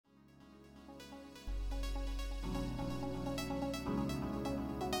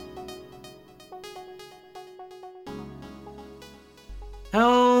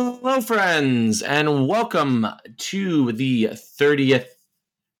Hello, friends, and welcome to the 37th,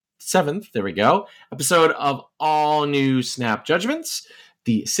 there we go, episode of All New Snap Judgments,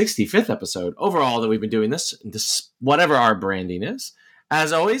 the 65th episode overall that we've been doing this whatever our branding is.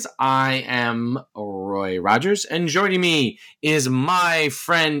 As always, I am Roy Rogers, and joining me is my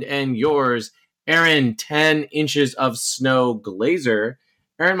friend and yours, Aaron 10 Inches of Snow Glazer.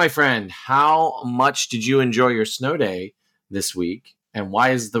 Aaron, my friend, how much did you enjoy your snow day this week? And why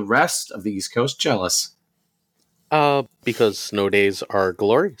is the rest of the East Coast jealous? Because snow days are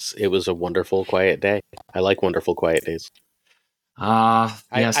glorious. It was a wonderful, quiet day. I like wonderful, quiet days. Yes.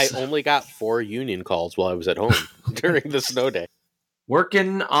 I only got 4 union calls while I was at home during the snow day.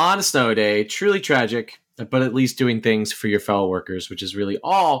 Working on a snow day, truly tragic, but at least doing things for your fellow workers, which is really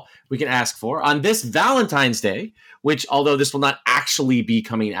all we can ask for on this Valentine's Day, which, although this will not actually be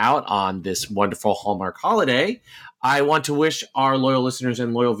coming out on this wonderful Hallmark holiday, I want to wish our loyal listeners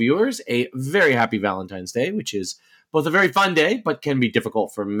and loyal viewers a very happy Valentine's Day, which is both a very fun day, but can be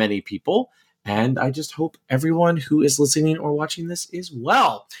difficult for many people. And I just hope everyone who is listening or watching this is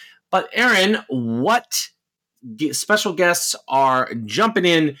well. But Aaron, what special guests are jumping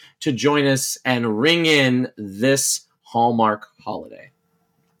in to join us and ring in this Hallmark holiday?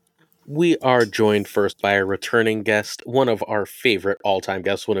 We are joined first by a returning guest, one of our favorite all-time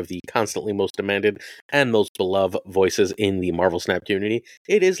guests, one of the constantly most demanded and most beloved voices in the Marvel Snap community.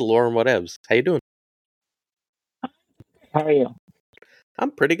 It is LaurenWhatevs. How you doing? How are you?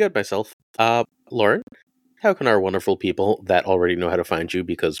 I'm pretty good myself. Lauren, how can our wonderful people that already know how to find you,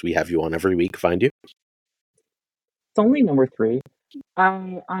 because we have you on every week, find you? It's only number 3.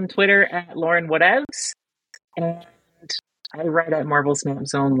 I'm on Twitter at LaurenWhatevs, and I write at Marvel Snap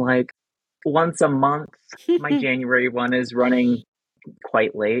Zone like once a month. My January one is running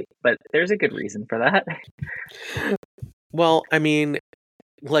quite late, but there's a good reason for that. Well, I mean,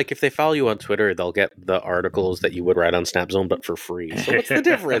 like, if they follow you on Twitter, they'll get the articles that you would write on Snapzone, but for free. So what's the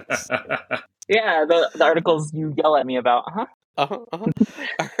difference? Yeah, the articles you yell at me about. All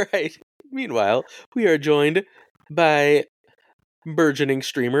right. Meanwhile, we are joined by burgeoning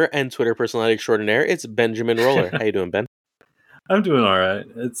streamer and Twitter personality extraordinaire. It's Benjamin Roller. How you doing, Ben? I'm doing all right.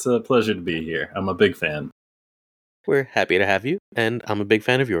 It's a pleasure to be here. I'm a big fan. We're happy to have you, and I'm a big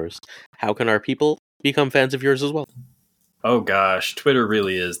fan of yours. How can our people become fans of yours as well? Oh gosh, Twitter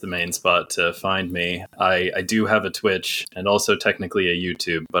really is the main spot to find me. I do have a Twitch and also technically a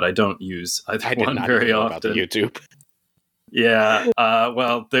YouTube, but I don't use either one very often. YouTube. Yeah,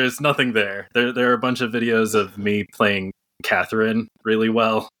 well, there's nothing there. There are a bunch of videos of me playing Catherine really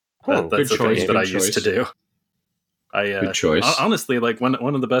well. That's the thing that I used to do. Good choice. Honestly, like one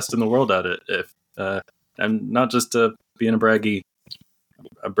of the best in the world at it. If I'm not just being a braggy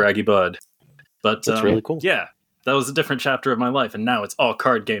bud, but that's really cool. Yeah, that was a different chapter of my life, and now it's all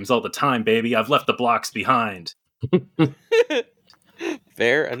card games all the time, baby. I've left the blocks behind.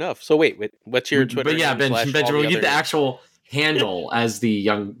 Fair enough. So wait, what's your Twitter? But yeah, Benjamin, we get the actual handle as the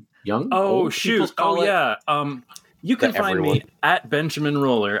young. Oh shoot! Oh yeah. You can find me at Benjamin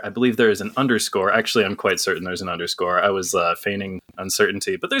Roller. I believe there is an underscore. Actually, I'm quite certain there's an underscore. I was feigning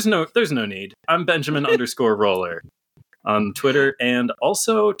uncertainty, but there's no need. I'm Benjamin underscore Roller on Twitter and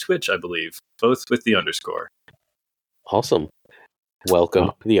also Twitch, I believe, both with the underscore. Awesome.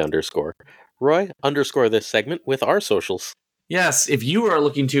 Welcome the underscore. Roy, underscore this segment with our socials. Yes, if you are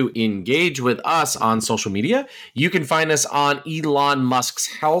looking to engage with us on social media, you can find us on Elon Musk's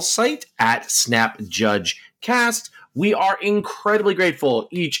hell site at SnapJudgeCast. We are incredibly grateful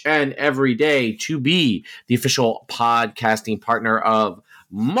each and every day to be the official podcasting partner of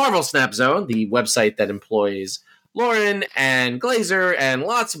Marvel Snap Zone, the website that employs Lauren and Glazer and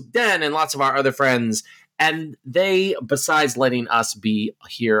lots of Den and lots of our other friends. And they, besides letting us be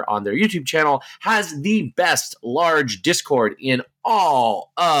here on their YouTube channel, has the best large Discord in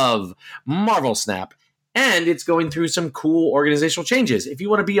all of Marvel Snap. And it's going through some cool organizational changes. If you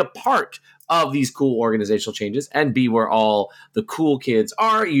want to be a part of these cool organizational changes and be where all the cool kids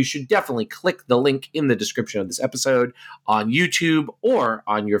are, you should definitely click the link in the description of this episode on YouTube or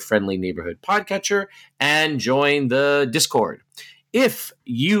on your friendly neighborhood podcatcher and join the Discord. If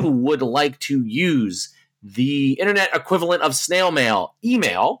you would like to use the internet equivalent of snail mail,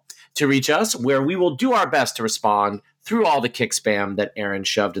 email, to reach us, where we will do our best to respond through all the kick spam that Aaron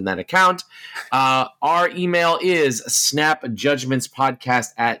shoved in that account. Our email is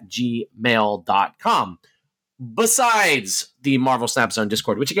snapjudgmentspodcast@gmail.com. Besides the Marvel Snap Zone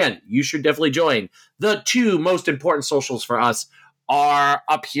Discord, which again, you should definitely join, the 2 most important socials for us are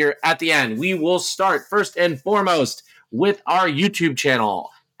up here at the end. We will start first and foremost with our YouTube channel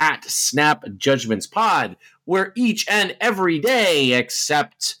at Snap Judgments Pod, where each and every day,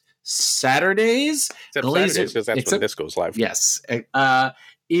 except Saturdays. Except Saturdays, because that's when this goes live. Yes.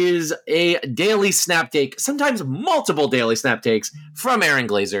 Is a daily snap take, sometimes multiple daily snap takes from Aaron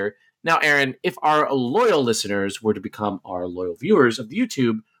Glazer. Now, Aaron, if our loyal listeners were to become our loyal viewers of the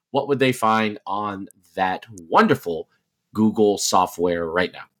YouTube, what would they find on that wonderful Google software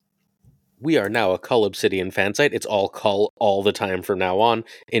right now? We are now a Cull Obsidian fan site. It's all Cull all the time from now on.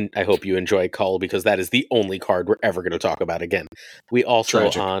 And I hope you enjoy Cull because that is the only card we're ever going to talk about again. We also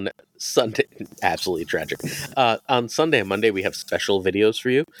Tragic. On Sunday, absolutely tragic. On Sunday and Monday, we have special videos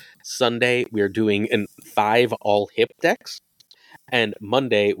for you. Sunday, we are doing 5 all hip decks. And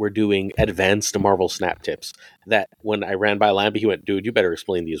Monday, we're doing advanced Marvel Snap tips that when I ran by Lambie, he went, dude, you better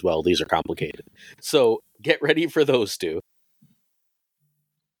explain these well. These are complicated. So get ready for those two.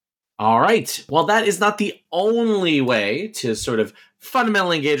 All right. Well, that is not the only way to sort of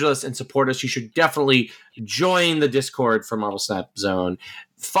fundamentally engage with us and support us. You should definitely join the Discord for Marvel Snap Zone.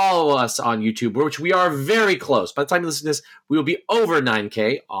 Follow us on YouTube, which we are very close. By the time you listen to this, we will be over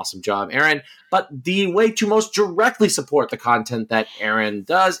 9K. Awesome job, Aaron. But the way to most directly support the content that Aaron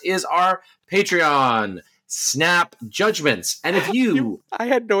does is our Patreon, Snap Judgments. And if I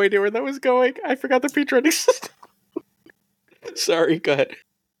had no idea where that was going. I forgot the Patreon existed. Sorry, go ahead.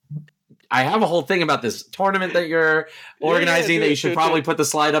 I have a whole thing about this tournament that you're organizing that you should probably put the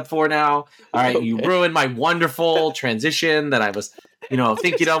slide up for now. All right, okay. You ruined my wonderful transition that I was,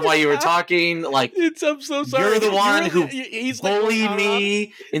 thinking of while you were talking. Like, I'm so sorry. You're the one who bullied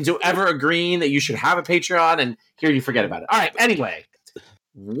me into ever agreeing that you should have a Patreon, and here you forget about it. All right, anyway,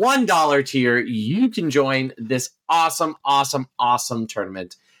 $1 tier, you can join this awesome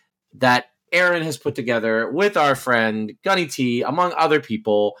tournament that Aaron has put together with our friend Gunny T, among other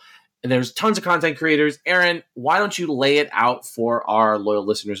people. And there's tons of content creators. Aaron, why don't you lay it out for our loyal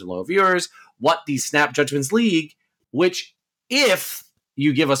listeners and loyal viewers what the Snap Judgments League, which if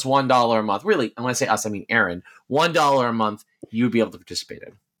you give us $1 a month, really, and when I say us, I mean Aaron, $1 a month, you would be able to participate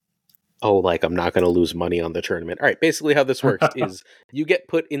in. Oh, like I'm not going to lose money on the tournament. All right, basically how this works is you get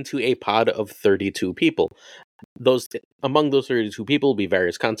put into a pod of 32 people. Among those 32 people will be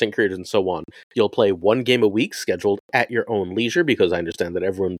various content creators and so on. You'll play 1 game a week scheduled at your own leisure because I understand that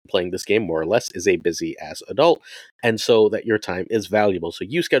everyone playing this game more or less is a busy-ass adult, and so that your time is valuable. So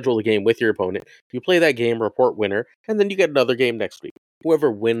you schedule a game with your opponent, you play that game, report winner, and then you get another game next week.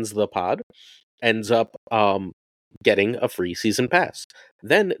 Whoever wins the pod ends up getting a free season pass.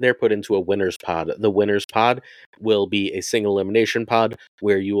 Then they're put into a winner's pod. The winner's pod will be a single elimination pod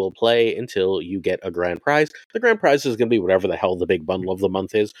where you will play until you get a grand prize. The grand prize is going to be whatever the hell the big bundle of the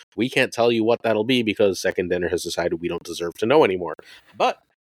month is. We can't tell you what that'll be because Second Dinner has decided we don't deserve to know anymore. But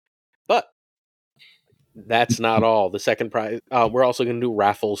that's not all. The second prize, we're also going to do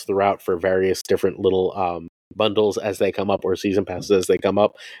raffles throughout for various different little bundles as they come up or season passes as they come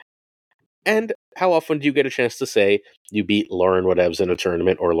up. And how often do you get a chance to say you beat LaurenWhatevs in a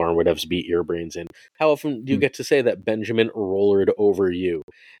tournament or LaurenWhatevs beat your brains in? How often do you get to say that Benjamin rollered over you?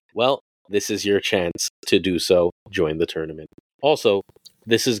 Well, this is your chance to do so. Join the tournament. Also,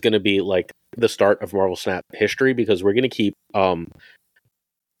 this is going to be like the start of Marvel Snap history because we're going to keep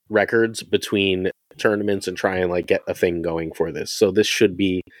records between tournaments and try and like get a thing going for this. So this should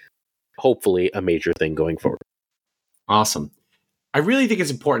be hopefully a major thing going forward. Awesome. I really think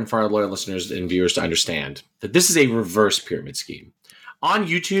it's important for our loyal listeners and viewers to understand that this is a reverse pyramid scheme. On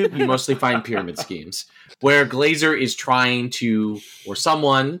YouTube, you mostly find pyramid schemes where Glazer is trying to, or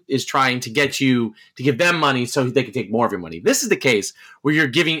someone is trying to get you to give them money so they can take more of your money. This is the case where you're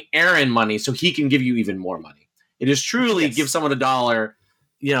giving Aaron money so he can give you even more money. It is truly give someone $1,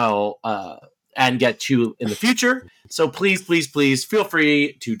 and get 2 in the future. So please feel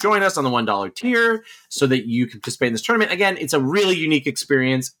free to join us on the $1 tier so that you can participate in this tournament. Again, it's a really unique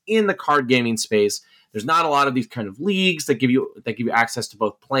experience in the card gaming space. There's not a lot of these kind of leagues that give you access to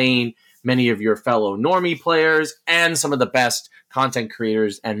both playing many of your fellow normie players and some of the best content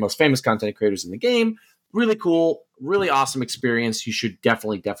creators and most famous content creators in the game. Really cool, really awesome experience. You should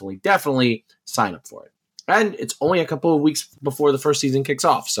definitely sign up for it. And it's only a couple of weeks before the first season kicks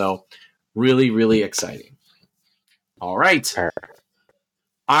off. So really exciting. All right.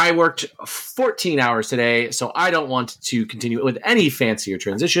 I worked 14 hours today, so I don't want to continue with any fancier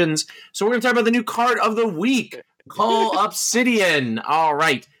transitions. So we're going to talk about the new card of the week, Cull Obsidian. All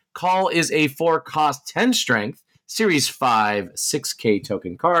right. Cull is a 4-cost 10 strength, Series 5, 6K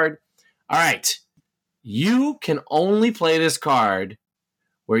token card. All right. You can only play this card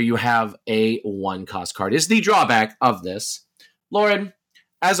where you have a 1-cost card. Is the drawback of this. Lauren,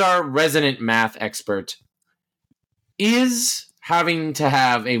 as our resident math expert, is having to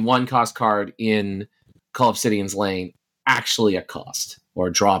have a 1-cost card in Cull Obsidian's lane actually a cost? or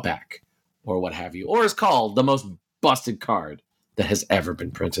a drawback or what have you, or is called the most busted card that has ever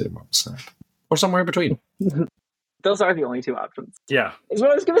been printed in Marvel Snap, or somewhere in between. Those are the only two options. Yeah. Is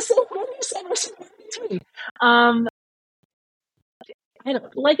what I was going to say. What you said was somewhere in between. I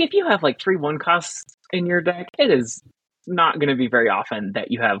don't, like, if you have like 3/1 costs in your deck, it is not going to be very often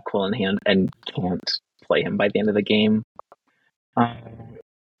that you have Quill in hand and can't play him by the end of the game.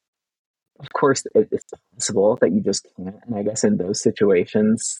 Of course, it's possible that you just can't, and I guess in those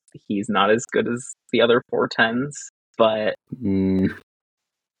situations, he's not as good as the other 4/10s, but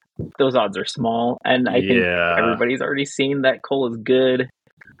those odds are small, and I think everybody's already seen that Cole is good,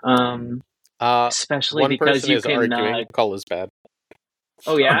 especially because you can... arguing Cole is bad.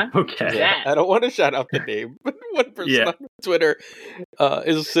 Oh, yeah? Okay. Yeah. I don't want to shout out the name, but one person on Twitter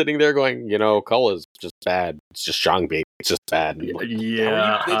is sitting there going, Cole is just bad. It's just Shang bait. It's just bad. Like, it's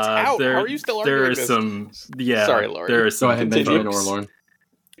out. How are you still arguing this? Sorry, Lauren. There are some... Go ahead, Benjamin or Lauren.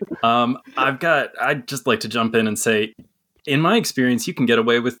 I'd just like to jump in and say, in my experience, you can get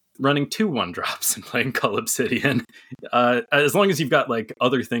away with running 2 1-drops and playing Cull Obsidian. As long as you've got like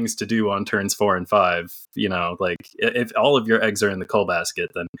other things to do on turns 4 and 5, like if all of your eggs are in the Cull basket,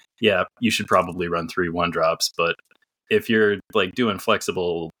 then yeah, you should probably run 3 1-drops. But if you're like doing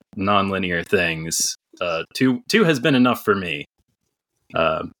flexible, non-linear things, 2 has been enough for me.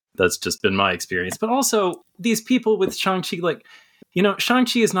 That's just been my experience. But also, these people with Shang-Chi, like,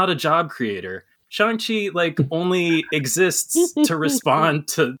 Shang-Chi is not a job creator. Shang-Chi only exists to respond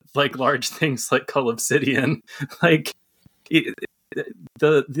to like large things like Cull Obsidian. Like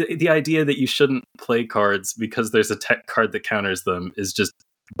the idea that you shouldn't play cards because there's a tech card that counters them is just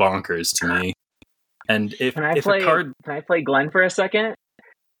bonkers to me. And Can I play Glenn for a second?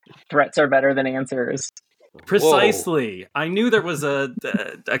 Threats are better than answers. Precisely. Whoa. I knew there was a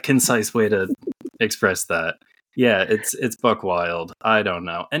concise way to express that. Yeah, it's buck wild. I don't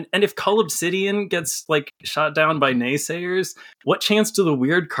know. And if Cull Obsidian gets like shot down by naysayers, what chance do the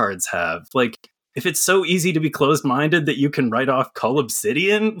weird cards have? Like, if it's so easy to be closed-minded that you can write off Cull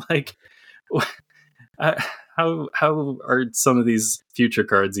Obsidian, like, how are some of these future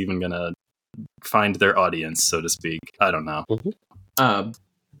cards even gonna find their audience, so to speak? I don't know.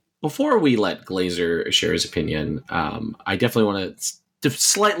 Before we let Glazer share his opinion, I definitely want to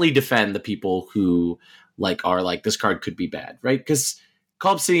slightly defend the people who are like, this card could be bad, right? Because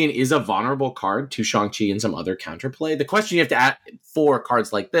Cull Obsidian is a vulnerable card to Shang-Chi and some other counterplay. The question you have to ask for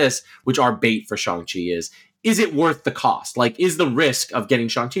cards like this, which are bait for Shang-Chi, is it worth the cost? Like, is the risk of getting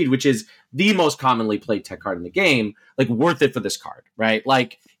Shang-Chi, which is the most commonly played tech card in the game, like, worth it for this card, right?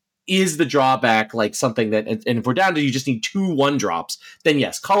 Like, is the drawback like something that, and if we're down to you just need 2 1-drops, then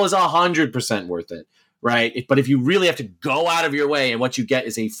yes, Cull is 100% worth it. Right, but if you really have to go out of your way and what you get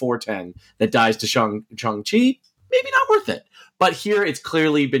is a 4/10 that dies to Shang-Chi, maybe not worth it. But here it's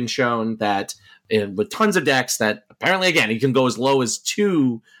clearly been shown that with tons of decks that apparently, again, you can go as low as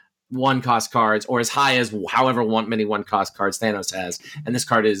 2 1-cost cards or as high as however many 1-cost cards Thanos has. And this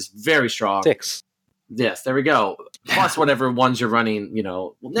card is very strong. 6. Yes, there we go. Plus whatever ones you're running,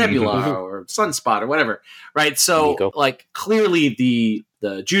 Nebula or Sunspot or whatever. Right, so Nico. Like clearly the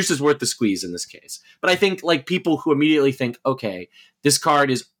juice is worth the squeeze in this case. But I think like people who immediately think, okay, this card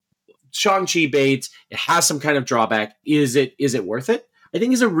is Shang-Chi bait, it has some kind of drawback, is it worth it? I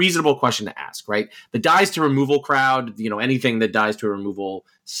think is a reasonable question to ask, right? The dies to removal crowd, anything that dies to a removal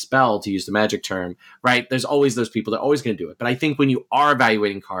spell, to use the magic term, right? There's always those people that are always going to do it. But I think when you are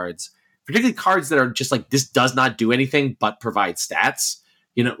evaluating cards, particularly cards that are just like, this does not do anything but provide stats,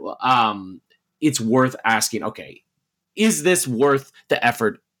 it's worth asking, okay, is this worth the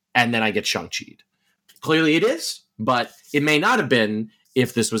effort? And then I get Shang-Chi'd. Clearly it is, but it may not have been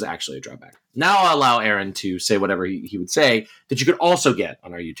if this was actually a drawback. Now I'll allow Aaron to say whatever he would say that you could also get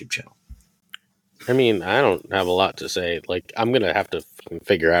on our YouTube channel. I mean, I don't have a lot to say. Like, I'm going to have to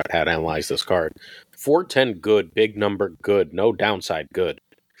figure out how to analyze this card. 4/10 good, big number good, no downside good.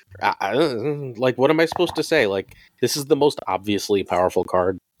 Like, what am I supposed to say? Like, this is the most obviously powerful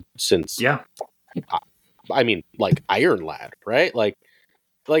card since... Yeah. I mean, like, Iron Lad, right? Like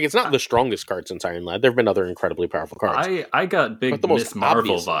it's not the strongest card since Iron Lad. There have been other incredibly powerful cards. I got big Miss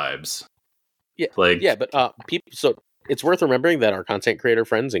Marvel vibes. Yeah, but people. So it's worth remembering that our content creator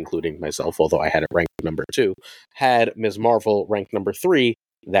friends, including myself, although I had it ranked number 2, had Ms. Marvel ranked number 3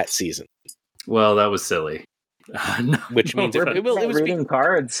 that season. Well, that was silly. Which means it was reading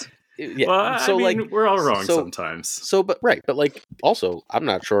cards. Yeah, well, so I mean, we're all wrong sometimes. So, but like, also, I'm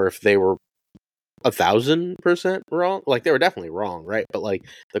not sure if they were 1,000% wrong. Like, they were definitely wrong, right? But like,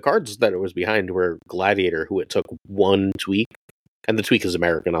 the cards that it was behind were Gladiator, who it took 1 tweak, and the tweak is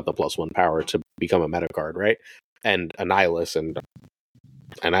American, not the +1 power to become a meta card, right? And Annihilus and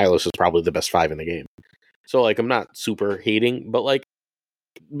And Eyeless is probably the best 5 in the game. So, like, I'm not super hating, but, like,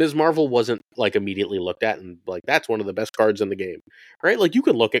 Ms. Marvel wasn't, like, immediately looked at and, like, that's one of the best cards in the game. Right? Like, you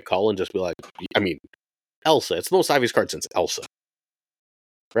can look at Cull and just be like, I mean, Elsa. It's the most obvious card since Elsa.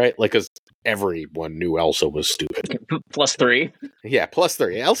 Right? Like, because everyone knew Elsa was stupid. +3. Yeah,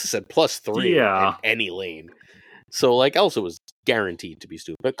 +3. Elsa said +3 in any lane. So, like, Elsa was guaranteed to be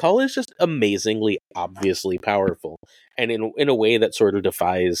stupid. But Cull is just amazingly, obviously powerful. And in a way that sort of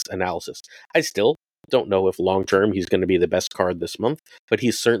defies analysis. I still don't know if long-term he's going to be the best card this month, but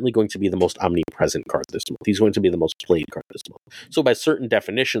he's certainly going to be the most omnipresent card this month. He's going to be the most played card this month. So by certain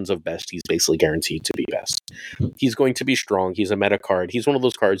definitions of best, he's basically guaranteed to be best. He's going to be strong. He's a meta card. He's one of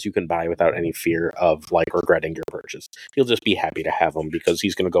those cards you can buy without any fear of, like, regretting your purchase. You'll just be happy to have him because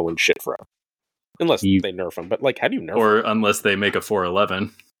he's going to go in shit forever. Unless they nerf him. But, like, how do you nerf him? Or unless they make a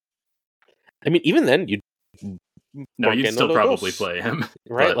 4/11. I mean, even then, you'd still probably play him.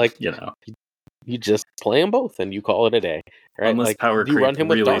 Right? But, like, you know. You just play them both and you call it a day. Right? Unless like, power you run him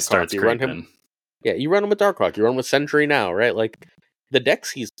with really Darkhawk. starts You run him. Yeah, you run him with Darkhawk. You run him with Sentry now, right? Like, the decks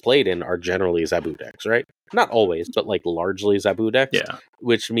he's played in are generally Zabu decks, right? Not always, but, like, largely Zabu decks. Yeah.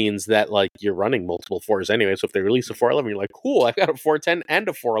 Which means that, like, you're running multiple 4s anyway. So if they release a 4/11, you're like, cool, I've got a 4/10 and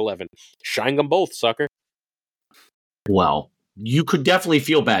a 4/11. Shine them both, sucker. Well, you could definitely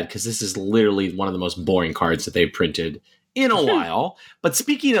feel bad because this is literally one of the most boring cards that they've printed in a while. But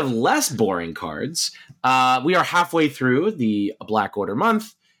speaking of less boring cards, we are halfway through the Black Order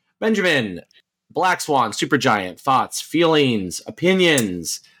month. Benjamin, Black Swan, Supergiant, thoughts, feelings,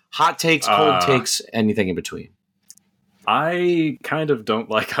 opinions, hot takes, cold takes, anything in between. I kind of don't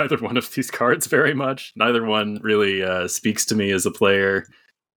like either one of these cards very much. Neither one really speaks to me as a player.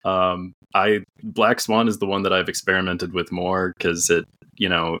 Black Swan is the one that I've experimented with more because it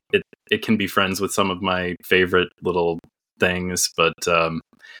can be friends with some of my favorite little things, but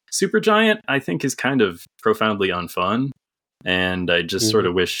Supergiant I think is kind of profoundly unfun, and I just sort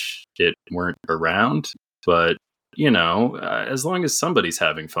of wish it weren't around. But as long as somebody's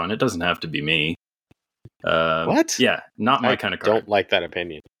having fun, it doesn't have to be me. What? Yeah, not my kind of card. I don't like that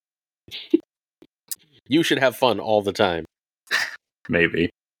opinion. You should have fun all the time. Maybe.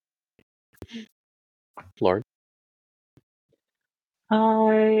 Lauren?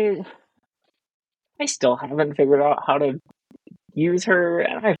 I still haven't figured out how to use her,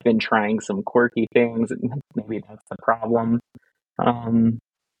 and I've been trying some quirky things, and maybe that's the problem.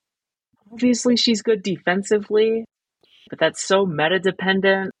 Obviously she's good defensively, but that's so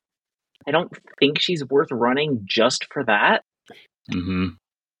meta-dependent. I don't think she's worth running just for that. Mm-hmm.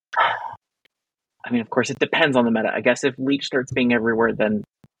 I mean, of course, it depends on the meta. I guess if Leech starts being everywhere, then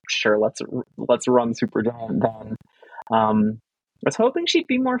sure, let's run Supergiant then. I was hoping she'd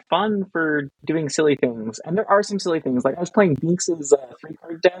be more fun for doing silly things, and there are some silly things. Like I was playing Beaks'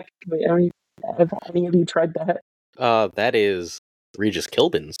 3-card deck. Have any of you tried that? That is Regis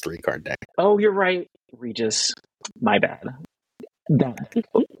Kilbin's 3-card deck. Oh, you're right, Regis. My bad. That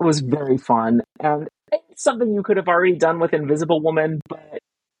was very fun, and it's something you could have already done with Invisible Woman, but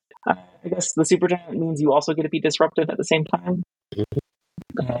I guess the Supergiant means you also get to be disruptive at the same time.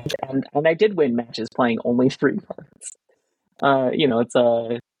 And I did win matches playing only 3 cards. It's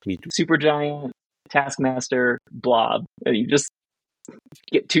a Supergiant, Taskmaster, Blob. And you just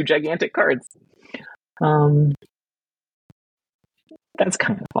get 2 gigantic cards. That's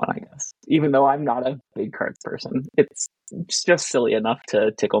kind of fun, I guess. Even though I'm not a big cards person. It's just silly enough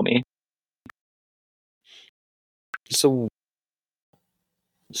to tickle me. So,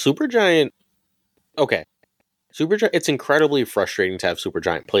 Supergiant... Okay. Supergiant, it's incredibly frustrating to have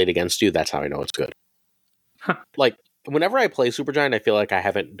Supergiant played against you. That's how I know it's good. Like, whenever I play Supergiant, I feel like I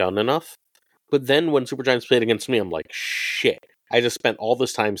haven't done enough. But then when Supergiant's played against me, I'm like, shit. I just spent all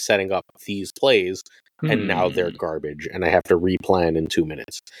this time setting up these plays, and now they're garbage, and I have to replan in 2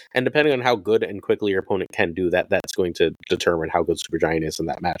 minutes. And depending on how good and quickly your opponent can do that, that's going to determine how good Supergiant is in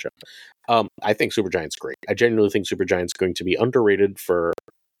that matchup. I think Supergiant's great. I genuinely think Supergiant's going to be underrated for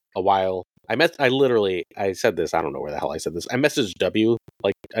a while. I said this, I don't know where the hell I said this. I messaged W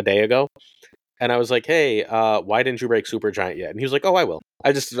like a day ago, and I was like, hey, why didn't you break Supergiant yet? And he was like, oh, I will.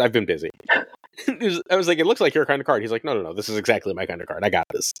 I've been busy. I was like, it looks like your kind of card. He's like, no, this is exactly my kind of card. I got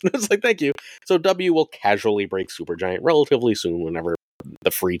this. I was like, thank you. So W will casually break Supergiant relatively soon whenever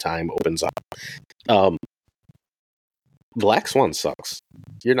the free time opens up. Black Swan sucks.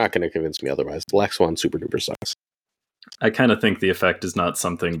 You're not going to convince me otherwise. Black Swan super duper sucks. I kind of think the effect is not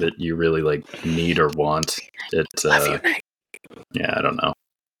something that you really like need or want. Yeah, I don't know.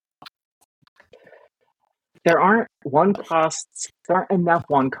 There aren't enough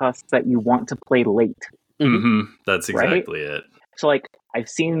one costs that you want to play late. Mm-hmm. That's exactly it. So, like, I've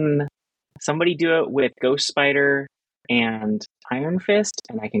seen somebody do it with Ghost Spider and Iron Fist,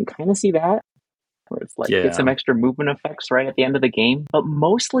 and I can kind of see that, where it's like get some extra movement effects right at the end of the game. But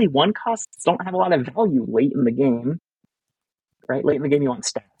mostly one costs don't have a lot of value late in the game. Right? Late in the game, you want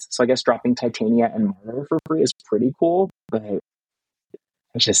stats. So I guess dropping Titania and Mara for free is pretty cool, but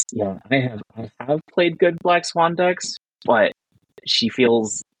it's just, I have played good Black Swan decks, but she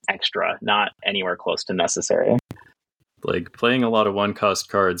feels extra, not anywhere close to necessary. Like, playing a lot of one-cost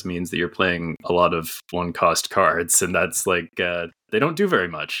cards means that you're playing a lot of one-cost cards, and that's like, they don't do very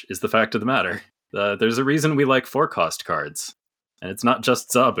much, is the fact of the matter. There's a reason we like 4-cost cards, and it's not just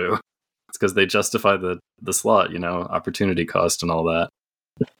Zabu. It's because they justify the slot, opportunity cost and all that.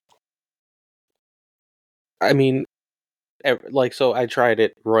 I mean, so I tried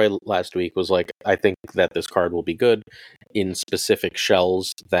it. Roy last week was like, I think that this card will be good in specific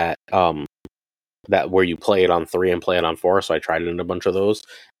shells that where you play it on 3 and play it on 4. So I tried it in a bunch of those,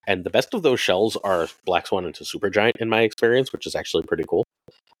 and the best of those shells are Black Swan into Supergiant in my experience, which is actually pretty cool.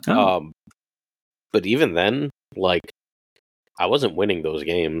 Oh. But even then, like, I wasn't winning those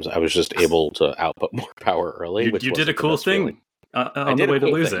games. I was just able to output more power early. You did a cool thing on the way to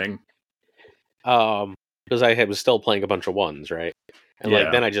losing. Because I was still playing a bunch of 1s, right? And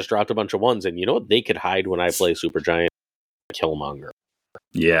then I just dropped a bunch of 1s, and you know what? They could hide when I play Supergiant Killmonger.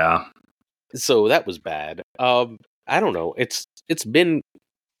 Yeah. So that was bad. I don't know. It's been...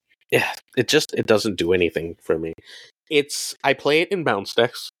 Yeah, it doesn't do anything for me. I play it in bounce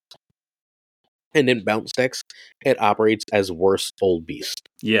decks. And in bounce decks, it operates as worse old beast.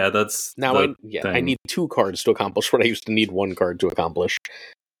 Yeah, that's now. I need 2 cards to accomplish what I used to need 1 card to accomplish.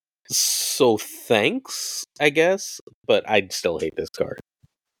 So thanks, I guess, but I'd still hate this card.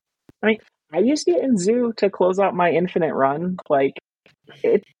 I mean, I used it in Zoo to close out my infinite run. Like,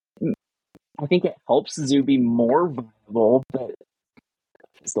 I think it helps Zoo be more viable, but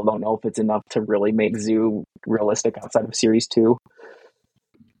I still don't know if it's enough to really make Zoo realistic outside of Series 2.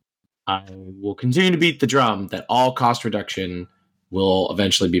 I will continue to beat the drum that all cost reduction will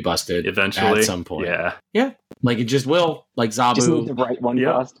eventually be busted. At some point. Yeah. Like, it just will. Like Zabu. Just need the right one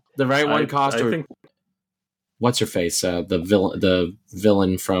cost. The right one cost. I think... What's her face? The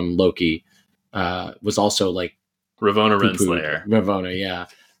villain from Loki was also like Ravonna Renslayer. Ravonna, yeah.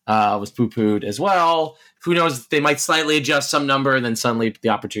 Was poo-pooed as well. Who knows? They might slightly adjust some number, and then suddenly the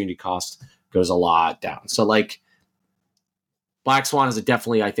opportunity cost goes a lot down. So, like, Black Swan is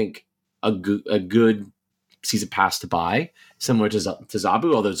definitely, I think, a good season pass to buy, similar to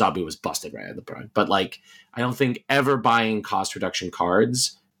Zabu, although Zabu was busted right at the front. But, like, I don't think ever buying cost reduction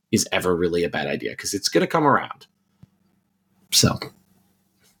cards is ever really a bad idea, because it's going to come around. So.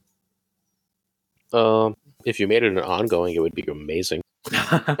 If you made it an ongoing, it would be amazing.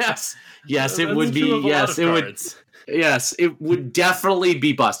 Yes, it would be. Yes, it would. Yes, it would definitely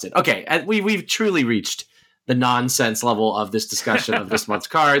be busted. Okay, we've truly reached the nonsense level of this discussion of this month's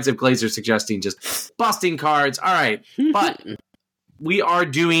cards. If Glazer's suggesting just busting cards, all right. But we are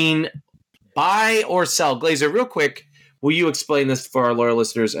doing buy or sell. Glazer, real quick, will you explain this for our loyal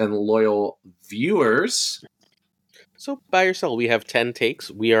listeners and loyal viewers? So buy or sell, we have 10 takes.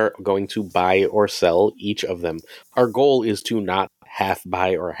 We are going to buy or sell each of them. Our goal is to not half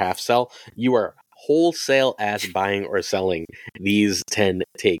buy or half sell. You are wholesale ass buying or selling these 10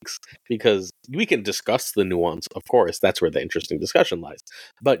 takes, because we can discuss the nuance, of course. That's where the interesting discussion lies.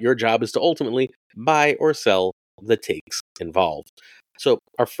 But your job is to ultimately buy or sell the takes involved. So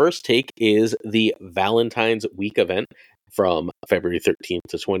our first take is the Valentine's Week event from February 13th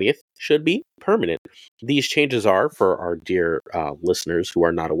to 20th should be permanent. These changes are, for our dear listeners who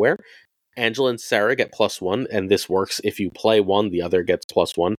are not aware, Angela and Sarah get +1, and this works if you play one, the other gets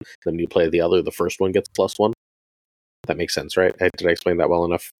 +1. Then you play the other, the first one gets +1. That makes sense, right? Did I explain that well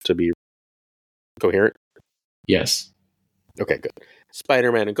enough to be coherent? Yes. Okay, good.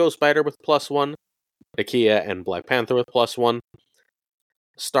 Spider-Man and Ghost Spider with +1. Nakia and Black Panther with +1.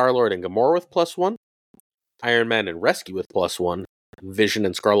 Star-Lord and Gamora with +1. Iron Man and Rescue with +1, Vision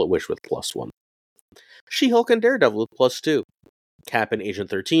and Scarlet Witch with +1, She-Hulk and Daredevil with +2, Cap and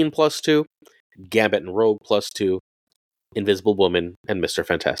Agent 13 +2, Gambit and Rogue +2, Invisible Woman and Mr.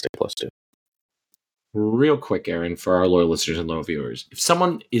 Fantastic +2. Real quick, Aaron, for our loyal listeners and loyal viewers, if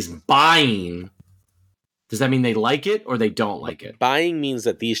someone is buying, does that mean they like it or they don't like it? Buying means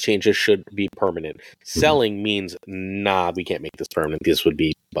that these changes should be permanent. Selling means, nah, we can't make this permanent. This would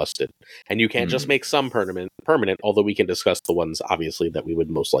be busted. And you can't just make some permanent, although we can discuss the ones, obviously, that we would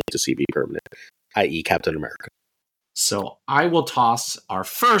most like to see be permanent, i.e. Captain America. So I will toss our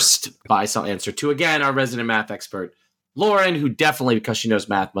first buy-sell answer to, again, our resident math expert, Lauren, who definitely, because she knows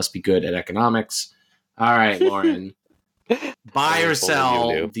math, must be good at economics. All right, Lauren. Buy or If only you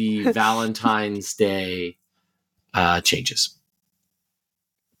sell knew. the Valentine's Day changes.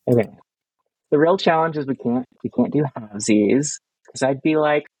 Okay. The real challenge is we can't do halvesies, because I'd be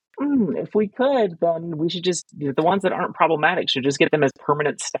like, if we could, then we should just, the ones that aren't problematic should just get them as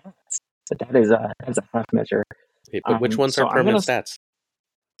permanent stats. But that's a half measure. But which ones so are permanent stats?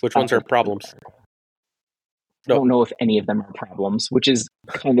 Which ones are problems? I don't know if any of them are problems, which is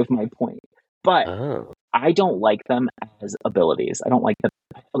kind of my point. But I don't like them as abilities. I don't like the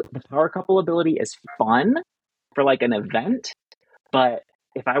power couple ability is fun for like an event, but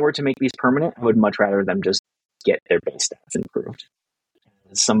if I were to make these permanent, I would much rather them just get their base stats improved.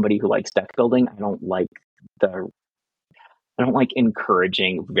 As somebody who likes deck building, I don't like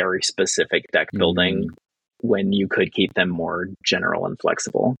encouraging very specific deck building when you could keep them more general and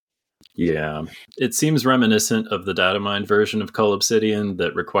flexible. Yeah, it seems reminiscent of the Datamind version of Cull Obsidian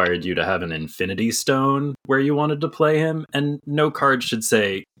that required you to have an Infinity Stone where you wanted to play him, and no card should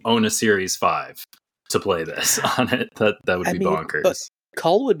say own a Series 5 to play this on it. That would be bonkers. But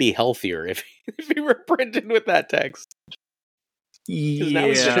Cull would be healthier if he were printed with that text. Yeah,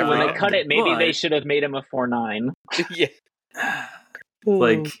 when they cut it, maybe they should have made him a 4/9. Yeah.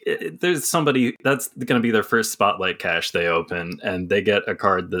 Like, there's somebody that's going to be their first spotlight cache they open, and they get a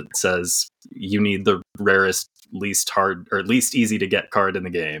card that says you need the rarest, least hard, or least easy to get card in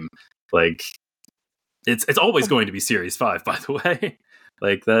the game. Like, it's always going to be Series 5, by the way.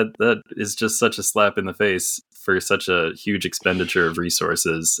 Like, that is just such a slap in the face for such a huge expenditure of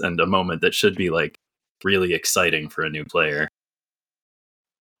resources and a moment that should be, like, really exciting for a new player.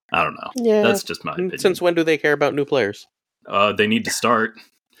 I don't know. Yeah. That's just my opinion. Since when do they care about new players? They need to start.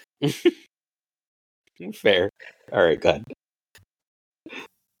 Fair. All right, go ahead.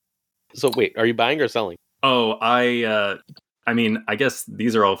 So wait, are you buying or selling? Oh, I mean, I guess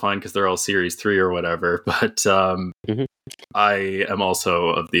these are all fine because they're all Series 3 or whatever, but I am also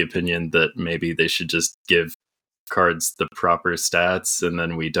of the opinion that maybe they should just give cards the proper stats, and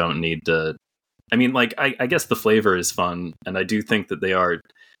then we don't need to... I mean, like, I guess the flavor is fun, and I do think that they are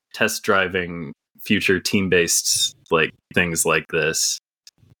test driving future team-based like things like this,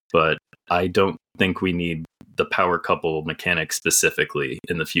 but I don't think we need the power couple mechanic specifically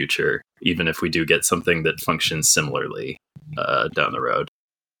in the future, even if we do get something that functions similarly down the road.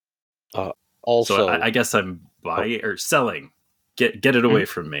 Also, so I guess I'm buying or selling. Get it away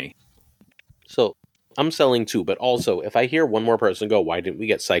from me. So I'm selling too, but also if I hear one more person go, "Why didn't we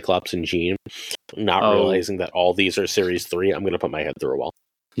get Cyclops and Jean?" Not realizing that all these are Series 3, I'm going to put my head through a wall.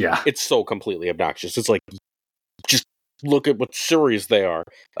 Yeah. It's so completely obnoxious. It's like, just look at what series they are.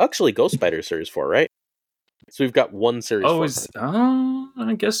 Actually, Ghost Spider Series 4, right? So we've got one Series 4.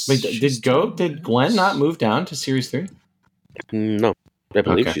 I guess... Wait, did Gwen not move down to Series 3? No. I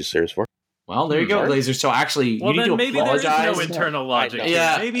believe she's Series 4. Well, there you go, Glazer. So actually, you need to apologize. There's no internal logic.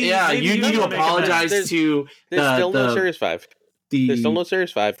 Yeah, you need to apologize to... There's still no Series 5. There's still no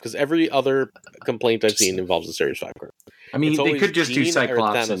Series 5, because every other complaint I've seen involves a Series 5 card. I mean, they could just do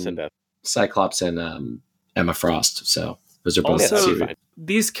Cyclops and Emma Frost. So those are both fine.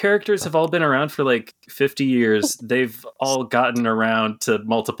 These characters have all been around for like 50 years. They've all gotten around to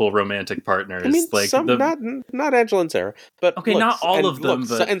multiple romantic partners. I mean, like not Angela and Sarah, but okay, not all of them.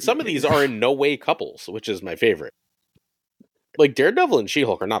 And some of these are in no way couples, which is my favorite. Like Daredevil and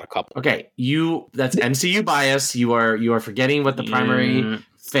She-Hulk are not a couple. Okay, that's MCU bias. You are forgetting what the primary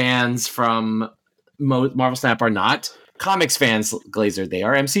fans from Marvel Snap are not. Comics fans, Glazer, they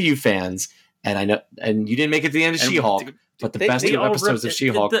are MCU fans, and I know, and you didn't make it to the end of She-Hulk, but the best two episodes of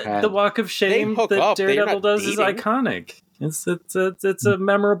She-Hulk the walk of shame that Daredevil does is iconic. It's a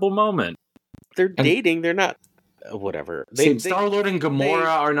memorable moment. They're dating. They're not. Whatever. Star-Lord and Gamora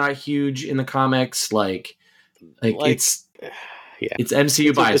are not huge in the comics. Like it's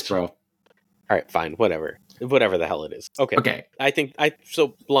MCU bias, bro. All right, fine, whatever the hell it is. Okay.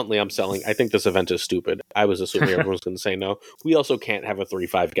 So bluntly, I'm selling. I think this event is stupid. I was assuming everyone was going to say no. We also can't have a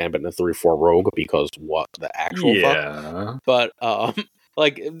 3/5 Gambit and a 3/4 Rogue because what the actual fuck? But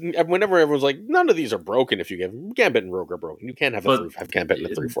like whenever everyone's like, none of these are broken. If you give Gambit and Rogue are broken, you can't have a 3/5 Gambit and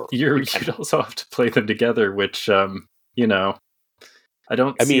a 3/4. You'd also have to play them together, which I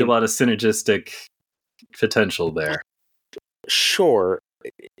don't see a lot of synergistic potential there. Sure.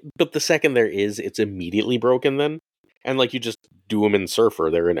 But the second there is, it's immediately broken then. And like you just do them in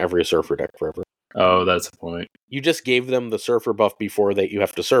Surfer. They're in every Surfer deck forever. Oh, that's the point. You just gave them the Surfer buff before that you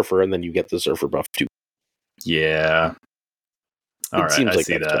have to Surfer, and then you get the Surfer buff too. Yeah. All right, I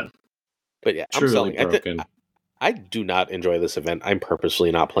see that. Bad. But yeah, truly I'm selling. broken. I do not enjoy this event. I'm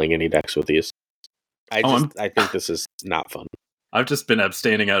purposely not playing any decks with these. I think this is not fun. I've just been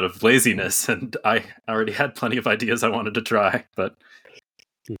abstaining out of laziness, and I already had plenty of ideas I wanted to try. But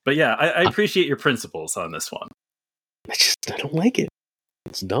yeah, I appreciate your principles on this one. I don't like it.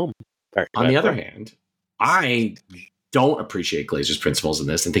 It's dumb. Right, on the other hand, I don't appreciate Glazer's principles in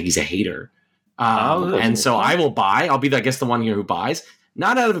this and think he's a hater. And so I will buy. I'll be, I guess, the one here who buys.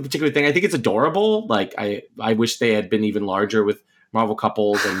 Not out of a particular thing. I think it's adorable. Like, I wish they had been even larger with Marvel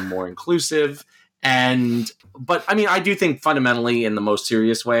couples and more inclusive. But I mean, I do think fundamentally, in the most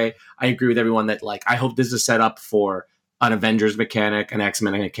serious way, I agree with everyone that, like, I hope this is set up for an Avengers mechanic, an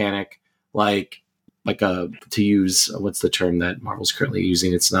X-Men mechanic, like to use, what's the term that Marvel's currently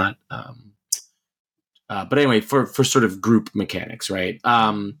using? It's not. But anyway, for sort of group mechanics, right?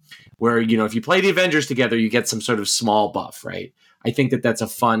 Where, if you play the Avengers together, you get some sort of small buff, right? I think that's a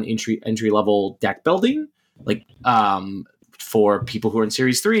fun entry level deck building, like for people who are in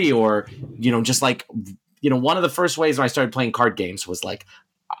Series 3, or just like one of the first ways when I started playing card games was like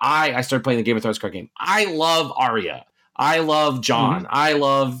I started playing the Game of Thrones card game. I love Arya, I love Jon, I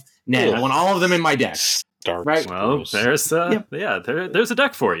love Ned. I want all of them in my deck. Right? Well, there's there's a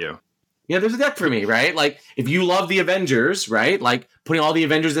deck for you. Yeah, there's a deck for me, right? Like, if you love the Avengers, right? Like, putting all the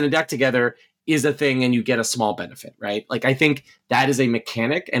Avengers in a deck together is a thing, and you get a small benefit, right? Like, I think that is a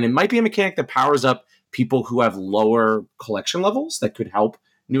mechanic, and it might be a mechanic that powers up people who have lower collection levels that could help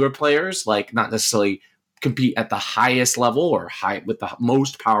newer players, like, not necessarily compete at the highest level or high with the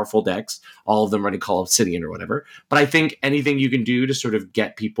most powerful decks, all of them running Call of Obsidian or whatever. But I think anything you can do to sort of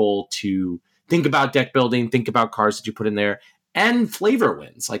get people to think about deck building, think about cards that you put in there, and flavor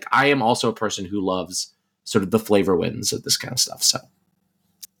wins. Like, I am also a person who loves sort of the flavor wins of this kind of stuff. So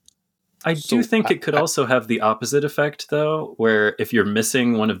I do think it could also have the opposite effect, though, where if you're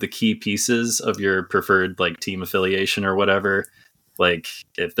missing one of the key pieces of your preferred, like, team affiliation or whatever, like,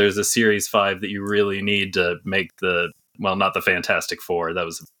 if there's a Series 5 that you really need to make not the Fantastic Four, that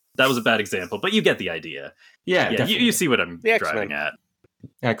was a bad example, but you get the idea. Yeah, you see what I'm driving at.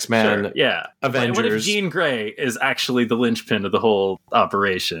 X-Men, sure, yeah. Avengers. What if Jean Grey is actually the linchpin of the whole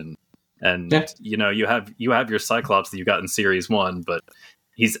operation? And you have your Cyclops that you got in Series 1, but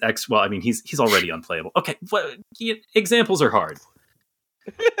he's he's already unplayable. Okay, examples are hard.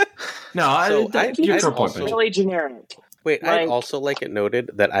 No, you're also really generic. Wait, I'd also like it noted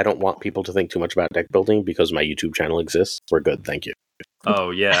that I don't want people to think too much about deck building because my YouTube channel exists. We're good, thank you.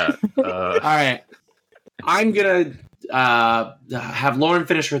 Oh yeah. All right, I'm gonna have Lauren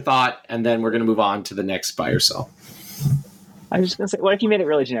finish her thought, and then we're gonna move on to the next buy or sell. I was just gonna say, what if you made it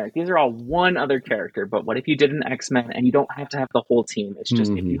really generic? These are all one other character, but what if you did an X-Men and you don't have to have the whole team? It's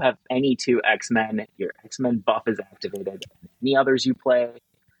just if you have any two X-Men, your X-Men buff is activated. Any others you play,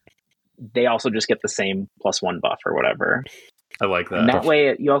 they also just get the same +1 buff or whatever. I like that. And that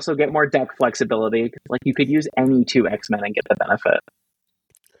way, you also get more deck flexibility. Like, you could use any two X-Men and get the benefit.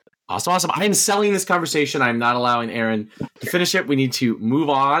 Awesome. I am selling this conversation. I'm not allowing Aaron to finish it. We need to move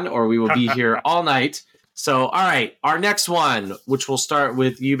on, or we will be here all night. So, all right, our next one, which we'll start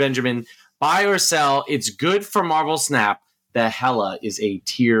with you, Benjamin. Buy or sell? It's good for Marvel Snap that Hela is a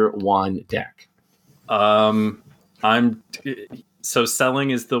tier 1 deck. So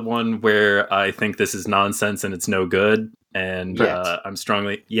selling is the one where I think this is nonsense and it's no good. And I'm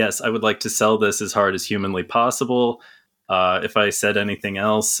strongly, yes, I would like to sell this as hard as humanly possible. If I said anything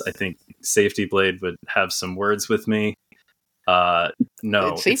else, I think Safety Blade would have some words with me.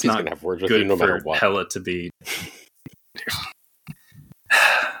 No, it's not have words with good you no matter for what. Hela to be.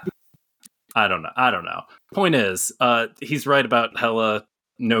 I don't know. Point is, he's right about Hela.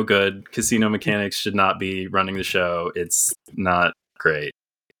 No good. Casino mechanics should not be running the show. It's not great.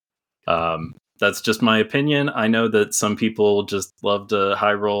 That's just my opinion. I know that some people just love to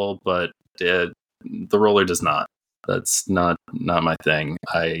high roll, but the roller does not. That's not my thing.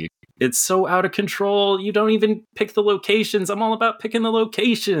 It's so out of control. You don't even pick the locations. I'm all about picking the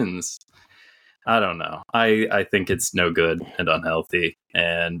locations. I don't know. I think it's no good and unhealthy,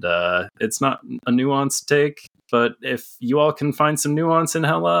 and it's not a nuanced take. But if you all can find some nuance in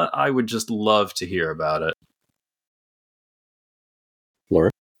Hela, I would just love to hear about it.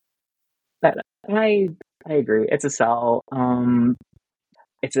 Laura? I agree. It's a sell.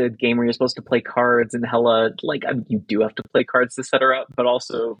 It's a game where you're supposed to play cards, and Hela, you do have to play cards to set her up, but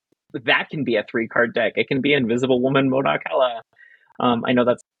also that can be a 3-card deck. It can be Invisible Woman, MODOK, Hela. I know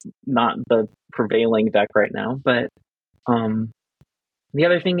that's not the prevailing deck right now, but the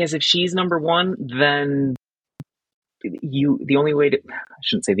other thing is, if she's number 1, then the only way to, I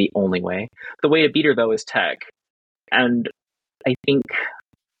shouldn't say the only way, the way to beat her though is tech. And I think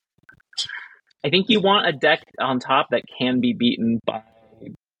you want a deck on top that can be beaten by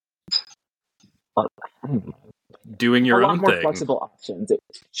doing your a own lot more thing. flexible options. It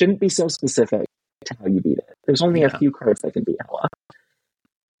shouldn't be so specific to how you beat it. There's only a few cards that can beat Hela.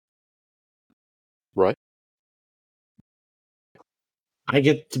 Right. I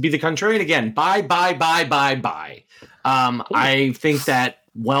get to be the contrarian again. Bye. I think that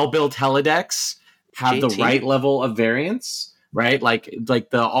well-built Hela decks have the right level of variance, right? Like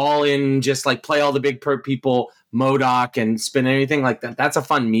the all-in, just like play all the big perp people, Modoc and spin anything like that. That's a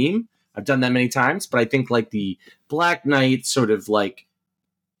fun meme. I've done that many times, but I think like the Black Knight sort of like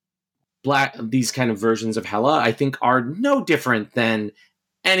these kind of versions of Hela, I think are no different than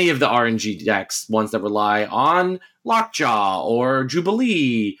any of the RNG decks, ones that rely on Lockjaw or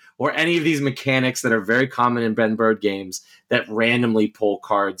Jubilee or any of these mechanics that are very common in Ben Bird games that randomly pull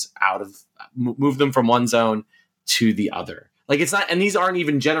cards out of, move them from one zone to the other. Like it's not, and these aren't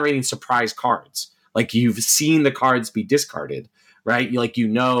even generating surprise cards. Like you've seen the cards be discarded, right? Like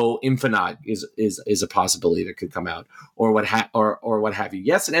Infinite is a possibility that could come out, or what have you.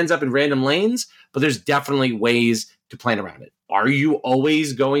 Yes, it ends up in random lanes, but there's definitely ways to plan around it. Are you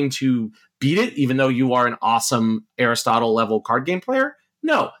always going to beat it, even though you are an awesome Aristotle level card game player?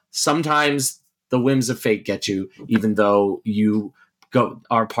 No. Sometimes the whims of fate get you, even though you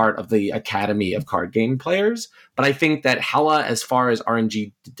are part of the academy of card game players. But I think that Hela, as far as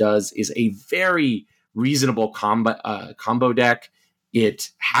RNG does, is a very reasonable combo deck.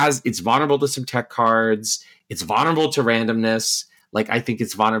 It's vulnerable to some tech cards. It's vulnerable to randomness. Like I think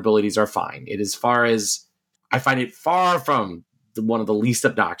its vulnerabilities are fine. I find it far from one of the least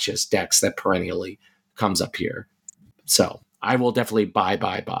obnoxious decks that perennially comes up here. So I will definitely buy.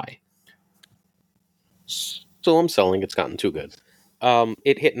 So I'm selling. It's gotten too good.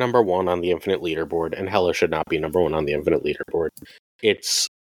 It hit number 1 on the Infinite leaderboard, and Hela should not be number 1 on the Infinite leaderboard. Its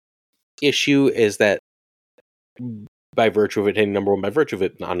issue is that by virtue of it hitting number 1, by virtue of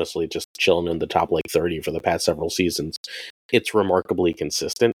it honestly just chilling in the top like 30 for the past several seasons, it's remarkably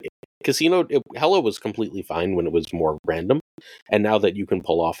consistent. Hela was completely fine when it was more random, and now that you can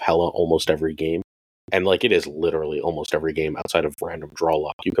pull off Hela almost every game, and like it is literally almost every game outside of random draw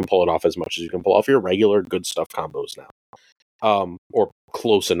luck, you can pull it off as much as you can pull off your regular good stuff combos now, or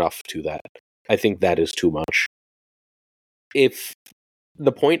close enough to that. I think that is too much. If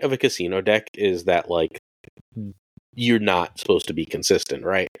the point of a casino deck is that like you're not supposed to be consistent,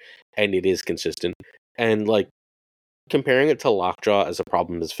 right? And it is consistent, and like comparing it to Lockjaw as a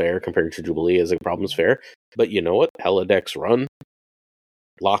problem is fair, comparing to Jubilee as a problem is fair. But you know what? Hela decks run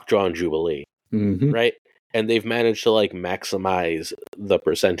Lockjaw and Jubilee, right? And they've managed to like maximize the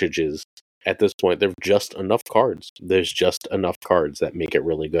percentages at this point. There've just enough cards. There's just enough cards that make it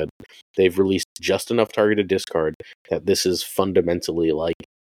really good. They've released just enough targeted discard that this is fundamentally like,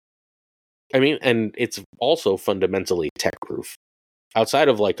 and it's also fundamentally tech proof. Outside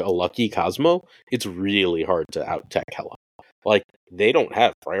of like a lucky Cosmo, it's really hard to out-tech Hela. Like, they don't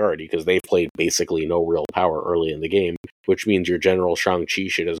have priority because they've played basically no real power early in the game, which means your general Shang-Chi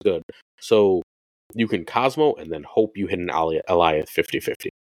shit is good. So you can Cosmo and then hope you hit an Alioth 50-50.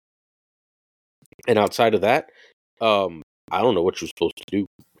 And outside of that, I don't know what you're supposed to do.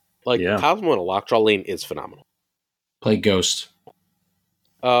 Like, Cosmo in a Lockjaw lane is phenomenal. Play Ghost.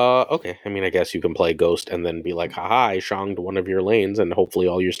 Okay. I guess you can play Ghost and then be like, haha, I shonged one of your lanes and hopefully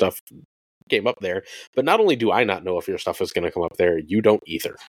all your stuff came up there. But not only do I not know if your stuff is going to come up there, you don't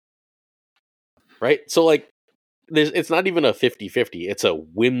either. Right? So, like, it's not even a 50-50. It's a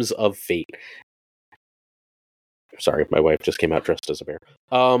whims of fate. Sorry, my wife just came out dressed as a bear.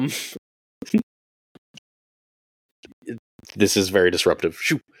 This is very disruptive.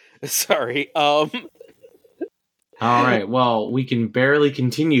 Shoo. Sorry. All right. Well, we can barely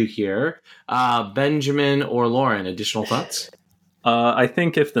continue here. Benjamin or Lauren, additional thoughts? I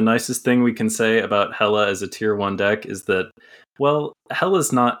think if the nicest thing we can say about Hela as a tier 1 deck is that, well,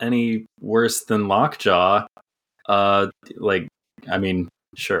 Hela's not any worse than Lockjaw.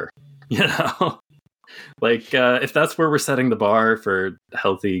 Sure. You know? Like, if that's where we're setting the bar for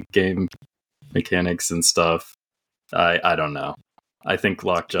healthy game mechanics and stuff, I don't know. I think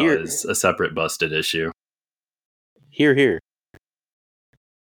Lockjaw is a separate busted issue. Here.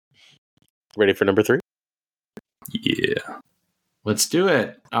 Ready for number 3? Yeah. Let's do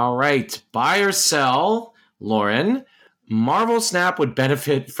it. All right. Buy or sell, Lauren. Marvel Snap would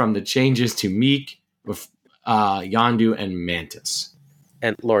benefit from the changes to Meek, Yondu, and Mantis.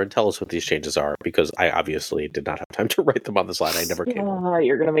 And Lauren, tell us what these changes are, because I obviously did not have time to write them on the slide. I never came.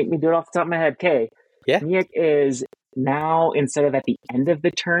 You're going to make me do it off the top of my head. Okay. Yeah. Meek is now, instead of at the end of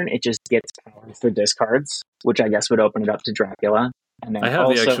the turn, it just gets power for discards, which I guess would open it up to Dracula. And then I have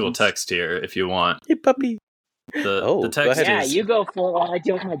the actual text here if you want. Hey, puppy. The text. Yeah, you go for it while I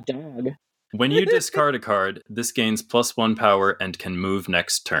deal with my dog. When you discard a card, this gains +1 power and can move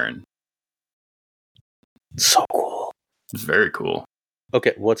next turn. So cool. It's very cool.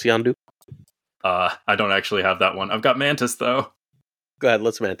 Okay, what's Yondu? I don't actually have that one. I've got Mantis, though. Go ahead,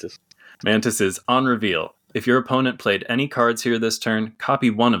 let's Mantis. Mantis is on reveal. If your opponent played any cards here this turn, copy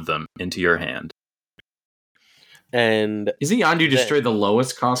one of them into your hand. And isn't Yondu destroy the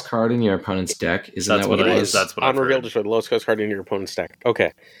lowest cost card in your opponent's deck? Isn't that what it is? That's what on I've reveal, heard. destroy the lowest cost card in your opponent's deck.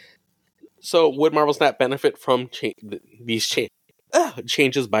 Okay. So would Marvel Snap benefit from these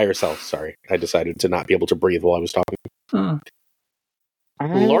changes by yourself? Sorry, I decided to not be able to breathe while I was talking.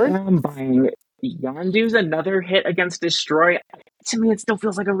 Lauren? I'm buying Yondu's another hit against Destroy. To me, it still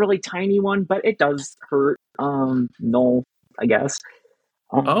feels like a really tiny one, but it does hurt. No, I guess.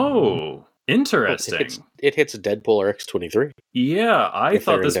 Interesting. It hits Deadpool or X-23. Yeah, I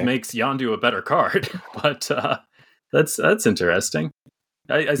thought this makes Yondu a better card, but that's interesting.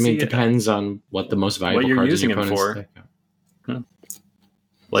 I mean, it depends on what the most valuable what you're cards using in your him for. deck.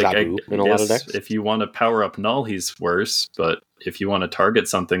 Like, Zabu in a lot of decks. If you want to power up Null, he's worse. But if you want to target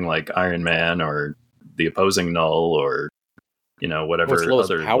something like Iron Man or the opposing Null or whatever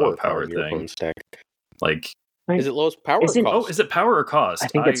other power thing, like. Is it lowest power or cost? Oh, is it power or cost? I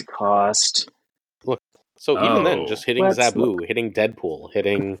think it's cost. Look, so even then, just hitting Zabu, hitting Deadpool,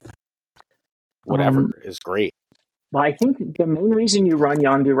 hitting whatever is great. Well, I think the main reason you run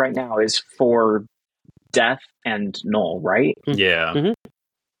Yondu right now is for death and Null, right? Yeah. Mm-hmm.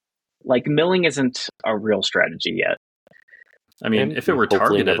 Like, milling isn't a real strategy yet. I mean, if it were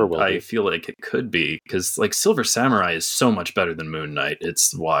targeted, I feel like it could be, because like Silver Samurai is so much better than Moon Knight.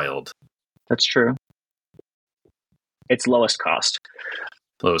 It's wild. That's true. It's lowest cost.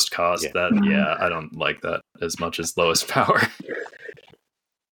 Lowest cost. Yeah. I don't like that as much as lowest power.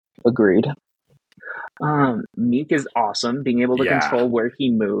 Agreed. Meek is awesome. Being able to control where he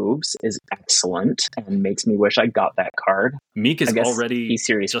moves is excellent and makes me wish I got that card. Meek is already he's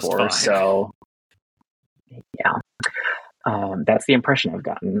Series 4, fine. So yeah. That's the impression I've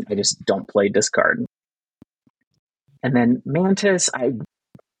gotten. I just don't play discard. And then Mantis, I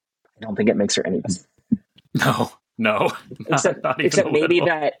don't think it makes her any better. No. Except maybe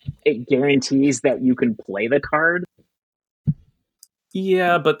that it guarantees that you can play the card.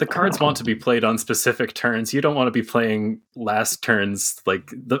 Yeah, but the cards want to be played on specific turns. You don't want to be playing last turns. Like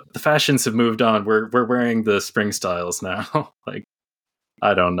the fashions have moved on. We're wearing the spring styles now. Like,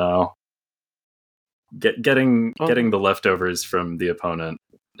 I don't know. Getting the leftovers from the opponent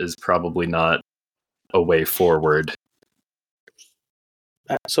is probably not a way forward.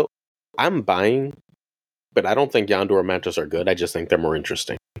 So I'm buying, but I don't think Yondu or Mantis are good. I just think they're more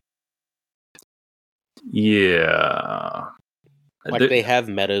interesting. Yeah. Like, they have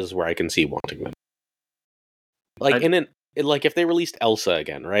metas where I can see wanting them. Like, if they released Elsa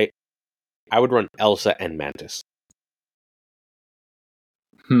again, right? I would run Elsa and Mantis.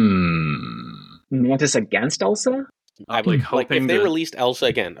 Mantis against Elsa? I'm like if they released Elsa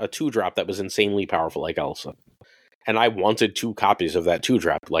again, a 2-drop that was insanely powerful like Elsa, and I wanted 2 copies of that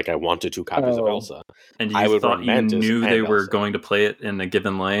 2-drop, like I wanted 2 copies of Elsa, and I would thought you knew they were going to play it in a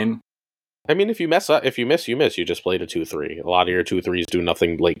given lane. I mean, if you miss, you miss. You just played a 2-3. A lot of your 2-3s do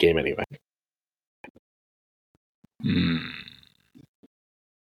nothing late game anyway.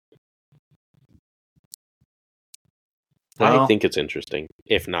 Well, I think it's interesting,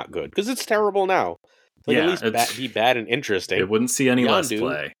 if not good, because it's terrible now. Like, at least be bad and interesting. It wouldn't see any less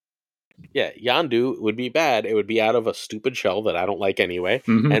play. Yeah, Yondu would be bad. It would be out of a stupid shell that I don't like anyway,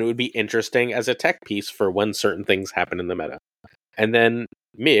 and it would be interesting as a tech piece for when certain things happen in the meta. And then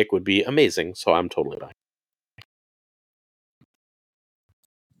Miik would be amazing, so I'm totally buying.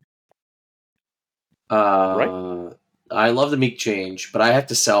 Right? I love the Miik change, but I have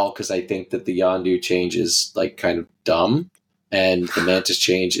to sell because I think that the Yondu change is like kind of dumb, and the Mantis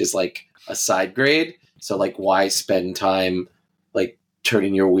change is like a side grade. So like, why spend time like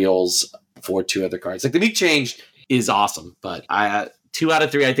turning your wheels for 2 other cards? Like the Miik change is awesome, but 2 out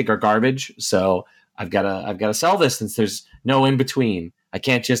of 3 I think are garbage. So I've got to sell this since there's no in between. I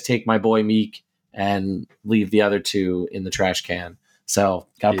can't just take my boy Meek and leave the other 2 in the trash can. So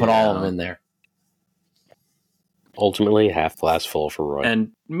got to put all of them in there. Ultimately, half glass full for Roy.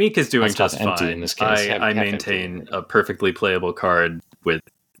 And Meek is doing just fine. In this case. I maintain a perfectly playable card with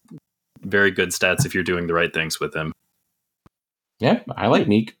very good stats if you're doing the right things with him. Yeah, I like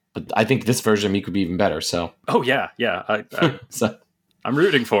Meek, but I think this version of Meek would be even better. So. Oh yeah. I'm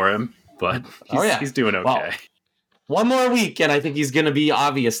rooting for him, but he's doing okay. Well, one more week, and I think he's going to be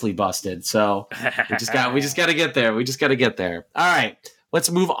obviously busted. So we just got to get there. All right, let's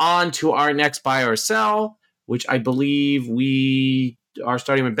move on to our next buy or sell, which I believe we are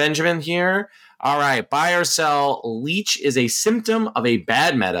starting with Benjamin here. All right, buy or sell. Leech is a symptom of a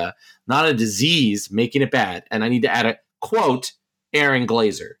bad meta, not a disease making it bad. And I need to add a quote, Aaron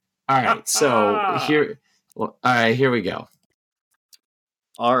Glazer. All right, so here we go.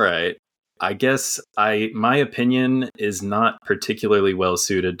 All right. I guess my opinion is not particularly well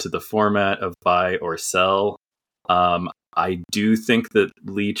suited to the format of buy or sell. I do think that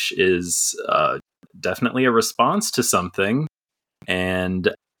Leech is definitely a response to something,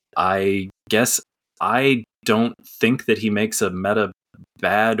 and I guess I don't think that he makes a meta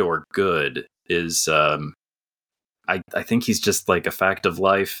bad or good. I think he's just like a fact of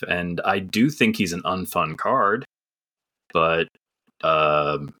life, and I do think he's an unfun card, but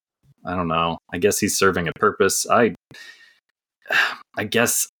I don't know. I guess he's serving a purpose. I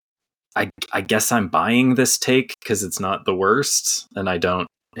guess I'm buying this take because it's not the worst, and I don't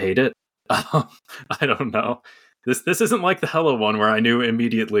hate it. I don't know. This isn't like the Hello one where I knew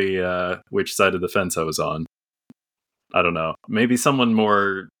immediately which side of the fence I was on. I don't know. Maybe someone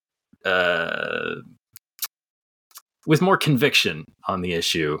more with more conviction on the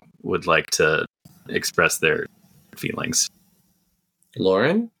issue would like to express their feelings.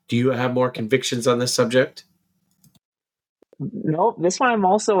 Lauren, do you have more convictions on this subject? Nope. This one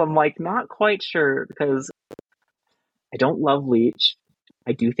I'm like not quite sure because I don't love Leech.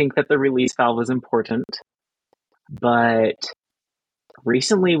 I do think that the release valve is important, but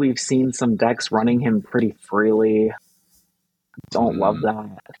recently we've seen some decks running him pretty freely. Don't love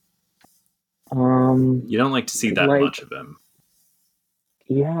that. You don't like to see that much of him.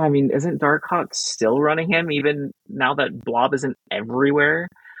 Yeah, I mean, isn't Darkhawk still running him even now that Blob isn't everywhere?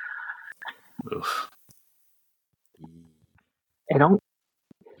 Oof.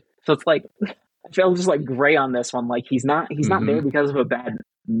 So it's like I feel just like gray on this one. Like he's not there because of a bad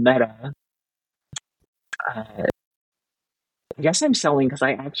meta. I guess I'm selling because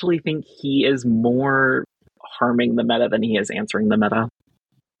I actually think he is more harming the meta than he is answering the meta.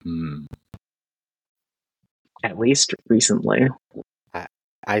 At least recently.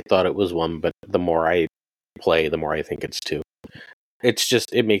 I thought it was one, but the more I play, the more I think it's two. It's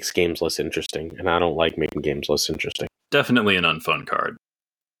just, it makes games less interesting, and I don't like making games less interesting. Definitely an unfun card.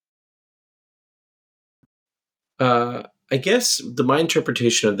 I guess my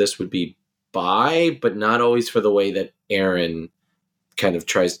interpretation of this would be buy, but not always for the way that Aaron kind of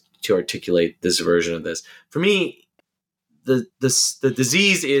tries to articulate this version of this. For me, the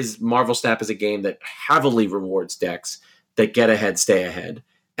disease is Marvel Snap is a game that heavily rewards decks that get ahead, stay ahead.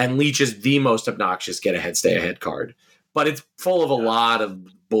 And Leech is the most obnoxious get ahead, stay ahead card. But it's full of a lot of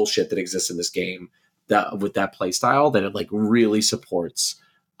bullshit that exists in this game that with that play style that it like really supports.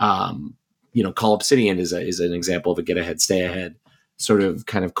 Call Obsidian is an example of a get ahead, stay ahead sort of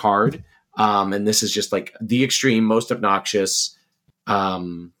kind of card. And this is just like the extreme, most obnoxious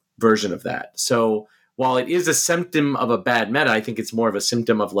version of that. So while it is a symptom of a bad meta, I think it's more of a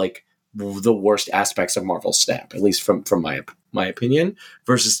symptom of like the worst aspects of Marvel Snap, at least from my opinion,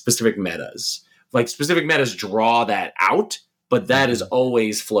 versus specific metas. Like specific metas draw that out, but that is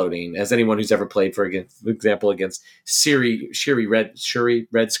always floating. As anyone who's ever played, for example, against Shuri Red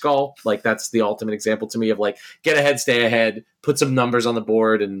Skull, like that's the ultimate example to me of like get ahead, stay ahead, put some numbers on the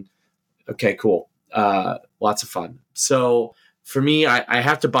board, and okay, cool, lots of fun. So for me, I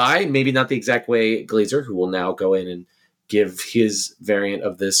have to buy, maybe not the exact way Glazer, who will now go in and give his variant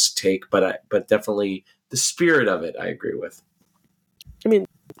of this take, but definitely the spirit of it, I agree with. I mean,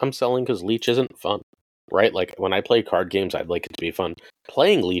 I'm selling because Leech isn't fun, right? Like, when I play card games, I'd like it to be fun.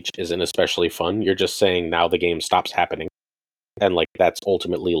 Playing Leech isn't especially fun. You're just saying now the game stops happening. And, like, that's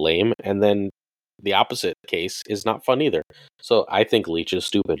ultimately lame. And then the opposite case is not fun either. So I think Leech is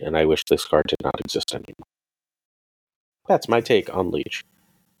stupid, and I wish this card did not exist anymore. That's my take on Leech.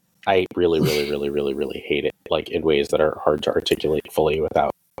 I really, really, really, really, really hate it, like, in ways that are hard to articulate fully without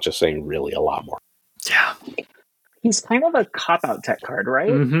just saying really a lot more. Yeah. He's kind of a cop-out tech card,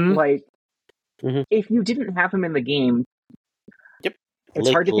 right? Like, if you didn't have him in the game, it's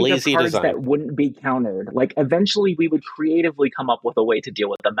hard to think of cards design that wouldn't be countered. Like, eventually we would creatively come up with a way to deal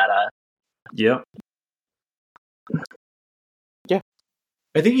with the meta. Yep. Yeah.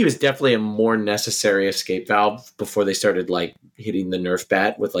 I think he was definitely a more necessary escape valve before they started, like, hitting the nerf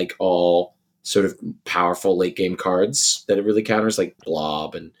bat with, like, all sort of powerful late-game cards that it really counters, like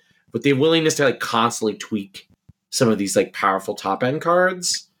Blob, and with the willingness to, like, constantly tweak some of these like powerful top end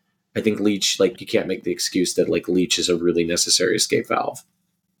cards. I think Leech, like you can't make the excuse that like Leech is a really necessary escape valve.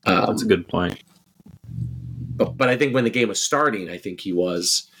 That's a good point. But I think when the game was starting, I think he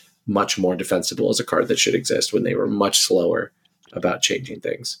was much more defensible as a card that should exist when they were much slower about changing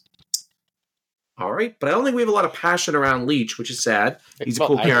things. All right, but I don't think we have a lot of passion around Leech, which is sad. He's a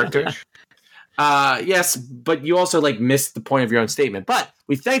cool character. Yes, but you also missed the point of your own statement. But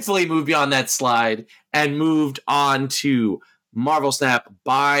we thankfully moved beyond that slide and moved on to Marvel Snap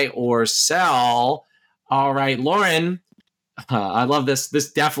buy or sell. All right, Lauren, I love this.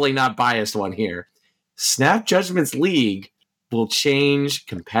 This definitely not biased one here. Snap Judgments League will change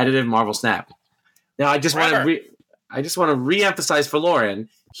competitive Marvel Snap. Now, I just want to re-emphasize for Lauren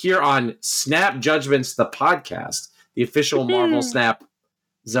here on Snap Judgments, the podcast, the official Marvel Snap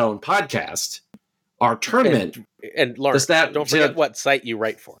Zone podcast. Our tournament. And Lauren, don't forget what site you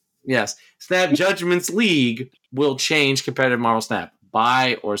write for. Yes. Snap Judgments League will change competitive Marvel Snap.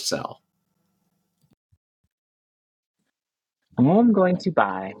 Buy or sell? I'm going to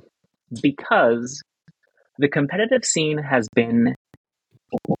buy because the competitive scene has been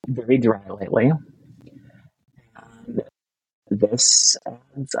very dry lately. And this,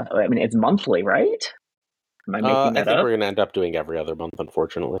 it's monthly, right? Am I making that I think up? we're going to end up doing every other month,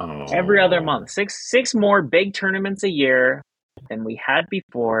 unfortunately. Every other month. Six more big tournaments a year than we had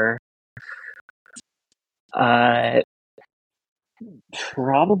before.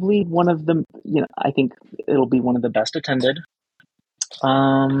 Probably one of them, I think it'll be one of the best attended.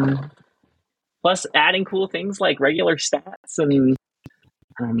 Plus adding cool things like regular stats and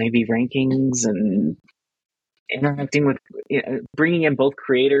maybe rankings and interacting with, bringing in both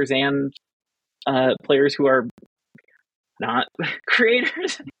creators and players who are not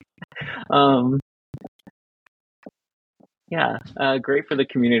creators. Great for the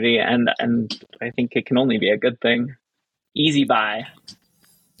community, and I think it can only be a good thing. Easy buy.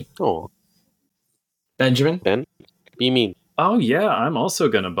 Oh, Benjamin? Ben? Be mean. Oh, yeah, I'm also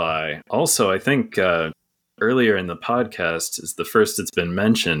going to buy. Also, I think earlier in the podcast is the first it's been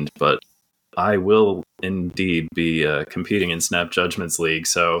mentioned, but I will indeed be competing in Snap Judgments League.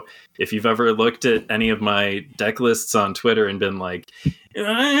 So if you've ever looked at any of my deck lists on Twitter and been like,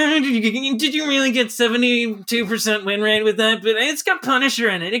 did you really get 72% win rate with that? But it's got Punisher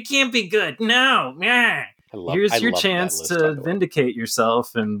in it. It can't be good. No. Here's your chance to vindicate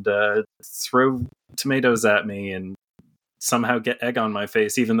yourself and throw tomatoes at me and somehow get egg on my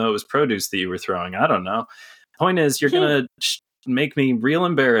face, even though it was produce that you were throwing. I don't know. Point is, you're going to make me real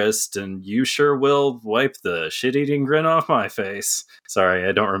embarrassed, and you sure will wipe the shit-eating grin off my face. Sorry,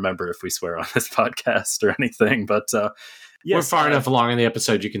 I don't remember if we swear on this podcast or anything, but yes, we're far enough along in the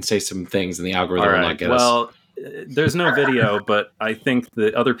episode you can say some things and the algorithm will not get us. Well, there's no video, but I think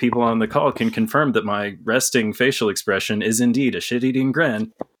the other people on the call can confirm that my resting facial expression is indeed a shit-eating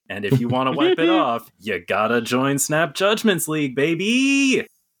grin. And if you want to wipe it off, you gotta join Snap Judgments League, baby!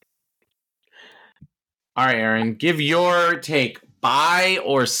 All right, Aaron, give your take. Buy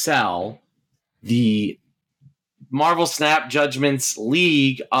or sell the Marvel Snap Judgments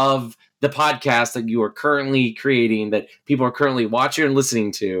League of the podcast that you are currently creating, that people are currently watching and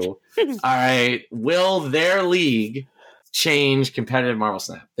listening to. All right, will their league change competitive Marvel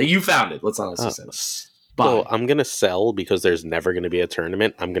Snap that you founded? Let's honestly say this. So I'm going to sell because there's never going to be a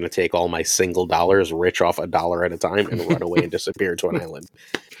tournament. I'm going to take all my single dollars, rich off $1 at a time, and run away and disappear to an island.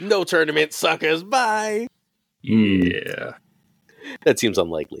 No tournament, suckers. Bye. Yeah. That seems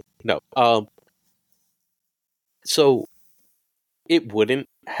unlikely. No. So it wouldn't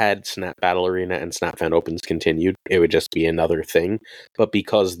had Snap Battle Arena and Snap Fan Opens continued. It would just be another thing. But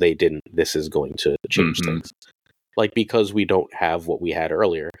because they didn't, this is going to change things. Because we don't have what we had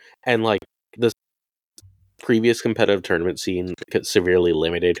earlier. And the previous competitive tournament scene severely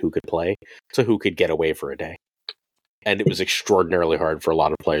limited who could play to who could get away for a day. And it was extraordinarily hard for a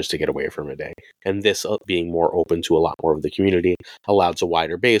lot of players to get away from a day. And this being more open to a lot more of the community allows a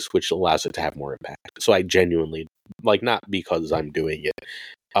wider base, which allows it to have more impact. So I genuinely, not because I'm doing it,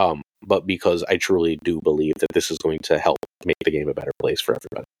 but because I truly do believe that this is going to help make the game a better place for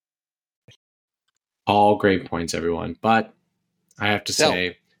everybody. All great points, everyone. But I have to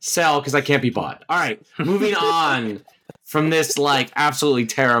say, sell because I can't be bought. All right, moving on from this absolutely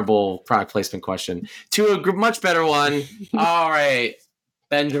terrible product placement question to a much better one. All right,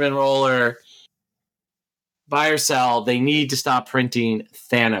 Benjamin Roller, buy or sell? They need to stop printing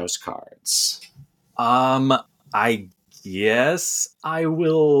Thanos cards. I guess I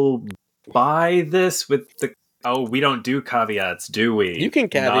will buy this with the. Oh, we don't do caveats, do we? You can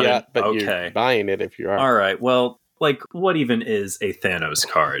caveat, but you're buying it if you are. All right. Well, what even is a Thanos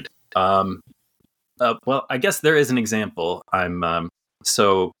card? Well, I guess there is an example.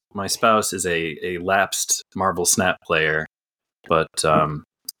 So my spouse is a lapsed Marvel Snap player, but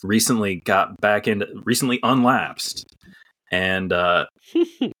recently unlapsed, and I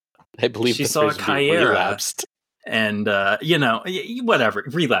believe she saw a Chimera. And whatever,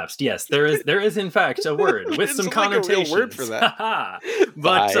 relapsed. Yes, there is in fact a word with some connotations. Like a real word for that.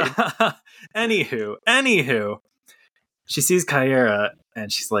 But anywho, she sees Kyra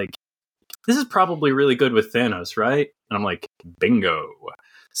and she's like, "This is probably really good with Thanos, right?" And I'm like, "Bingo!"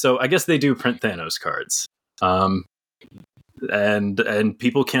 So I guess they do print Thanos cards, and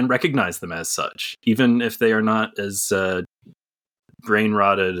people can recognize them as such, even if they are not as brain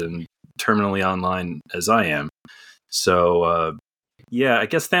rotted and terminally online as I am. So, yeah, I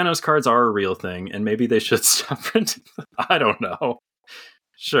guess Thanos cards are a real thing, and maybe they should stop printing them. I don't know.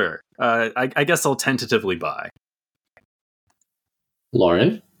 Sure. I guess I'll tentatively buy.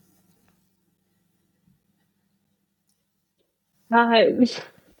 Lauren? This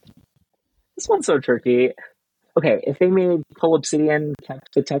one's so tricky. Okay, if they made Full Obsidian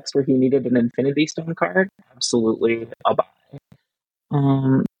kept the text where he needed an Infinity Stone card, absolutely, I'll buy.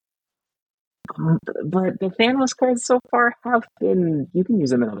 But the Thanos cards so far have been, you can use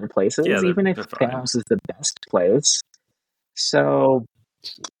them in other places, even if Thanos is the best place. So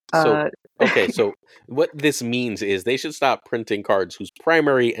okay, so what this means is they should stop printing cards whose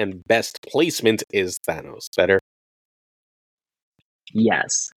primary and best placement is Thanos. Better?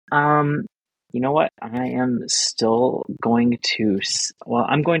 Yes. You know what? I am still going to,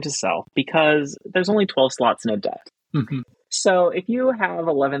 I'm going to sell because there's only 12 slots in a deck. Mm-hmm. So if you have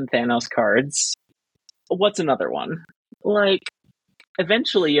 11 Thanos cards, what's another one? Like,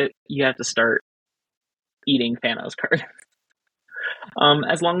 eventually you have to start eating Thanos cards.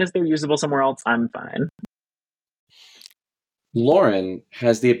 As long as they're usable somewhere else, I'm fine. Lauren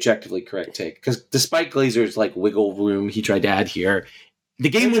has the objectively correct take, because despite Glazer's wiggle room he tried to add here, the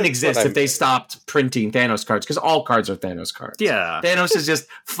game wouldn't exist if they stopped printing Thanos cards, because all cards are Thanos cards. Yeah. Thanos is just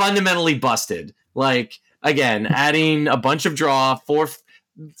fundamentally busted. Again, adding a bunch of draw for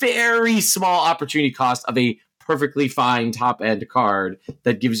very small opportunity cost of a perfectly fine top-end card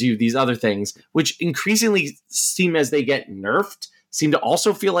that gives you these other things, which increasingly seem, as they get nerfed, seem to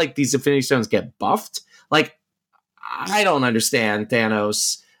also feel like these Infinity Stones get buffed. I don't understand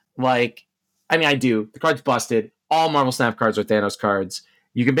Thanos. I do. The card's busted. All Marvel Snap cards are Thanos cards.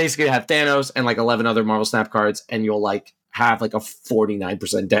 You can basically have Thanos and 11 other Marvel Snap cards, and you'll have a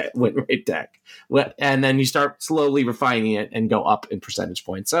 49% win rate deck. And then you start slowly refining it and go up in percentage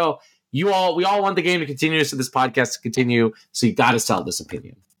points. So we all want the game to continue, so this podcast to continue. So you got to sell this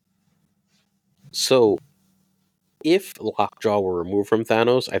opinion. So if Lockjaw were removed from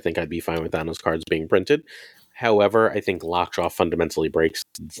Thanos, I think I'd be fine with Thanos cards being printed. However, I think Lockjaw fundamentally breaks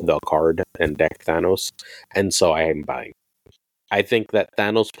the card and deck Thanos, and so I am buying. I think that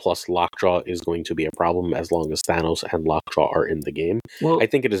Thanos plus Lockjaw is going to be a problem as long as Thanos and Lockjaw are in the game. Well, I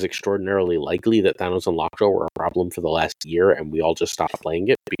think it is extraordinarily likely that Thanos and Lockjaw were a problem for the last year, and we all just stopped playing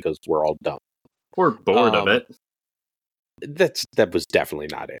it because we're all dumb. We're bored of it. That was definitely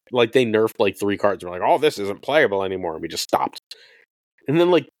not it. They nerfed 3 cards and we're oh, this isn't playable anymore, and we just stopped. And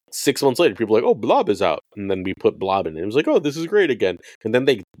then 6 months later, people were oh, Blob is out. And then we put Blob in, and it was oh, this is great again. And then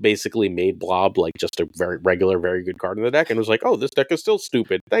they basically made Blob just a very regular, very good card in the deck, and it was oh, this deck is still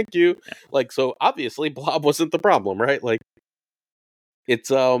stupid. Thank you. So obviously Blob wasn't the problem, right? It's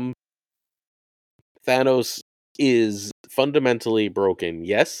Thanos is fundamentally broken,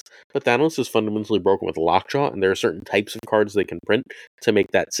 yes, but Thanos is fundamentally broken with Lockjaw, and there are certain types of cards they can print to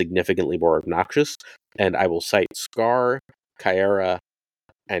make that significantly more obnoxious. And I will cite Scar, Kyra,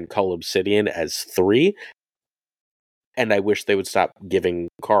 and Cull Obsidian as 3. And I wish they would stop giving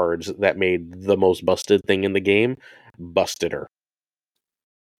cards that made the most busted thing in the game busteder.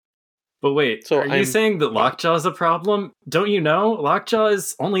 But wait, are you saying that Lockjaw is a problem? Don't you know? Lockjaw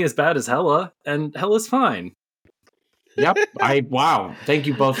is only as bad as Hela, and Hela's fine. Yep. Wow. Thank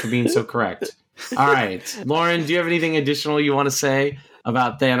you both for being so correct. All right. Lauren, do you have anything additional you want to say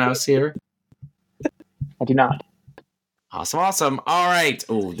about Thanos here? I do not. Awesome. All right.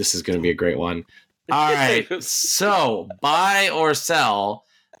 Oh, this is going to be a great one. All right. So, buy or sell,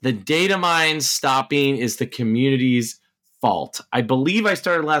 the data mine stopping is the community's fault. I believe I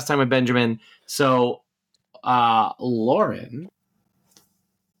started last time with Benjamin. So, Lauren,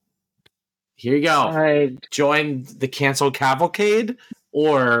 here you go. Join the cancel cavalcade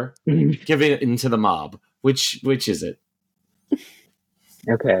or give it into the mob. Which is it?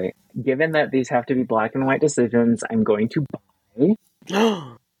 Okay. Given that these have to be black and white decisions, I'm going to buy.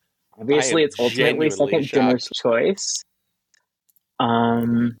 Obviously, it's ultimately second Jimmer's choice.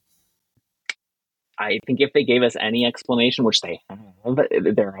 I think if they gave us any explanation, which they have,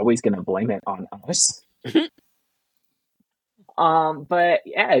 they're always going to blame it on us. But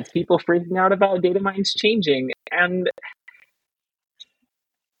yeah, it's people freaking out about data mines changing, and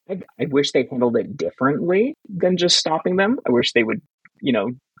I wish they handled it differently than just stopping them. I wish they would,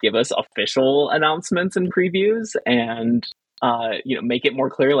 give us official announcements and previews and, make it more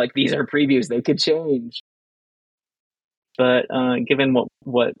clear, like, these are previews, they could change. But given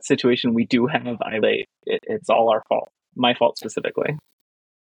what situation we do have, it's all our fault. My fault specifically.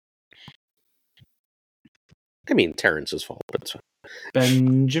 I mean, Terrence's fault, but it's fine.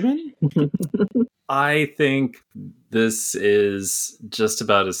 Benjamin? I think this is just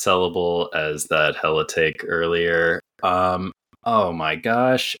about as sellable as that Hella take earlier. Oh my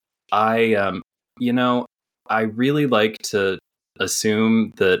gosh. I really like to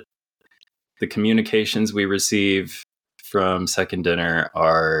assume that the communications we receive from Second Dinner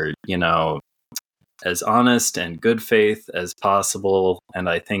are, as honest and good faith as possible. And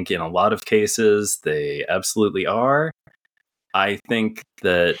I think in a lot of cases, they absolutely are. I think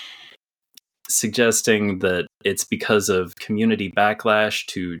that suggesting that it's because of community backlash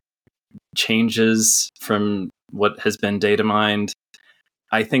to changes from what has been data mined,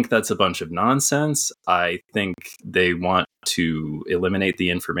 I think that's a bunch of nonsense. I think they want to eliminate the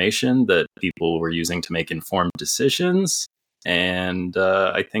information that people were using to make informed decisions. And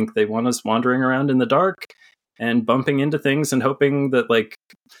I think they want us wandering around in the dark and bumping into things and hoping that, like,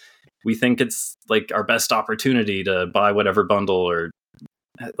 we think it's like our best opportunity to buy whatever bundle, or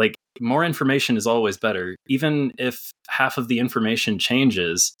like, more information is always better. Even if half of the information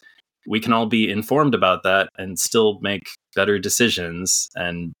changes, we can all be informed about that and still make better decisions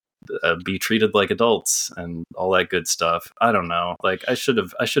and be treated like adults and all that good stuff. I don't know. Like, I should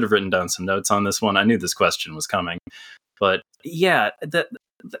have written down some notes on this one. I knew this question was coming, but yeah,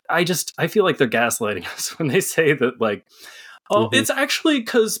 I feel like they're gaslighting us when they say that, like, oh, it's actually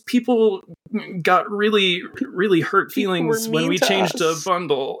because people got really, really hurt feelings when we changed a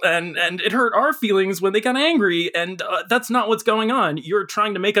bundle, and it hurt our feelings when they got angry, and that's not what's going on. You're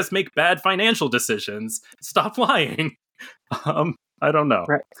trying to make us make bad financial decisions. Stop lying. I don't know.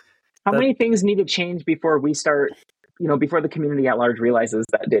 Right. How many things need to change before we start, before the community at large realizes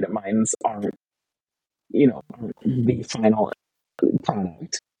that data mines aren't, the final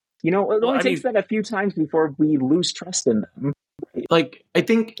product? It only takes that a few times before we lose trust in them. Like, I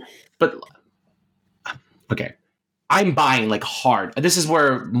think, but okay, I'm buying like hard. This is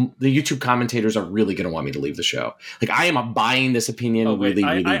where the YouTube commentators are really going to want me to leave the show. Like, I am buying this opinion really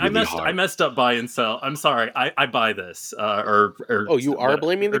hard. I messed up buy and sell. I'm sorry. I buy this. You are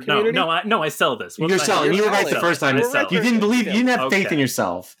blaming the community? No, I sell this. You're selling. You were right the first time. You didn't believe. You didn't have faith in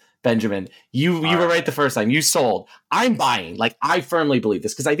yourself, Benjamin. You were right the first time. You sold. I'm buying. Like, I firmly believe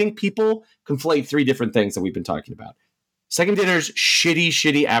this because I think people conflate three different things that we've been talking about. Second Dinner's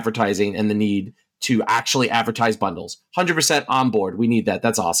shitty advertising and the need to actually advertise bundles. 100% on board. We need that.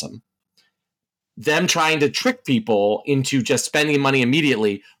 That's awesome. Them trying to trick people into just spending money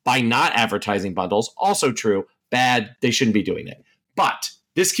immediately by not advertising bundles. Also true. Bad. They shouldn't be doing it. But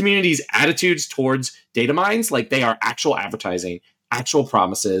this community's attitudes towards data mines, like, they are actual advertising, actual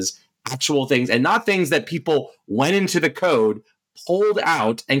promises, actual things, and not things that people went into the code, pulled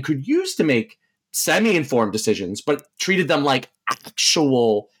out, and could use to make semi-informed decisions, but treated them like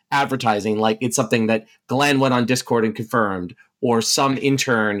actual advertising, like it's something that Glenn went on Discord and confirmed, or some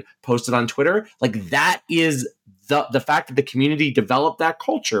intern posted on Twitter. Like, that is the fact that the community developed that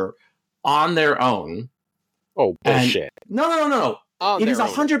culture on their own. Oh, bullshit. No. It is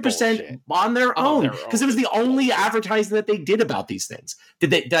 100% on their own, because it was the only advertising that they did about these things.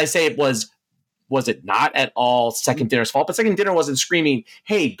 Did I say it was it not at all Second Dinner's fault? But Second Dinner wasn't screaming,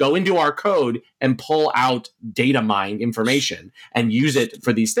 hey, go into our code and pull out data mine information and use it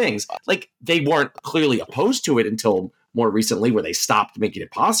for these things. Like, they weren't clearly opposed to it until more recently, where they stopped making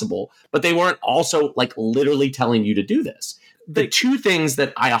it possible. But they weren't also, like, literally telling you to do this. The two things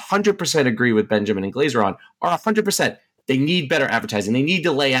that I 100% agree with Benjamin and Glazer on are 100%. They need better advertising. They need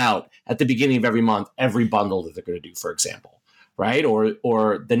to lay out at the beginning of every month every bundle that they're going to do, for example. Right?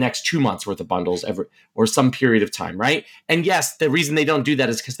 Or the next 2 months worth of bundles or some period of time, right? And yes, the reason they don't do that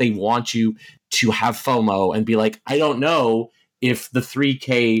is because they want you to have FOMO and be like, I don't know if the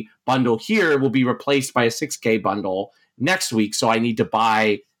 3K bundle here will be replaced by a 6K bundle next week, so I need to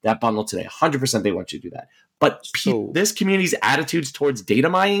buy that bundle today. 100% they want you to do that. But this community's attitudes towards data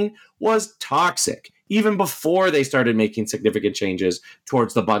mining was toxic, even before they started making significant changes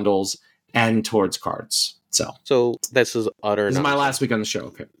towards the bundles and towards cards. So this is utter nonsense. This is my last week on the show.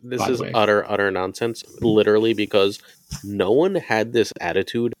 Okay. This is utter nonsense, literally, because no one had this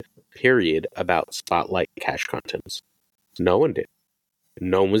attitude, period, about Spotlight cache contents. No one did.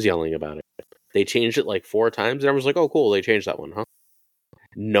 No one was yelling about it. They changed it like 4 times, and everyone was like, oh, cool, they changed that one, huh?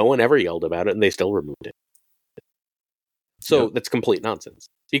 No one ever yelled about it, and they still removed it. So that's complete nonsense.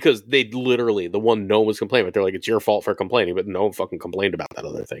 Because they literally, the one no one was complaining about, they're like, it's your fault for complaining, but no one fucking complained about that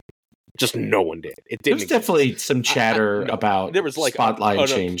other thing. Just no one did. It didn't. There's definitely some chatter about there was like spotlight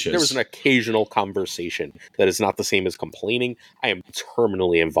changes. There was an occasional conversation that is not the same as complaining. I am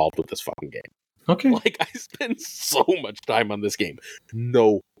terminally involved with this fucking game. Okay. Like, I spend so much time on this game.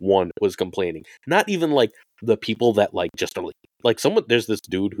 No one was complaining. Not even, like, the people that, like, just are like someone, there's this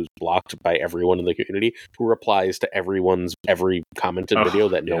dude who's blocked by everyone in the community who replies to every commented video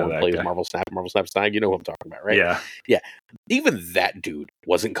that no one plays guy. Marvel Snap's dying. You know who I'm talking about, right? Yeah. Even that dude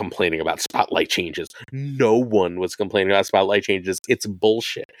wasn't complaining about spotlight changes. No one was complaining about spotlight changes. It's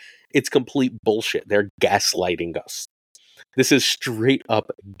bullshit. It's complete bullshit. They're gaslighting us. This is straight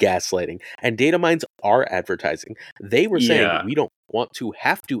up gaslighting. And data mines are advertising. They were saying we don't want to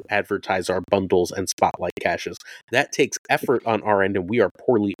have to advertise our bundles and spotlight caches. That takes effort on our end, and we are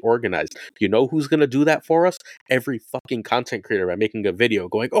poorly organized. You know who's going to do that for us? Every fucking content creator by making a video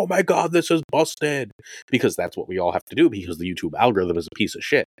going, oh my god, this is busted. Because that's what we all have to do, because the YouTube algorithm is a piece of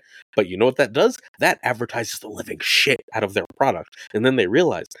shit. But you know what that does? That advertises the living shit out of their product. And then they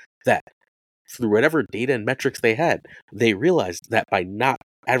realized that through whatever data and metrics they had, they realized that by not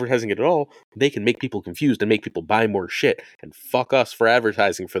advertising it at all, they can make people confused and make people buy more shit. And fuck us for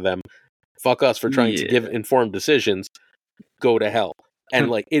advertising for them. Fuck us for trying to give informed decisions. Go to hell. And,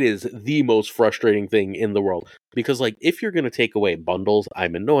 like, it is the most frustrating thing in the world. Because, like, if you're going to take away bundles,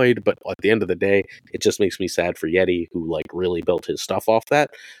 I'm annoyed. But at the end of the day, it just makes me sad for Yeti, who, like, really built his stuff off that.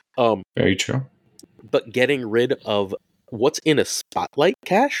 Very true. But getting rid of what's in a spotlight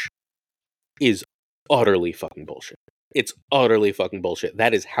cache is utterly fucking bullshit. It's utterly fucking bullshit.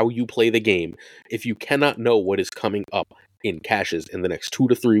 That is how you play the game. If you cannot know what is coming up in caches in the next 2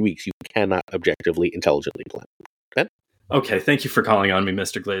 to 3 weeks, you cannot objectively, intelligently plan. Ben? Okay, thank you for calling on me,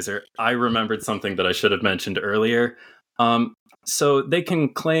 Mr. Glazer. I remembered something that I should have mentioned earlier. So they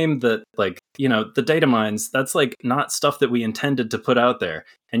can claim that, like, you know, the data mines, that's, like, not stuff that we intended to put out there.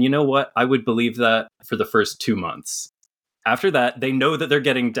 And you know what? I would believe that for the first 2 months. After that, they know that they're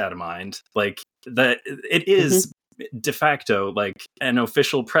getting data mined. Like, that it is de facto, like, an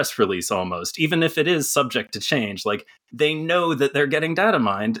official press release almost. Even if it is subject to change, like, they know that they're getting data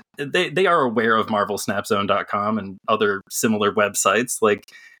mined. They are aware of MarvelSnapZone.com and other similar websites. Like,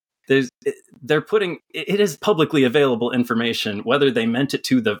 they're putting, it is publicly available information, whether they meant it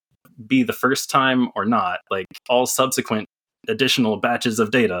to be the first time or not. Like, all subsequent additional batches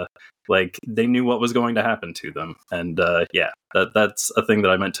of data, like, they knew what was going to happen to them. And that's a thing that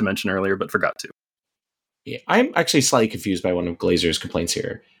I meant to mention earlier but forgot to. Yeah, I'm actually slightly confused by one of Glazer's complaints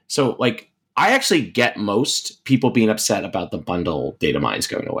here. So, like, I actually get most people being upset about the bundle data mines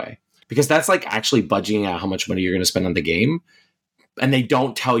going away, because that's, like, actually budgeting out how much money you're going to spend on the game, and they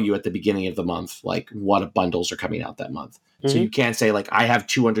don't tell you at the beginning of the month, like, what bundles are coming out that month. So you can't say, like, I have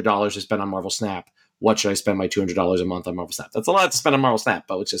 $200 to spend on Marvel Snap. What should I spend my $200 a month on Marvel Snap? That's a lot to spend on Marvel Snap,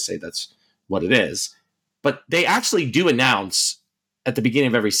 but let's just say that's what it is. But they actually do announce at the beginning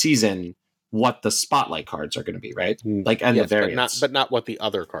of every season what the spotlight cards are going to be, right? Like, and the variants. But not what the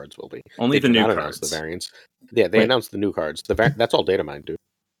other cards will be. Only they the new cards. The variants. Yeah, they announced the new cards. That's all data mine, dude.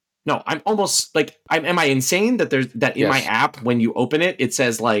 No, I'm almost like, am I insane that there's that in my app, when you open it, it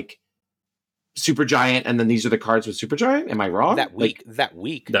says, like, Supergiant, and then these are the cards with Supergiant? Am I wrong? That week.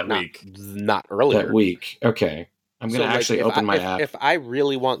 Not earlier. That week. Okay. I'm going to actually open my app. If I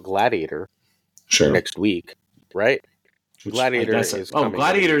really want Gladiator next week, right? Gladiator is coming.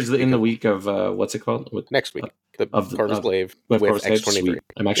 Gladiator's in the week of, what's it called? Next week. Of Corvus Glaive with X23. Sweet.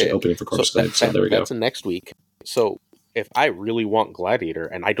 I'm actually opening for Corvus Glaive, so there we go. That's next week. So if I really want Gladiator,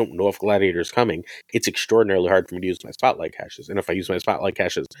 and I don't know if Gladiator is coming, it's extraordinarily hard for me to use my spotlight caches. And if I use my spotlight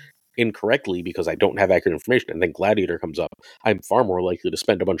caches incorrectly because I don't have accurate information, and then Gladiator comes up, I'm far more likely to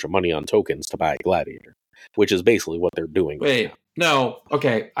spend a bunch of money on tokens to buy Gladiator, which is basically what they're doing. Wait, no.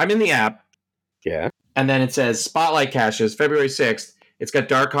 Okay, I'm in the app. Yeah. And then it says Spotlight Caches, February 6th. It's got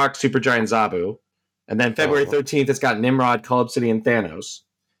Darkhawk, Supergiant, Zabu. And then February 13th, it's got Nimrod, Cull Obsidian, Thanos.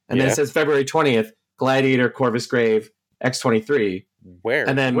 And then it says February 20th, Gladiator, Corvus Grave, X23. Where?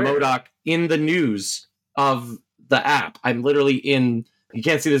 And then MODOK in the news of the app. I'm literally in... You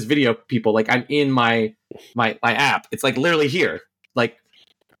can't see this video, people. Like, I'm in my app. It's, like, literally here. Like.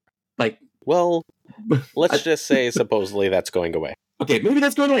 Well, let's just say supposedly that's going away. Okay, maybe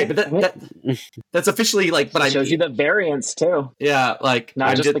that's going away, but that's officially, like. But it shows you the variants too. Yeah, like,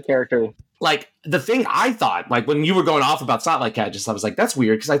 not just the character. Like, the thing I thought, like, when you were going off about Spotlight Caches, I was like, that's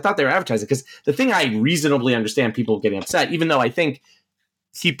weird, because I thought they were advertising. Because the thing I reasonably understand people getting upset, even though I think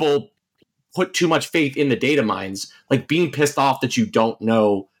people put too much faith in the data mines, like, being pissed off that you don't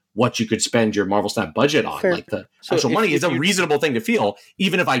know what you could spend your Marvel Snap budget on. Fair. Like the So actual money is a you- reasonable thing to feel,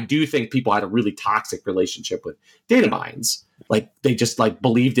 even if I do think people had a really toxic relationship with data mines. Like they just like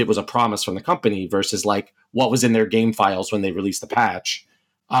believed it was a promise from the company versus like what was in their game files when they released the patch.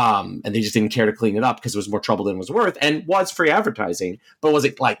 And they just didn't care to clean it up because it was more trouble than it was worth, and was free advertising, but was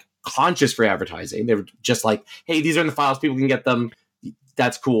it like conscious free advertising? They were just like, hey, these are in the files, people can get them,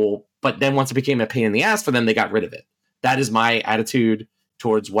 that's cool. But then once it became a pain in the ass for them, they got rid of it. That is my attitude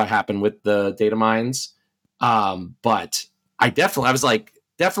towards what happened with the data mines. But I was like,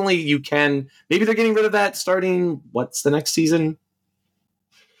 definitely you can, maybe they're getting rid of that starting, what's the next season?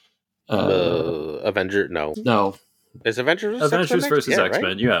 Avenger, no. Is Avengers versus yeah, X-Men,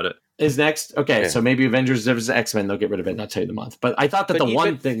 right? You had it. Is next? Okay, Yeah. So maybe Avengers versus X-Men, they'll get rid of it and not tell you the month. But I thought that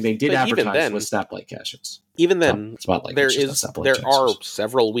one thing they did advertise was Snaplight caches. Even then, Spotlight there caches, are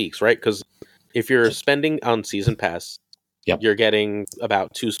several weeks, right? Because if you're spending on Season Pass, you're getting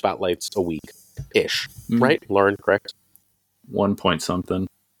about 2 spotlights a week-ish, right? Lauren, correct? 1 point something.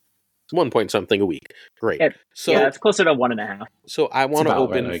 1 point something a week. Great. So it's closer to 1.5. So I want to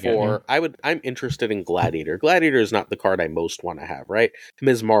open right, for. I'm interested in Gladiator. Gladiator is not the card I most want to have, right?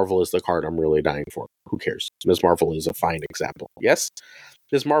 Ms. Marvel is the card I'm really dying for. Who cares? Ms. Marvel is a fine example. Yes,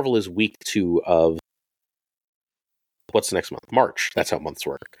 Ms. Marvel is week 2 of what's next month? March. That's how months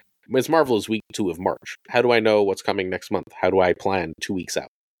work. Ms. Marvel is week 2 of March. How do I know what's coming next month? How do I plan 2 weeks out?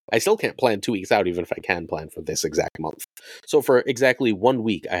 I still can't plan 2 weeks out, even if I can plan for this exact month. So for exactly 1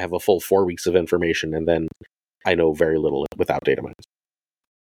 week, I have a full 4 weeks of information, and then I know very little without data mines.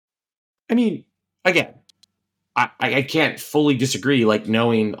 I mean, again, I can't fully disagree, like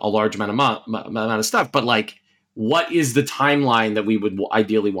knowing a large amount of stuff, but like, what is the timeline that we would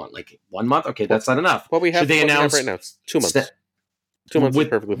ideally want? Like 1 month? Okay, that's not enough. What we have, should they announce right now? It's 2 months. 2 months is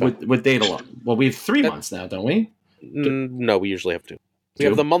perfectly fine. With data. Well, we have 3 months now, don't we? No, we usually have 2. We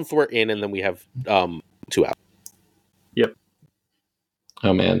have the month we're in, and then we have 2 out. Yep.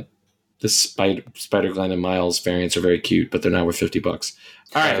 Oh man, the Spider-Gwen and Miles variants are very cute, but they're now worth $50.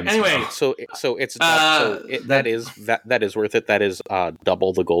 All right. Anyway, so it's that is worth it. That is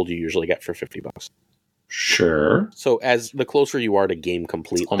double the gold you usually get for $50. Sure. So as the closer you are to game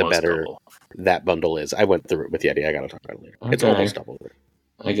complete, the better that bundle is. I went through it with Yeti. I got to talk about it later. Okay. It's almost double.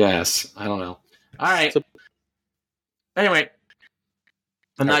 I guess. I don't know. All right. So, anyway,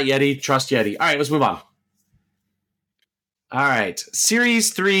 I'm not Yeti. Trust Yeti. All right, let's move on. All right.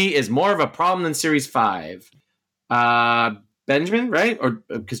 Series 3 is more of a problem than Series 5. Benjamin, right? Or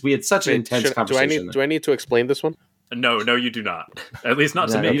because we had such an intense conversation. Do I need to explain this one? No, you do not. At least not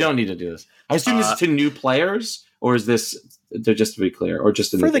to me. You don't need to do this. I assume this is to new players, or is this just to be clear, or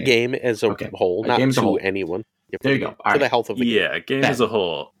just for the game as a whole, not to anyone. There you go. For the health of the game. Game as a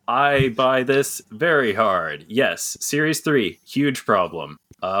whole. I buy this very hard. Yes, Series 3, huge problem.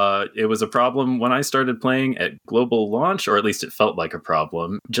 It was a problem when I started playing at global launch, or at least it felt like a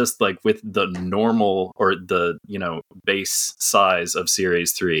problem, just like with the normal or the, base size of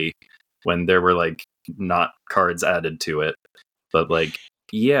Series 3 when there were like not cards added to it. But like,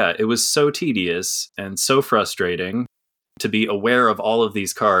 yeah, it was so tedious and so frustrating to be aware of all of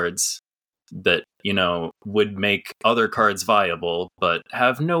these cards that, would make other cards viable, but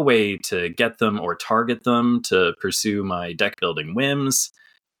have no way to get them or target them to pursue my deck building whims.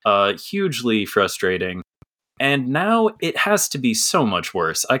 Hugely frustrating. And now it has to be so much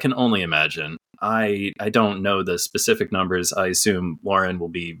worse. I can only imagine. I don't know the specific numbers. I assume Lauren will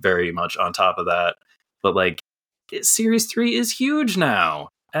be very much on top of that. But like, Series 3 is huge now.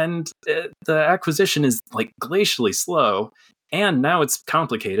 And the acquisition is like glacially slow. And now it's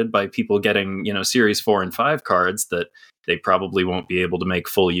complicated by people getting, Series 4 and 5 cards that they probably won't be able to make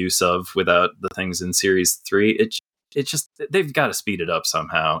full use of without the things in Series 3. It just, they've got to speed it up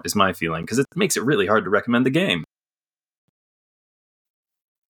somehow, is my feeling, because it makes it really hard to recommend the game.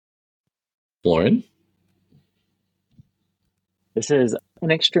 Lauren? This is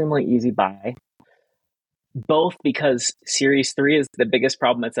an extremely easy buy. Both because Series 3 is the biggest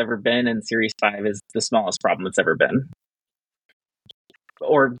problem it's ever been, and Series 5 is the smallest problem it's ever been.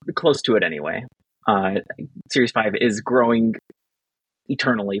 Or close to it anyway. Series 5 is growing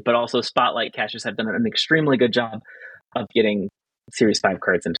eternally, but also Spotlight caches have done an extremely good job of getting Series 5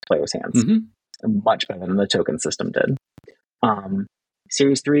 cards into players' hands. Mm-hmm. Much better than the token system did.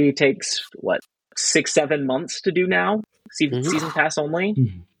 Series 3 takes, 6-7 months to do now? Season pass only?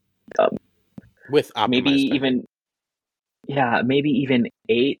 Mm-hmm. With maybe even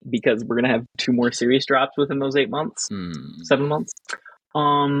 8, because we're going to have 2 more series drops within those 8 months. 7 months.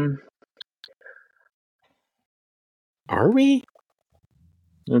 Are we?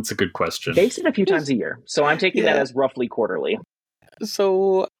 That's a good question. They said a few times a year, so I'm taking that as roughly quarterly.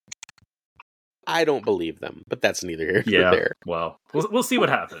 So I don't believe them, but that's neither here nor there. Well, we'll see what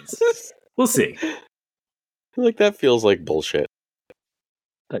happens. We'll see. Like, that feels like bullshit.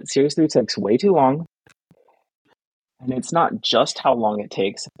 But Series 3 takes way too long. And it's not just how long it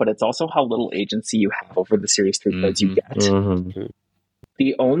takes, but it's also how little agency you have over the Series 3 cards you get. Mm-hmm.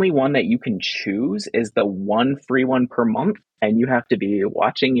 The only one that you can choose is the one free one per month, and you have to be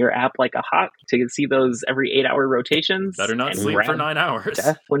watching your app like a hawk to see those every 8-hour rotations. Better not sleep for 9 hours.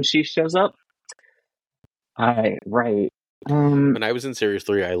 Death when she shows up. Right. When I was in Series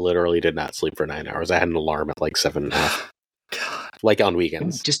 3, I literally did not sleep for 9 hours. I had an alarm at like 7.5. Like on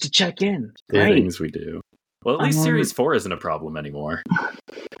weekends. Just to check in. The right. things we do. Well, at least Series 4 isn't a problem anymore.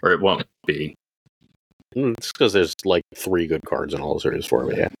 Or it won't be. It's because there's like 3 good cards in all of Series 4,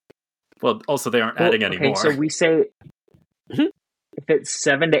 but yeah. Well, also they aren't adding any more. So we say if it's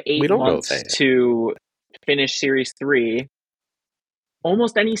 7 to 8 months to finish Series 3,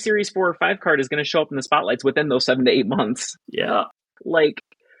 almost any Series 4 or 5 card is going to show up in the spotlights within those 7 to 8 months. Yeah. Like,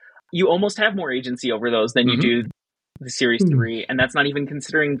 you almost have more agency over those than you do the Series 3, and that's not even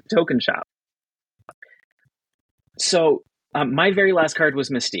considering Token Shop. So, my very last card was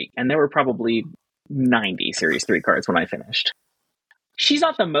Mystique, and there were probably 90 Series 3 cards when I finished. She's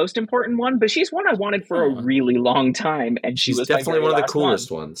not the most important one, but she's one I wanted for a really long time, and she was definitely one of the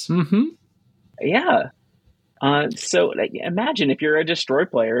coolest ones. Mm-hmm. Yeah. So imagine if you're a Destroy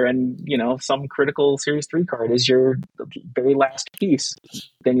player and, you know, some critical Series 3 card is your very last piece,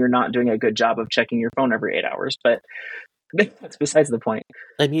 then you're not doing a good job of checking your phone every 8 hours. But that's besides the point.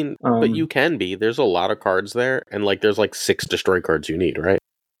 I mean, but you can be. There's a lot of cards there, and like there's like 6 Destroy cards you need, right?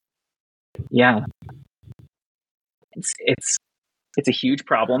 Yeah. It's a huge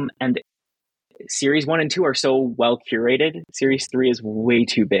problem, and Series 1 and 2 are so well curated. Series 3 is way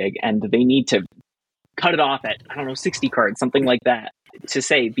too big, and they need to cut it off at, 60 cards, something like that, to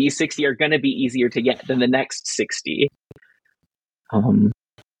say these 60 are going to be easier to get than the next 60. I don't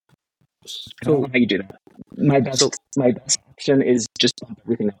know how you do that. My best option is just bump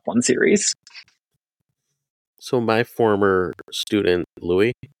everything up one series. So my former student,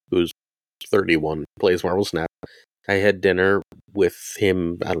 Louis, who's 31, plays Marvel Snap, I had dinner with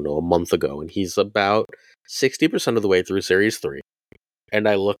him, a month ago, and he's about 60% of the way through Series 3. And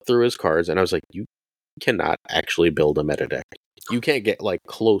I looked through his cards, and I was like, you cannot actually build a meta deck. You can't get, like,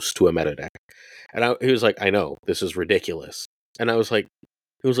 close to a meta deck. And he was like, I know, this is ridiculous. And I was like,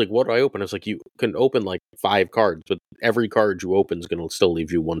 he was like, what do I open? I was like, you can open, like, 5 cards, but every card you open is going to still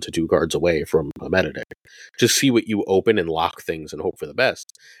leave you 1 to 2 cards away from a meta deck. Just see what you open and lock things and hope for the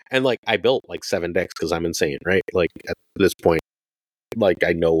best. And, like, I built, like, 7 decks because I'm insane, right? Like, at this point, like,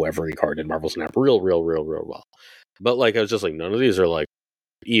 I know every card in Marvel Snap real well. But, like, I was just like, none of these are, like,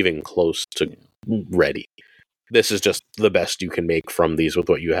 even close to ready. This is just the best you can make from these with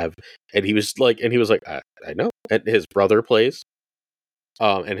what you have. And he was like, I know. And his brother plays.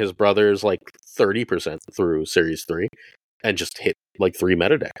 And his brother's like 30% through Series 3 and just hit like 3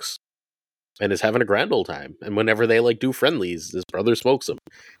 meta decks and is having a grand old time. And whenever they like do friendlies, his brother smokes him.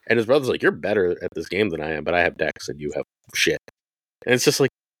 And his brother's like, you're better at this game than I am, but I have decks and you have shit. And it's just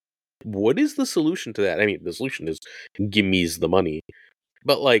like, what is the solution to that? I mean, the solution is give me's the money.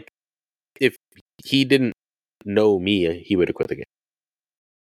 But like, if he didn't know me, he would have quit the game.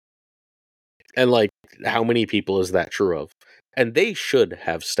 And like, how many people is that true of? And they should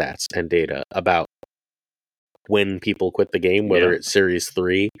have stats and data about when people quit the game, whether it's Series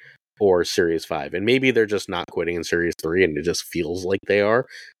 3 or Series 5. And maybe they're just not quitting in Series 3 and it just feels like they are.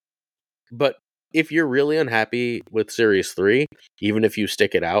 But if you're really unhappy with Series 3, even if you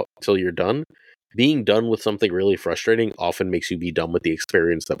stick it out till you're done, being done with something really frustrating often makes you be done with the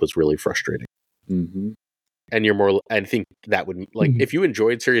experience that was really frustrating. Mm-hmm. And you're more, I think that would, like, if you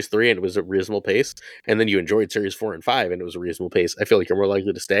enjoyed Series 3 and it was a reasonable pace, and then you enjoyed Series 4 and 5 and it was a reasonable pace, I feel like you're more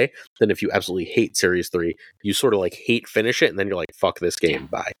likely to stay than if you absolutely hate Series 3. You sort of, like, hate finish it, and then you're like, fuck this game,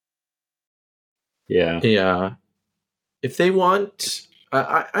 bye. Yeah. If they want,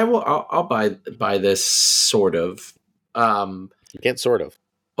 I'll buy this, sort of. You can't sort of.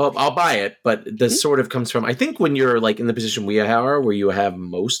 Well, I'll buy it, but the sort of comes from, I think when you're like in the position we are, where you have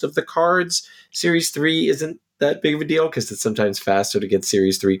most of the cards, Series 3 isn't that big of a deal because it's sometimes faster to get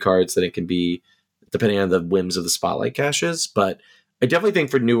Series 3 cards than it can be depending on the whims of the spotlight caches. But I definitely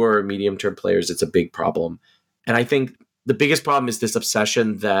think for newer medium-term players, it's a big problem. And I think the biggest problem is this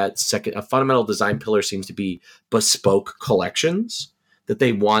obsession that a fundamental design pillar seems to be bespoke collections. That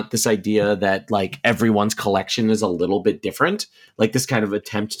they want this idea that like everyone's collection is a little bit different, like this kind of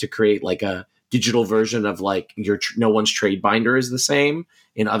attempt to create like a digital version of like no one's trade binder is the same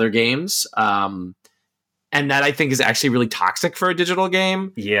in other games, and that I think is actually really toxic for a digital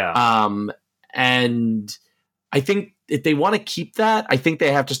game. Yeah. And I think if they want to keep that, I think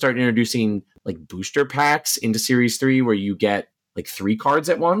they have to start introducing like booster packs into Series 3 where you get like 3 cards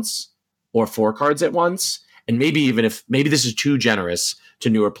at once or 4 cards at once. And maybe this is too generous to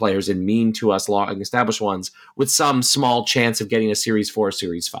newer players and mean to us long established ones, with some small chance of getting a Series 4 or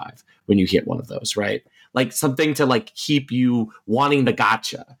Series 5 when you hit one of those, right? Like something to like keep you wanting the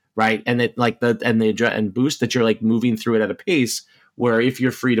gotcha, right? And it like and boost that you're like moving through it at a pace where if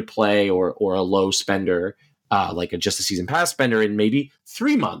you're free to play or a low spender, like just a season pass spender, in maybe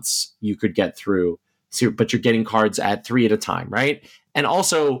 3 months you could get through, but you're getting cards at 3 at a time, right? And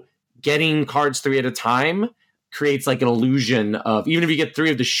also getting cards 3 at a time creates like an illusion of, even if you get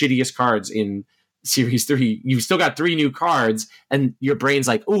 3 of the shittiest cards in Series 3, you've still got 3 new cards, and your brain's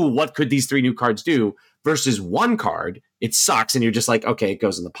like, ooh, what could these 3 new cards do? Versus 1 card, it sucks, and you're just like, okay, it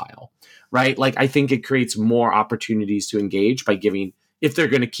goes in the pile, right? Like, I think it creates more opportunities to engage by giving, if they're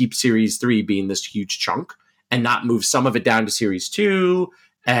going to keep Series 3 being this huge chunk and not move some of it down to Series 2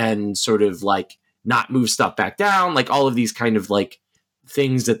 and sort of like not move stuff back down, like all of these kind of like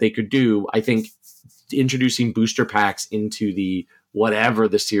things that they could do. I think introducing booster packs into the whatever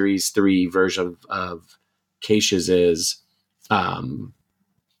the Series 3 version of Caches is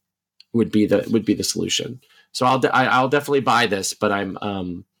would be the solution. So I'll definitely buy this, but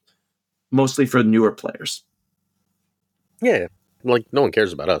I'm mostly for newer players. Yeah, like no one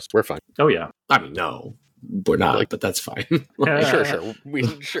cares about us. We're fine. Oh yeah, I mean, no, we're not, like, but that's fine. Sure.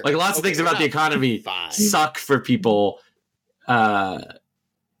 Sure. Like lots of things about the economy suck for people, particularly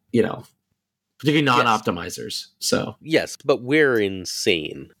non-optimizers. So yes, but we're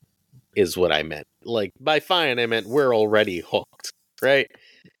insane, is what I meant. Like by fine, I meant we're already hooked, right?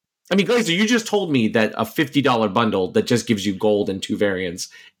 I mean, Glazer, you just told me that a $50 bundle that just gives you gold and 2 variants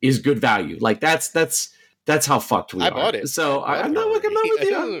is good value. Like that's how fucked we are. I bought it. So I'm not with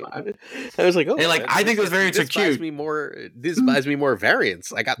you. I was like, oh, hey, like I think those variants are cute. This buys me more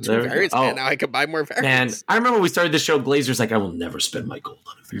variants. I got 2 variants, and now I can buy more variants. Man, I remember when we started the show, Glazer's like, I will never spend my gold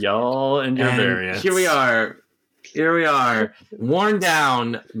on a variant. Y'all and your variants. Here we are, worn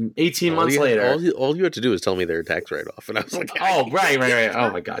down 18 months later. All you had to do was tell me their tax write-off, and I was like, oh, right.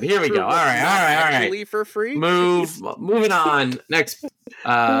 Oh my God, here we go. All right. Actually for free? Moving on. Next.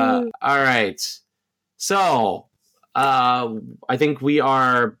 All right. So, I think we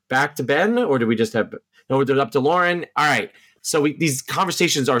are back to Ben, or do we just have... No, we're up to Lauren. All right. So these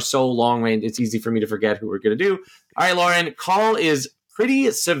conversations are so long-range, it's easy for me to forget who we're going to do. All right, Lauren, call is pretty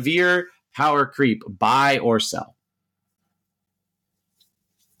severe power creep, buy or sell?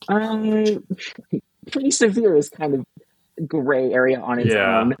 Pretty severe is kind of gray area on its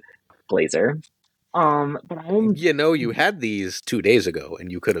own, Glazer. But you had these 2 days ago,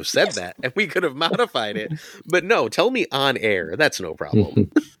 and you could have said that, and we could have modified it. But no, tell me on air. That's no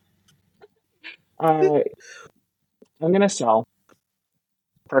problem. I'm gonna sell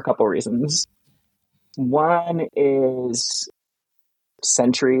for a couple reasons. One is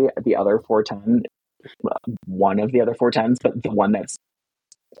Sentry, the other 410. One of the other 410s, but the one that's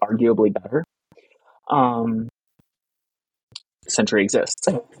arguably better. Sentry exists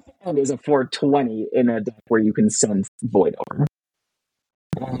and is a 420 in a deck where you can send Void over.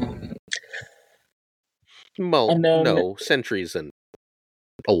 No, Sentry's an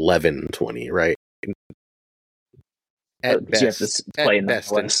 1120, right? At best, you have to play in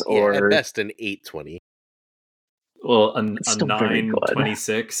best, or at best an 820. Well, a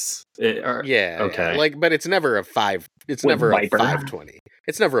 926. Okay. Like, but it's never a 5. It's never a 520.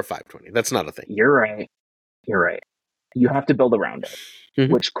 It's never a 520. That's not a thing. You're right. You have to build around it.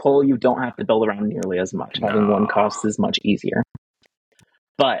 Mm-hmm. Which Cole, you don't have to build around nearly as much. Having one cost is much easier.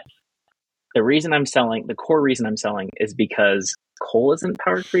 But the core reason I'm selling is because Cole isn't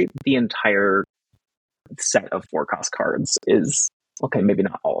power creep. The entire set of 4-cost cards is, okay, maybe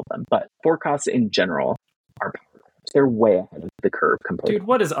not all of them, but 4 costs in general are power creeps. They're way ahead of the curve compared. Dude,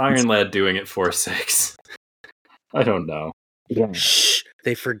 what is Iron Lad doing at 4/6? I don't know. Yeah. Shh,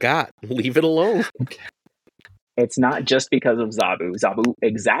 they forgot. Leave it alone. Okay. It's not just because of Zabu. Zabu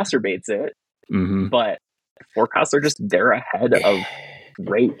exacerbates it, but 4 costs are they're ahead of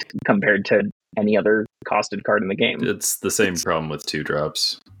rate compared to any other costed card in the game. It's the same problem with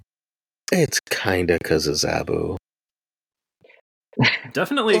 2-drops. It's kinda because of Zabu.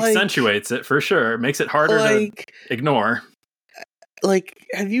 Definitely accentuates it, for sure. Makes it harder to ignore. Like,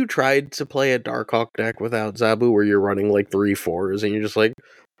 have you tried to play a Darkhawk deck without Zabu where you're running like 3 4s and you're just like,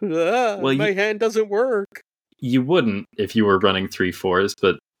 my hand doesn't work? You wouldn't if you were running 3 4s,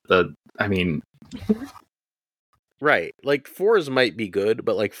 but right. Like 4s might be good,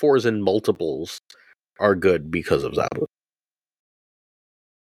 but like 4s in multiples are good because of Zabu.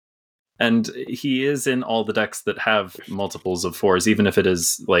 And he is in all the decks that have multiples of 4s, even if it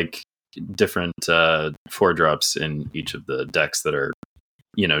is like different 4-drops in each of the decks that are,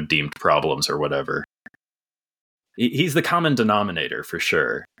 deemed problems or whatever. He's the common denominator for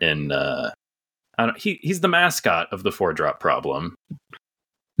sure. He's the mascot of the 4-drop problem.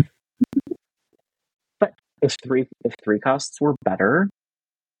 But if three costs were better,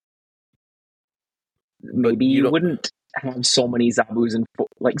 maybe you wouldn't have so many Zabus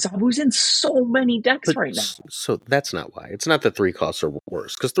Zabu's in so many decks right now. So that's not why. It's not that 3 costs are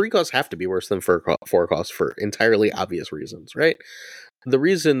worse, because 3 costs have to be worse than 4 costs for entirely obvious reasons, right? The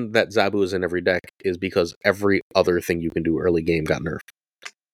reason that Zabu is in every deck is because every other thing you can do early game got nerfed.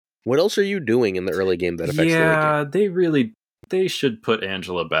 What else are you doing in the early game that affects the late game? They should put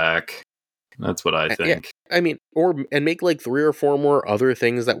Angela back. That's what I think. Yeah, I mean, and make like 3 or 4 more other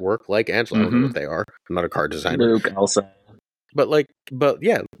things that work like Angela. I don't know what they are. I'm not a card designer. Luke, Elsa. But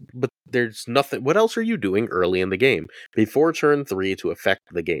there's nothing. What else are you doing early in the game before turn 3 to affect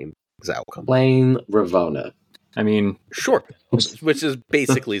the game's outcome? Playing Ravonna. I mean, sure, which is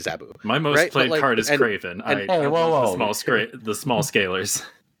basically Zabu. My most played card is Craven. The small scalers.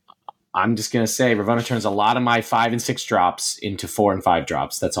 I'm just gonna say Ravonna turns a lot of my 5 and 6 drops into 4 and 5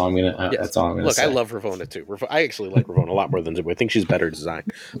 drops. That's all I'm gonna. Yes. That's all I'm gonna Look, say. I love Ravonna too. I actually like Ravonna a lot more than Zabu. I think she's better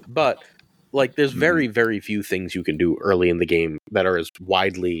designed. But like, there's very, very few things you can do early in the game that are as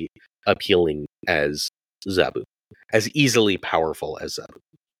widely appealing as Zabu, as easily powerful as Zabu,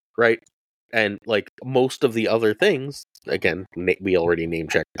 right? And like most of the other things, again, we already name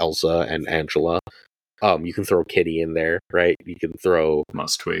checked Elsa and Angela. You can throw Kitty in there, right? You can throw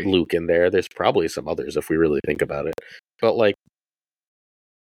Luke in there. There's probably some others if we really think about it. But like,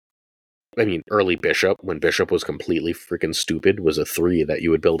 I mean, early Bishop, when Bishop was completely freaking stupid, was a 3 that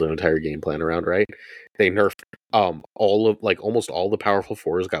you would build an entire game plan around, right? They nerfed almost all the powerful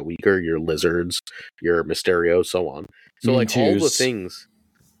 4s got weaker. Your Lizards, your Mysterio, so on. So like all the things.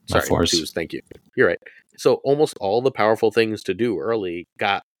 Sorry, 2s. Thank you. You're right. So almost all the powerful things to do early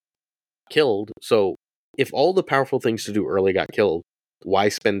got killed. So if all the powerful things to do early got killed, why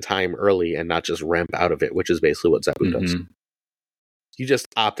spend time early and not just ramp out of it, which is basically what Zabu does. You just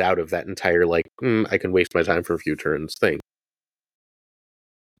opt out of that entire, I can waste my time for a few turns thing.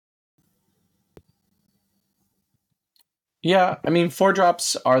 Yeah, I mean,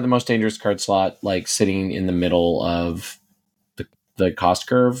 4-drops are the most dangerous card slot, like sitting in the middle of the cost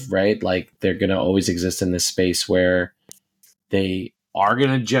curve, right? Like, they're going to always exist in this space where they are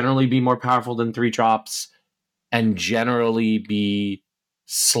going to generally be more powerful than 3-drops and generally be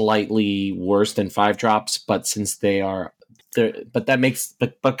slightly worse than 5-drops. But since because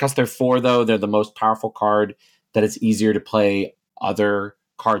they're 4, though, they're the most powerful card that it's easier to play other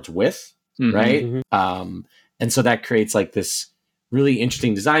cards with, right? And so that creates like this really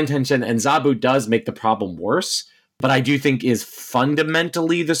interesting design tension. And Zabu does make the problem worse, but I do think is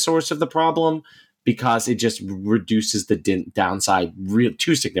fundamentally the source of the problem, because it just reduces the downside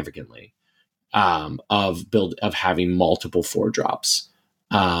too significantly of having multiple 4-drops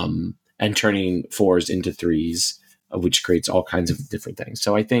and turning 4s into 3s, which creates all kinds of different things.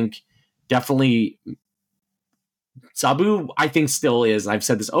 So I think definitely Zabu, I think, still is. I've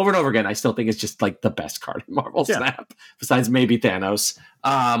said this over and over again. I still think it's just like the best card in Marvel Snap, besides maybe Thanos.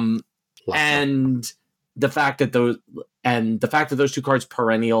 And the fact that those 2 cards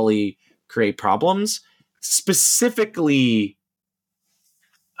perennially create problems, specifically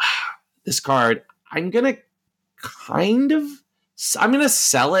this card, I'm gonna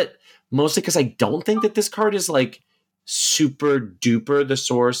sell it mostly because I don't think that this card is like super duper the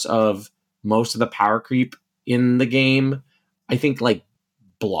source of most of the power creep in the game. I think like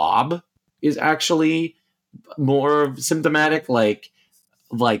Blob is actually more symptomatic, like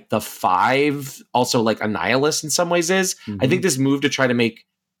the 5, also like Annihilus in some ways is. I think this move to try to make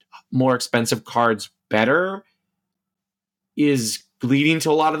more expensive cards better is leading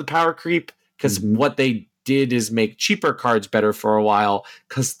to a lot of the power creep, because what they did is make cheaper cards better for a while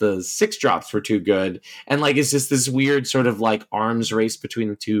because the 6-drops were too good. And like, it's just this weird sort of like arms race between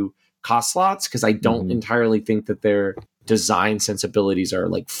the 2 cost slots, because I don't entirely think that their design sensibilities are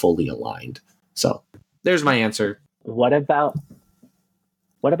like fully aligned. So there's my answer. What about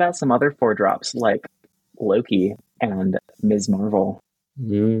some other 4-drops like Loki and Ms. Marvel?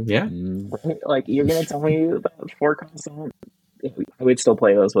 Yeah. Right? Like, you're going to tell me about 4 costs? I would still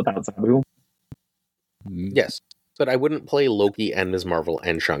play those without Zabu. Yes, but I wouldn't play Loki and Ms. Marvel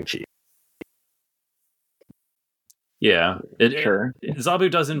and Shang-Chi. Yeah,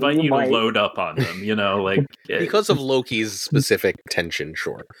 Zabu does invite you to load up on them, because of Loki's specific tension,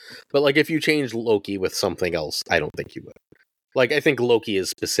 sure. But like, if you change Loki with something else, I don't think you would. Like, I think Loki is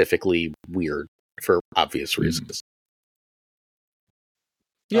specifically weird for obvious reasons.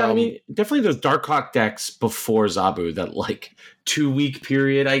 Yeah, I mean, definitely those Darkhawk decks before Zabu, that like 2-week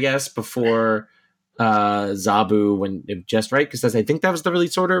period, I guess, before Zabu, when it just right, because I think that was the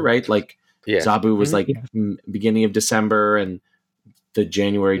release order, right? Like Zabu was like beginning of December, and the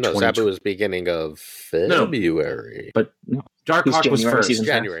January. No, Zabu was beginning of February, but Darkhawk was first.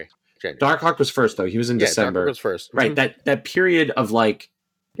 January. Darkhawk was first, though. He was in December. Darkhawk was first, right? That period of like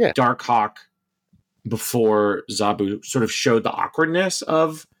Darkhawk before Zabu sort of showed the awkwardness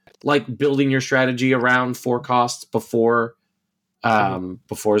of like building your strategy around 4 costs before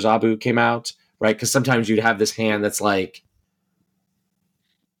Zabu came out, right? Because sometimes you'd have this hand that's like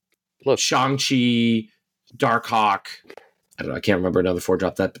Shang-Chi, Darkhawk. I don't know. I can't remember another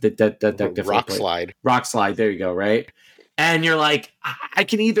 4-drop that deck definitely Rock Slide. There you go. Right. And you're like, I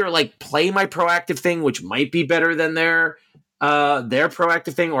can either like play my proactive thing, which might be better than their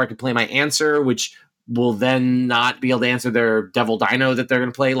proactive thing, or I could play my answer, which will then not be able to answer their Devil Dino that they're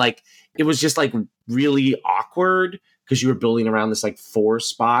going to play. Like, it was just like really awkward because you were building around this like 4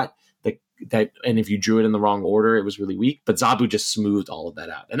 spot that, and if you drew it in the wrong order, it was really weak. But Zabu just smoothed all of that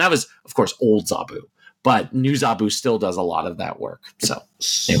out. And that was, of course, old Zabu. But new Zabu still does a lot of that work. So,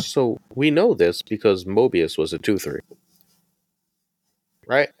 anyway. So we know this because Mobius was a 2/3.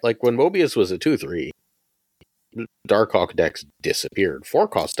 Right? Like, when Mobius was a 2/3, Darkhawk decks disappeared.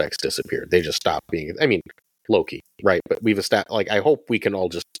 4-cost decks disappeared. They just stopped being... I mean, Loki, right? But we've established... Like, I hope we can all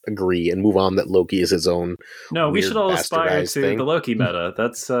just agree and move on that Loki is his own... No, we should all aspire to the Loki meta.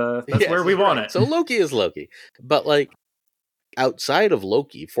 That's where we want it. So Loki is Loki. But, like, outside of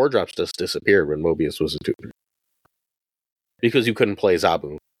Loki, 4-drops just disappeared when Mobius was a 2/3. Because you couldn't play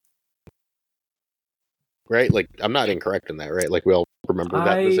Zabu. Right? Like, I'm not incorrect in that, right? Like, we all remember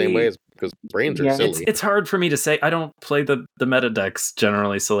that the same way, because brains are silly. It's hard for me to say. I don't play the meta decks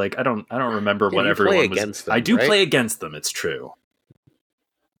generally, so like I don't remember what everyone was. Against them, I do play against them. It's true.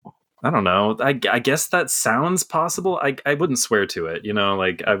 I don't know. I guess that sounds possible. I wouldn't swear to it. You know,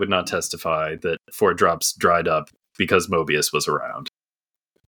 like I would not testify that 4-drops dried up because Mobius was around.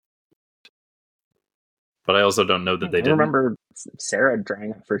 But I also don't know that they didn't. I remember Sarah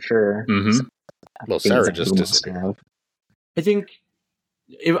drying up for sure. Mm-hmm. So, well, Sarah just disappeared. I think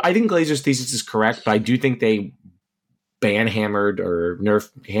Glazer's thesis is correct, but I do think they ban-hammered or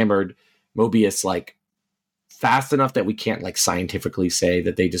nerf-hammered Mobius like fast enough that we can't like scientifically say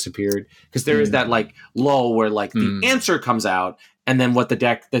that they disappeared, because there is that like lull where like the answer comes out and then what the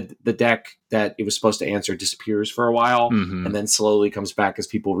deck that it was supposed to answer disappears for a while and then slowly comes back as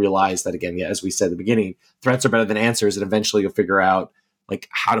people realize that, again, as we said at the beginning, threats are better than answers, and eventually you'll figure out like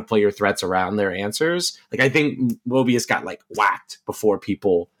how to play your threats around their answers. Like, I think Mobius got like whacked before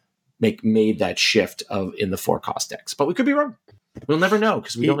people made that shift in the 4-cost decks, but we could be wrong. We'll never know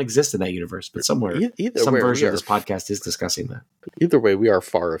because we don't exist in that universe. But somewhere, some version of this podcast is discussing that. Either way, we are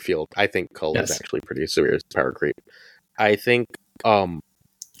far afield. I think Cull is actually pretty serious power creep. I think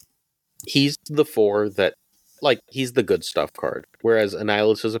he's the 4 that, like, he's the good stuff card, whereas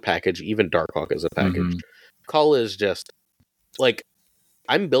Annihilus is a package, even Darkhawk is a package. Cull is just like,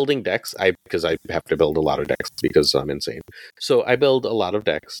 I'm building decks because I have to build a lot of decks because I'm insane. So I build a lot of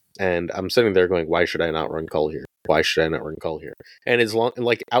decks, and I'm sitting there going, why should I not run Cull here? Why should I not run Cull here? And as long,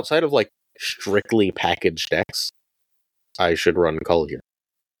 like, outside of like strictly packaged decks, I should run Cull here.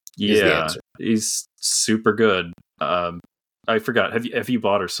 Yeah, he's super good. I forgot. Have you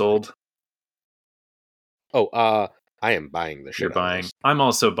bought or sold? Oh, I am buying the shit. You're buying. I'm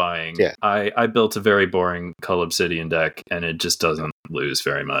also buying. Yeah. I built a very boring Cull Obsidian deck, and it just doesn't lose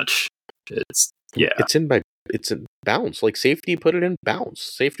very much. It's in bounce. Like, Safety put it in bounce.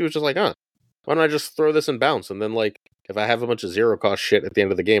 Safety was just like, why don't I just throw this in bounce? And then, like, if I have a bunch of 0-cost shit at the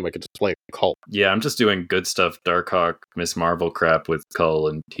end of the game, I could just play Cull. Yeah, I'm just doing good stuff, Darkhawk, Miss Marvel crap with Cull,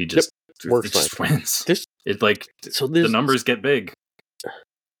 and he just just wins. The numbers get big.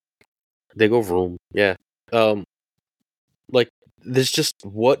 They go vroom. Yeah. Like, there's just,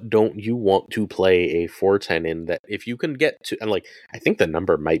 what don't you want to play a 4/10 in that if you can get to, and like, I think the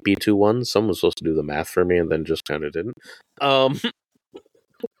number might be 2/1. Someone was supposed to do the math for me and then just kind of didn't.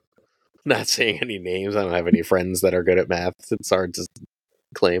 Not saying any names. I don't have any friends that are good at math. It's hard to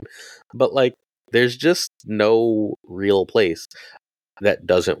claim. But, like, there's just no real place that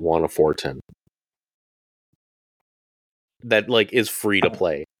doesn't want a 4/10. That, like, is free to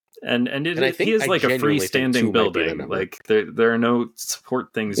play. And he is like a freestanding building. Like, there are no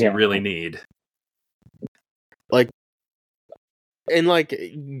support things you really need. Like, and like,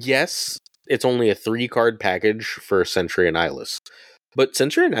 yes, it's only a 3-card package for Sentry Annihilus. But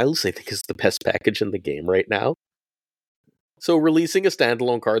Sentry Annihilus, I think, is the best package in the game right now. So releasing a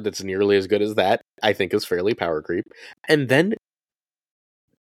standalone card that's nearly as good as that, I think, is fairly power creep. And then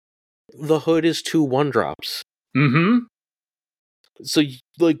the hood is 2 1-drops. Mm-hmm. So,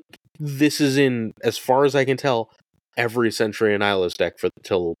 like, this is in, as far as I can tell, every Century Annihilus deck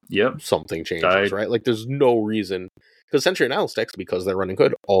till something changes, right? Like, there's no reason. Because Century Annihilus decks, because they're running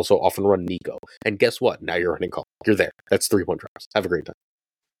hood, also often run Nico. And guess what? Now you're running Call. You're there. That's 3 1-drops. Have a great time.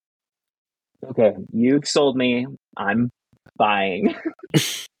 Okay, you've sold me. I'm buying.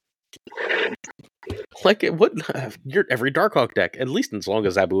 Like, what? Every Darkhawk deck, at least as long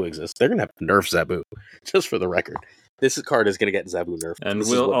as Zabu exists, they're going to have to nerf Zabu. Just for the record. This card is going to get Zabu nerfed. And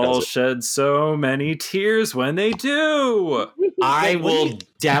we'll all shed so many tears when they do. I will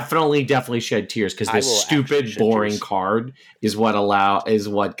definitely shed tears because this stupid, boring card is what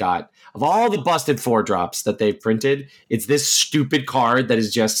got, of all the busted 4-drops that they've printed, it's this stupid card that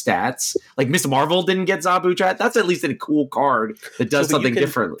is just stats. Like Miss Marvel didn't get Zabu chat. That's at least a cool card that does something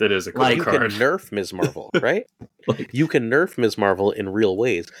different. That is a cool card. You can nerf Ms. Marvel, right? You can nerf Ms. Marvel in real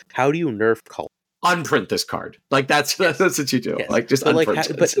ways. How do you nerf Cult? Unprint this card. Like that's what you do. Yes. Like just unprint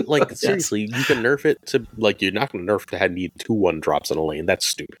it. But like seriously, you can nerf it to, like, you're not going to nerf to need 2 1-drops in a lane. That's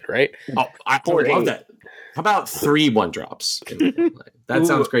stupid, right? Oh, I love that. How about 3 1-drops? That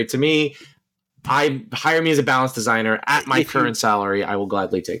sounds great to me. Hire me as a balance designer at my current salary. I will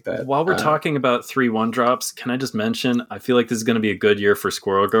gladly take that. While we're talking about 3 1-drops, can I just mention, I feel like this is going to be a good year for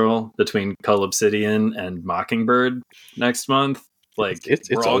Squirrel Girl between Cull Obsidian and Mockingbird next month. Like,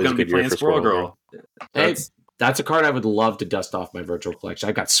 we're all going to be playing Squirrel Girl. That's a card I would love to dust off my virtual collection.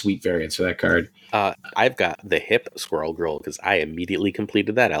 I've got sweet variants for that card. I've got the hip Squirrel Girl because I immediately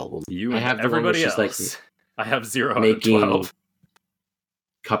completed that album. I have everybody else. Like, I have 0 making out of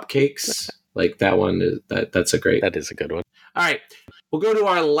 12. Cupcakes. Like that one. That's a great. That is a good one. All right, we'll go to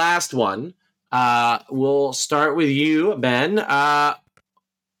our last one. We'll start with you, Ben.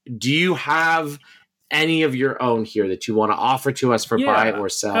 Do you have any of your own here that you want to offer to us for buy or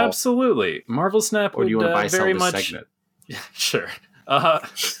sell? Absolutely. Marvel Snap or do you want to buy very sell much this segment? Sure.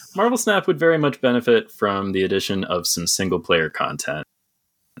 Marvel Snap would very much benefit from the addition of some single player content.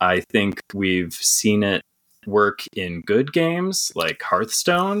 I think we've seen it work in good games like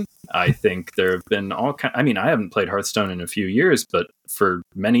Hearthstone. I think there have been all kinds. I mean, I haven't played Hearthstone in a few years, but for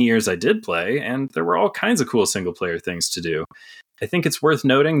many years I did play, and there were all kinds of cool single player things to do. I think it's worth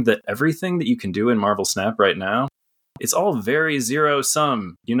noting that everything that you can do in Marvel Snap right now, it's all very zero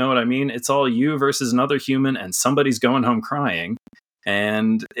sum. You know what I mean? It's all you versus another human, and somebody's going home crying.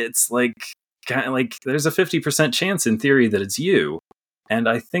 And it's like, kind of like there's a 50% chance in theory that it's you. And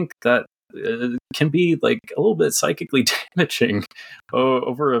I think that can be like a little bit psychically damaging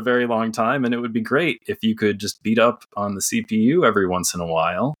over a very long time. And it would be great if you could just beat up on the CPU every once in a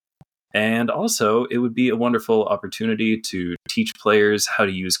while. And also, it would be a wonderful opportunity to teach players how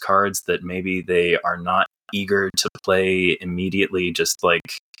to use cards that maybe they are not eager to play immediately, just like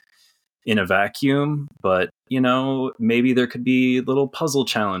in a vacuum. But, you know, maybe there could be little puzzle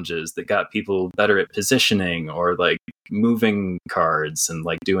challenges that got people better at positioning or like moving cards and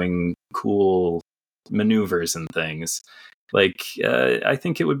like doing cool maneuvers and things. Like, I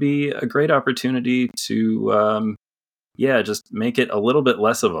think it would be a great opportunity to just make it a little bit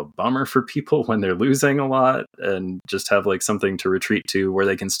less of a bummer for people when they're losing a lot and just have like something to retreat to where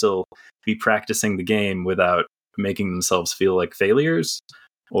they can still be practicing the game without making themselves feel like failures.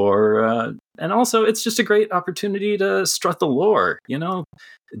 Or and also it's just a great opportunity to strut the lore. You know,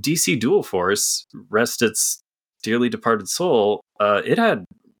 DC Dual Force, rest its dearly departed soul, it had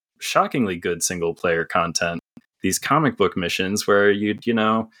shockingly good single player content. These comic book missions where you'd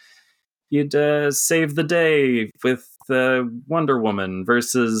save the day with Wonder Woman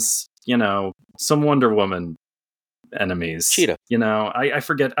versus, you know, some Wonder Woman enemies. Cheetah. You know, I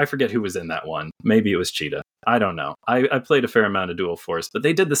forget who was in that one. Maybe it was Cheetah. I don't know. I played a fair amount of Dual Force, but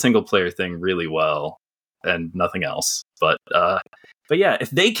they did the single player thing really well and nothing else. But yeah,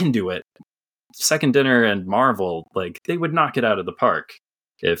 if they can do it, Second Dinner and Marvel, like, they would knock it out of the park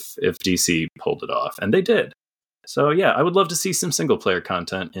if DC pulled it off, and they did. So yeah, I would love to see some single player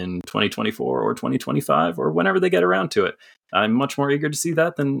content in 2024 or 2025 or whenever they get around to it. I'm much more eager to see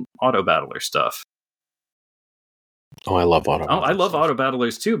that than auto battler stuff. Oh, I love auto. I love auto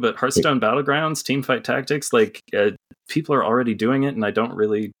battlers too, but Hearthstone Battlegrounds, Teamfight Tactics, like people are already doing it, and I don't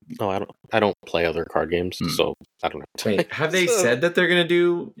really. Oh, I don't play other card games, so I don't know. Wait, have they said that they're going to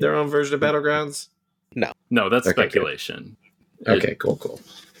do their own version of Battlegrounds? No, that's speculation. Good. Okay, cool.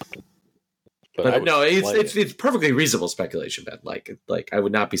 But no, it's perfectly reasonable speculation, Ben. Like I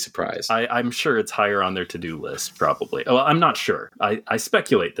would not be surprised. I'm sure it's higher on their to-do list, probably. Well, I'm not sure. I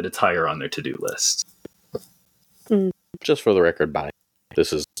speculate that it's higher on their to-do list. just for the record, buy.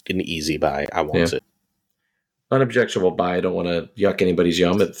 This is an easy buy. I want it. Unobjectionable buy. I don't want to yuck anybody's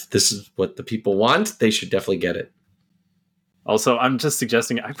yum. If this is what the people want, they should definitely get it. Also, I'm just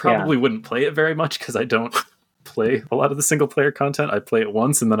suggesting I probably wouldn't play it very much because I don't play a lot of the single player content. I play it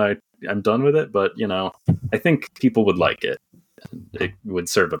once and then I'm done with it. But, I think people would like it. It would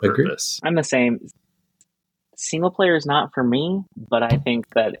serve a purpose. I'm the same. Single player is not for me, but I think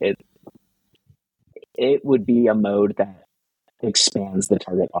that it would be a mode that expands the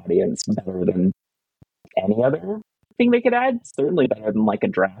target audience better than any other thing they could add. Certainly better than like a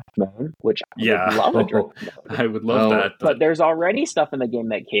draft mode, which I would love a draft mode. I would love that. But there's already stuff in the game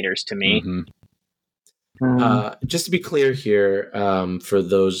that caters to me. Just to be clear here, for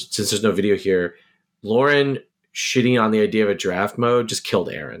those, since there's no video here, Lauren shitting on the idea of a draft mode just killed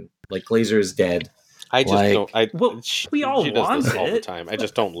Aaron. Like, Glazer is dead. I just don't. We all she does want this all the it. time. I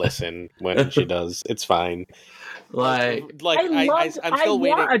just don't listen when she does. It's fine. I'm still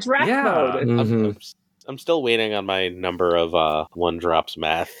waiting. A draft mode. I'm still waiting on my number of one drops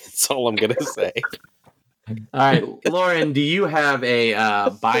math. That's all I'm gonna say. All right, Lauren, do you have a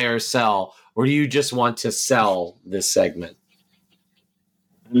buy or sell, or do you just want to sell this segment?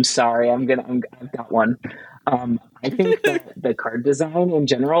 I'm sorry. I've got one. I think that the card design in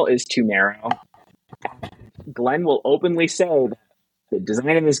general is too narrow. Glenn will openly say that the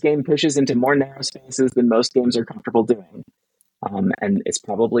design in this game pushes into more narrow spaces than most games are comfortable doing. And it's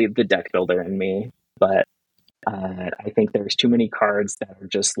probably the deck builder in me, but I think there's too many cards that are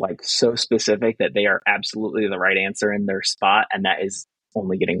just like so specific that they are absolutely the right answer in their spot, and that is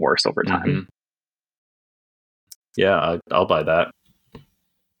only getting worse over time. Yeah, I'll buy that.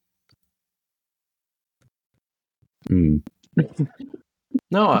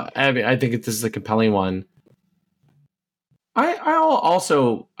 No, I mean, I think this is a compelling one. I'll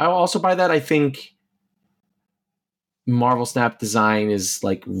also buy that. I think Marvel Snap design is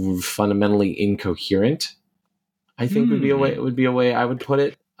like fundamentally incoherent. I think would be a way I would put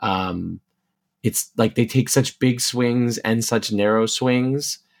it. It's like they take such big swings and such narrow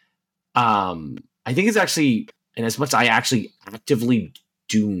swings. I think it's actually, and as much as I actually actively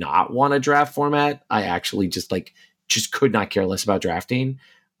do not want a draft format, I actually just could not care less about drafting.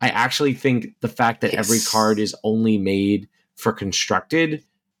 I actually think the fact that every card is only made for constructed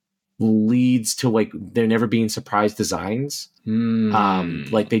leads to like there never being surprise designs.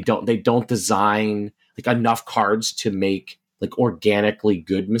 Like they don't design like enough cards to make like organically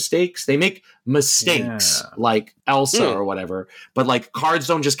good mistakes. They make mistakes like Elsa or whatever, but like cards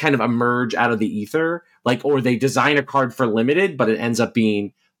don't just kind of emerge out of the ether. Like, or they design a card for limited, but it ends up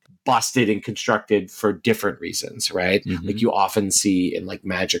being busted and constructed for different reasons, right? Like you often see in like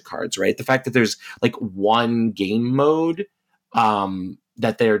Magic cards, right? The fact that there's like one game mode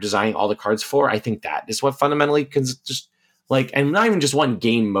that they're designing all the cards for, I think that is what fundamentally just like, and not even just one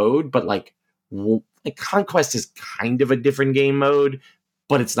game mode, but like Conquest is kind of a different game mode,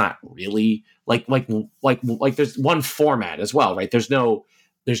 but it's not really like there's one format as well, right? There's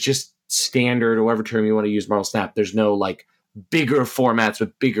just standard or whatever term you want to use, Marvel Snap. There's no like bigger formats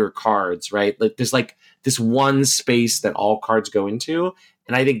with bigger cards, right? Like there's like this one space that all cards go into,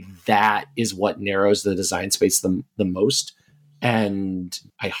 and I think that is what narrows the design space the most. And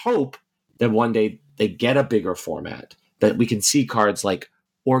I hope that one day they get a bigger format that we can see cards like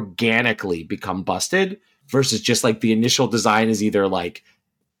organically become busted versus just like the initial design is either like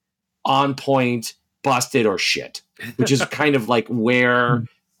on point, busted, or shit, which is kind of like where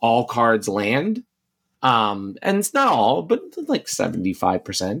all cards land. And it's not all, but like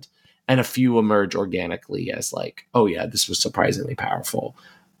 75%, and a few emerge organically as like, oh yeah, this was surprisingly powerful.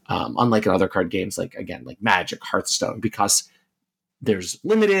 Unlike in other card games, like again, like Magic, Hearthstone, because there's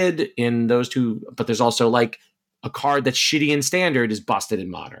limited in those two, but there's also like a card that's shitty in standard is busted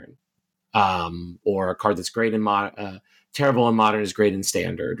in modern. Or a card that's great in terrible in modern is great in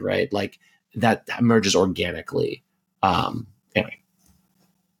standard, right? Like that emerges organically. Anyway.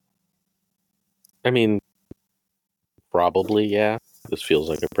 I mean, probably, yeah. This feels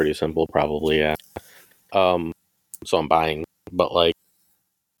like a pretty simple probably, yeah. So I'm buying, but like,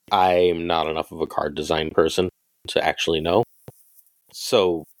 I'm not enough of a card design person to actually know.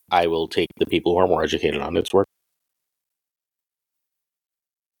 So I will take the people who are more educated on its work.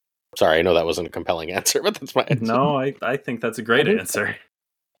 Sorry, I know that wasn't a compelling answer, but that's my answer. No, I think that's a great answer.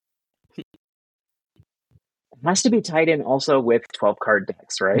 It has to be tied in also with 12 card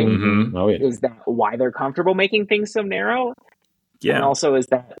decks, right? Oh, yeah. Is that why they're comfortable making things so narrow? Yeah. And also, is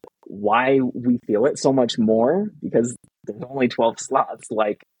that why we feel it so much more? Because there's only 12 slots.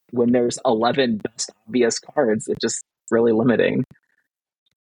 Like, when there's 11 best obvious cards, it's just really limiting.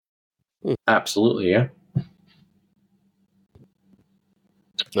 Absolutely, yeah.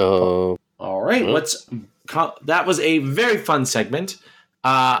 Oh. All right. That was a very fun segment.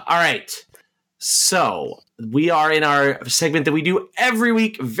 All right. So we are in our segment that we do every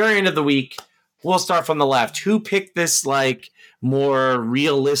week, very end of the week. We'll start from the left. Who picked this more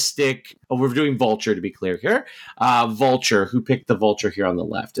realistic? Oh, we're doing Vulture to be clear here. Vulture. Who picked the Vulture here on the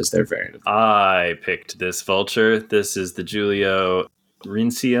left as their variant? I picked this Vulture. This is the Giulio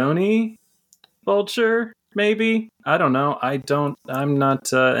Rincioni Vulture. Maybe. I don't know. I'm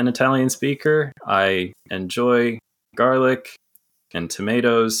not an Italian speaker. I enjoy garlic and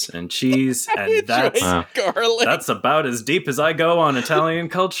tomatoes and cheese, and that's about as deep as I go on Italian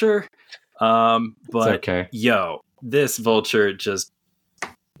culture. But okay. This Vulture just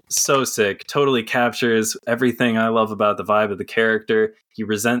so sick. Totally captures everything I love about the vibe of the character. He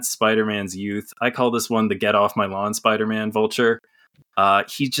resents Spider-Man's youth. I call this one the get off my lawn Spider-Man Vulture.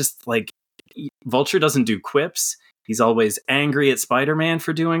 He just Vulture doesn't do quips. He's always angry at Spider-Man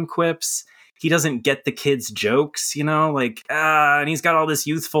for doing quips. He doesn't get the kids' jokes, and he's got all this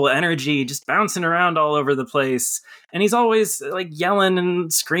youthful energy just bouncing around all over the place. And he's always yelling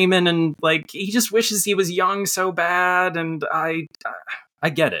and screaming and he just wishes he was young so bad. And I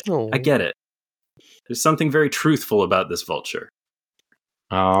get it. Oh. I get it. There's something very truthful about this Vulture.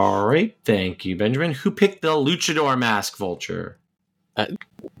 All right. Thank you, Benjamin. Who picked the luchador mask Vulture?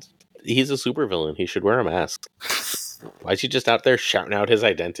 He's a supervillain. He should wear a mask. Why is he just out there shouting out his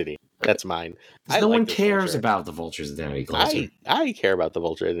identity? That's mine. No one cares about the Vulture's identity. I care about the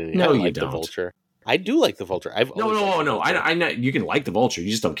Vulture identity. No, you don't. The Vulture. I do like the Vulture. No. I know you can like the Vulture. You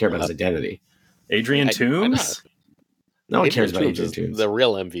just don't care about his identity. Adrian Toomes. No one cares about Adrian Toomes. The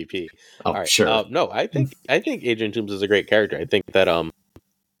real MVP. Oh, right. Sure. No, I think Adrian Toomes is a great character. I think that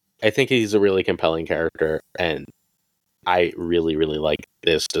I think he's a really compelling character, and I really, really like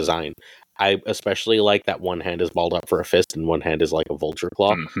this design. I especially like that one hand is balled up for a fist and one hand is like a vulture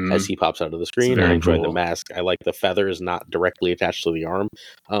claw as he pops out of the screen. I enjoy the mask. I like the feathers not directly attached to the arm.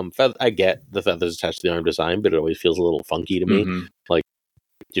 I get the feathers attached to the arm design, but it always feels a little funky to me. Like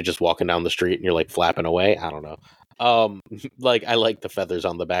you're just walking down the street and you're flapping away. I don't know. I like the feathers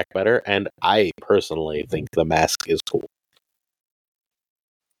on the back better, and I personally think the mask is cool.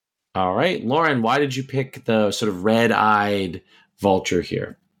 All right, Lauren, why did you pick the sort of red-eyed Vulture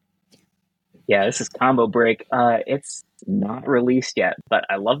here? Yeah, this is Combo Break. It's not released yet, but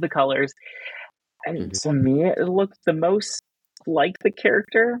I love the colors. And to me, it looks the most like the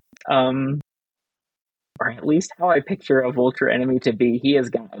character. Or at least how I picture a Vulture enemy to be. He has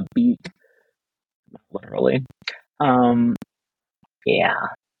got a beak. Not literally. Yeah.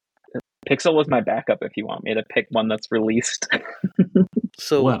 Pixel was my backup if you want me to pick one that's released.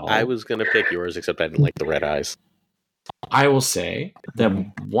 I was going to pick yours, except I didn't like the red eyes. I will say that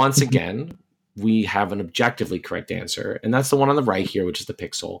once again, we have an objectively correct answer, and that's the one on the right here, which is the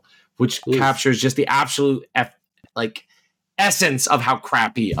Pixel, which captures just the absolute essence of how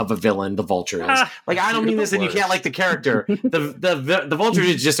crappy of a villain the Vulture is. I don't mean this, and you can't like the character. The Vulture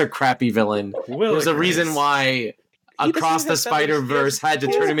is just a crappy villain. There's a reason why Across the Spider-Verse had to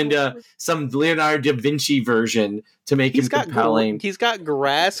turn him into some Leonardo da Vinci version to make him compelling. He's got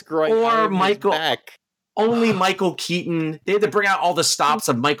grass growing out of his back. Only Michael Keaton. They had to bring out all the stops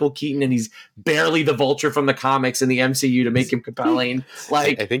of Michael Keaton, and he's barely the Vulture from the comics in the MCU to make him compelling.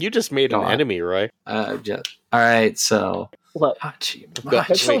 I think you just made an enemy, Roy. All right, so look,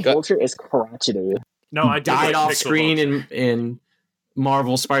 Vulture is crotchety. No, I died off screen in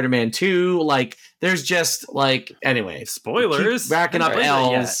Marvel Spider-Man 2. There's just anyway. Spoilers. Racking up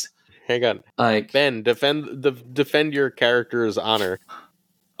L's. Hang on. Ben, defend your character's honor.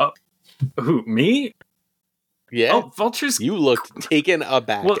 Who, me? Yeah. Oh, Vulture's... You looked taken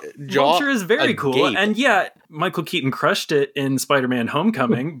aback. Well, Vulture is very cool. And yeah, Michael Keaton crushed it in Spider-Man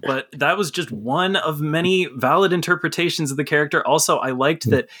Homecoming, but that was just one of many valid interpretations of the character. Also, I liked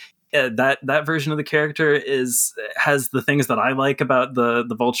that that version of the character has the things that I like about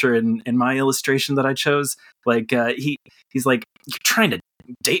the Vulture in my illustration that I chose. He's like, you're trying to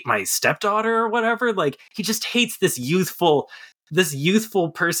date my stepdaughter or whatever. He just hates this youthful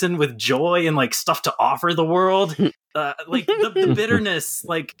person with joy and stuff to offer the world. The bitterness,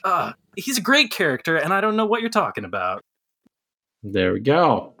 he's a great character, and I don't know what you're talking about. There we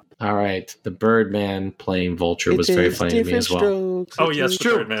go. All right, the Birdman playing Vulture was very funny to me as well. Oh yes, the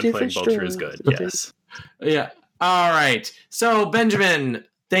Birdman playing Vulture is good. Yes. Yeah. All right. So Benjamin,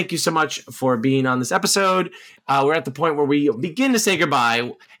 thank you so much for being on this episode. We're at the point where we begin to say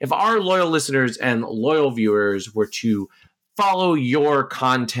goodbye. If our loyal listeners and loyal viewers were to follow your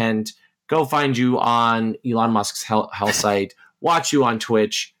content, go find you on Elon Musk's hell site, watch you on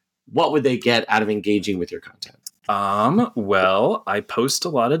Twitch, what would they get out of engaging with your content? Well, I post a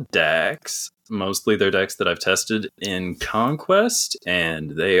lot of decks. Mostly they're decks that I've tested in Conquest,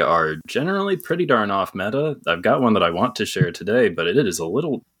 and they are generally pretty darn off meta. I've got one that I want to share today, but it is a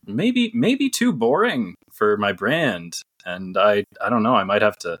little maybe too boring for my brand. And I don't know, I might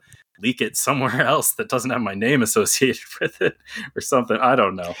have to leak it somewhere else that doesn't have my name associated with it or something. I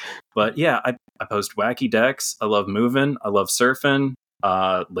don't know. But yeah, I post wacky decks. I love moving. I love surfing.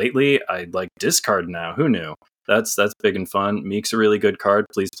 Lately, I like discard now. Who knew? That's big and fun. Meek's a really good card.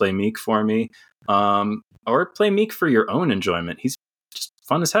 Please play Meek for me. Or play Meek for your own enjoyment. He's just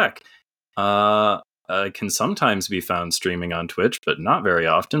fun as heck. Can sometimes be found streaming on Twitch, but not very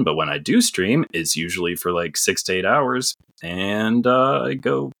often. But when I do stream, it's usually for like 6 to 8 hours. And I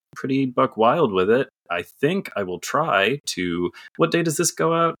go pretty buck wild with it. I think I will try to... What day does this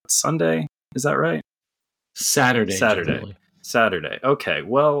go out? Sunday? Is that right? Saturday. Okay,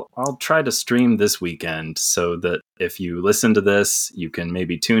 well, I'll try to stream this weekend so that if you listen to this, you can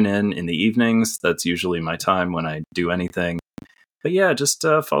maybe tune in the evenings. That's usually my time when I do anything. But yeah, just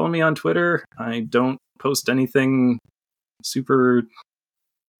follow me on Twitter. I don't post anything super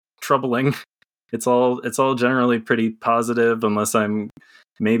troubling. It's all generally pretty positive, unless I'm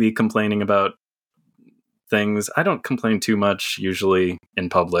maybe complaining about things. I don't complain too much usually in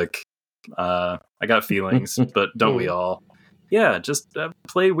public. I got feelings, but don't we all? Yeah, just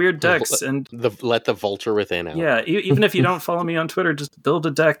play weird decks and let the vulture within out. Yeah, even if you don't follow me on Twitter, just build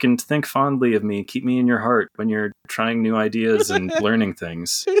a deck and think fondly of me. Keep me in your heart when you're trying new ideas and learning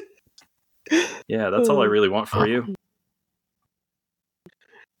things. Yeah, that's all I really want for you.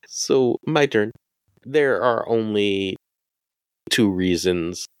 So, my turn. There are only 2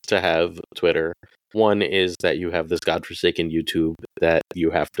 reasons to have Twitter. One is that you have this godforsaken YouTube that you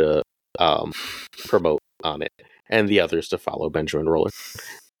have to promote on it. And the other is to follow Benjamin Roller.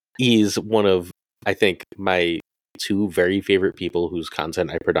 He's one of, I think, my 2 very favorite people whose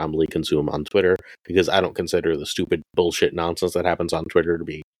content I predominantly consume on Twitter, because I don't consider the stupid bullshit nonsense that happens on Twitter to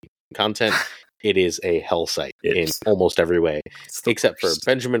be content. It is a hell site in almost every way, except for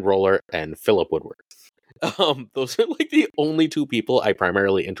Benjamin Roller and Philip Woodward. Those are like the only 2 people I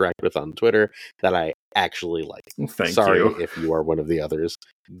primarily interact with on Twitter that I actually like. Sorry if you are one of the others.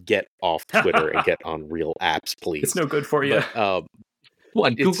 Get off Twitter and get on real apps, please. It's no good for you. But,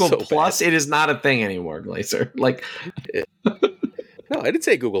 what, Google Plus? Bad. It is not a thing anymore, Glazer. Like, no, I didn't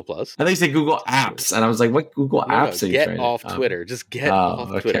say Google Plus. I think you said Google Apps, and I was like, "What Google Apps are you trying to?" Get off Twitter. Just get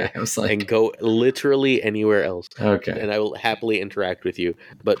off Twitter. I was like... and go literally anywhere else. Okay, and I will happily interact with you.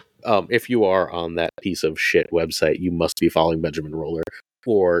 But if you are on that piece of shit website, you must be following Benjamin Roller,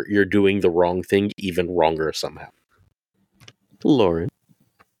 or you're doing the wrong thing even wronger somehow. Lauren,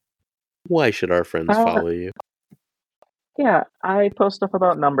 why should our friends follow you? Yeah, I post stuff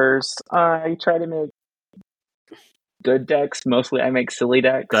about numbers. I try to make good decks. Mostly I make silly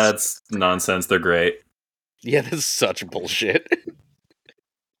decks. That's nonsense. They're great. Yeah, that's such bullshit.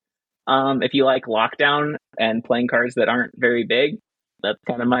 If you like Lockdown and playing cards that aren't very big, that's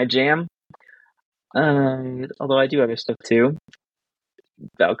kind of my jam. Although I do other stuff too.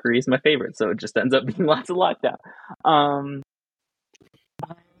 Valkyrie is my favorite, so it just ends up being lots of Lockdown.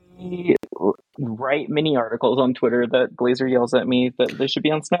 I write mini articles on Twitter that Glazer yells at me that they should be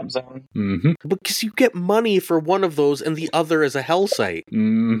on Snapzone. Mm-hmm. Because you get money for one of those, and the other is a hell site.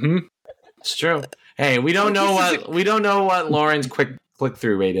 Mm-hmm. It's true. Hey, we don't know what Lauren's quick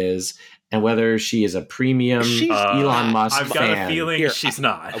click-through rate is, and whether she is a premium Elon Musk fan. I've got a feeling she's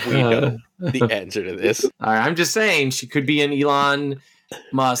not. We know the answer to this. All right, I'm just saying she could be an Elon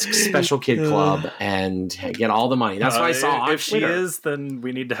Musk special kid club and get all the money. That's what I saw on If Twitter. she is, then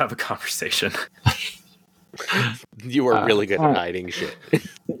we need to have a conversation. You are really good at hiding shit.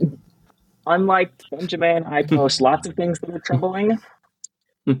 Unlike Benjamin, I post lots of things that are troubling.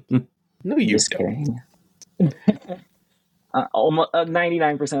 No, you just don't. Almost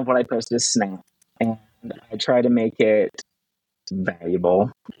 99% of what I post is Snap, and I try to make it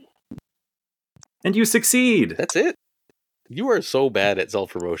valuable. And you succeed. That's it. You are so bad at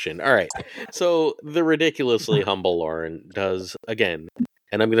self-promotion. All right. So the ridiculously humble Lauren does, again,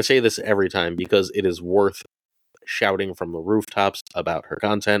 and I'm going to say this every time because it is worth shouting from the rooftops about her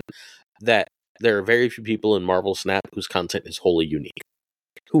content, that there are very few people in Marvel Snap whose content is wholly unique,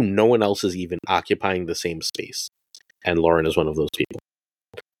 who no one else is even occupying the same space. And Lauren is one of those people.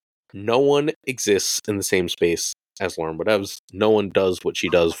 No one exists in the same space as LaurenWhatevs. No one does what she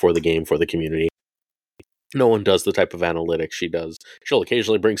does for the game, for the community. No one does the type of analytics she does. She'll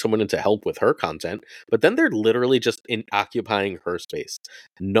occasionally bring someone in to help with her content, but then they're literally just occupying her space.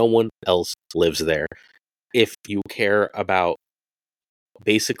 No one else lives there. If you care about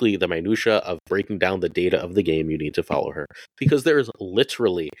basically the minutia of breaking down the data of the game, you need to follow her. Because there is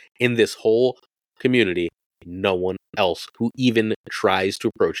literally, in this whole community, no one else who even tries to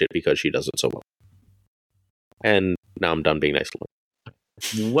approach it because she does it so well. And now I'm done being nice to her.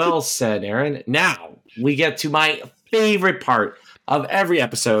 Well said, Aaron. Now we get to my favorite part of every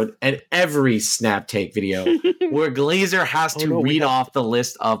episode and every Snap Take video, where Glazer has to read off the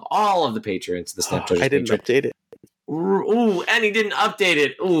list of all of the patrons. The Snap I didn't update it. Ooh, and he didn't update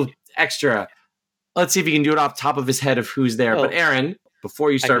it. Ooh, extra. Let's see if he can do it off the top of his head of who's there. But Aaron,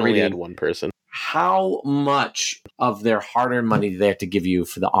 before you start reading, add one person. How much of their hard-earned money do they have to give you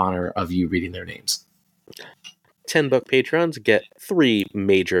for the honor of you reading their names? $10 patrons get 3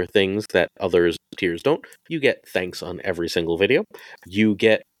 major things that others tiers don't. You get thanks on every single video. You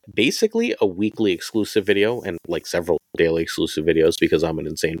get basically a weekly exclusive video and like several daily exclusive videos because I'm an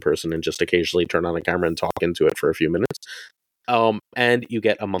insane person and just occasionally turn on a camera and talk into it for a few minutes. And you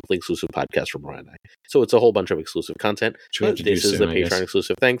get a monthly exclusive podcast from Ryan and I. So it's a whole bunch of exclusive content. This is the Patreon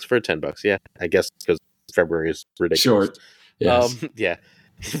exclusive. Thanks for $10. Yeah, I guess because February is ridiculous. Short. Yes. Yeah.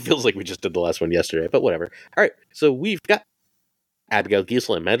 It feels like we just did the last one yesterday, but whatever. All right, so we've got Abigail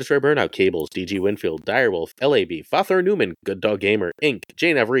Giesland, Mandatory Burnout, Cables, DG Winfield, Direwolf, LAB, Fothor Newman, Good Dog Gamer, Inc.,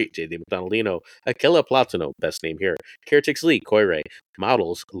 Jane Avery, JD McDonaldino, Aquila Platino, best name here, Caretix Lee, Koire,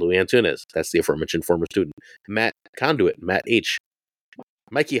 Models, Louis Antunes, that's the aforementioned former student, Matt Conduit, Matt H.,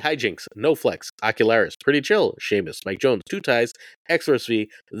 Mikey Hijinks, No Flex, Ocularis, Pretty Chill, Seamus, Mike Jones, Two Ties, Xorus V,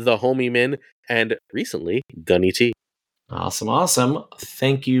 The Homie Min, and recently, Gunny T. Awesome.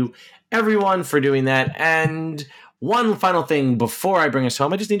 Thank you, everyone, for doing that. And one final thing before I bring us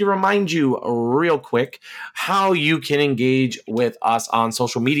home, I just need to remind you real quick how you can engage with us on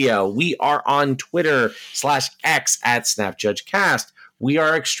social media. We are on Twitter/X at SnapJudgeCast. We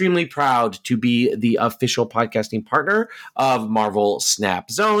are extremely proud to be the official podcasting partner of Marvel Snap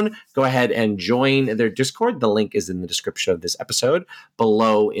Zone. Go ahead and join their Discord. The link is in the description of this episode,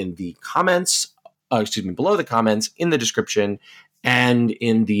 below the comments, in the description, and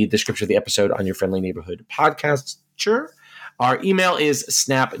in the description of the episode on your friendly neighborhood podcatcher. Our email is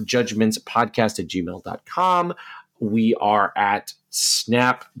snapjudgmentspodcast@gmail.com. We are at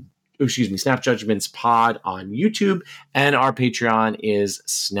Snap Judgments Pod on YouTube, and our Patreon is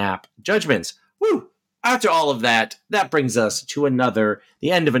Snap Judgments. Woo! After all of that, that brings us to the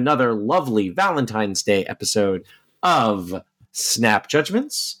end of another lovely Valentine's Day episode of Snap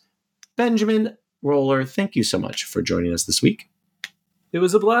Judgments. Benjamin Roller, thank you so much for joining us this week. It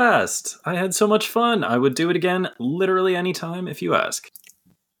was a blast. I had so much fun. I would do it again literally anytime if you ask.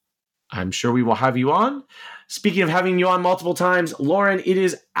 I'm sure we will have you on. Speaking of having you on multiple times, Lauren, it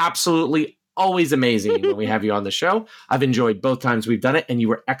is absolutely always amazing when we have you on the show. I've enjoyed both times we've done it, and you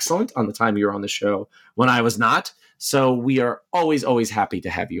were excellent on the time you were on the show when I was not. So we are always happy to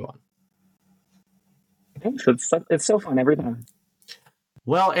have you on. Thanks. It's so fun every time.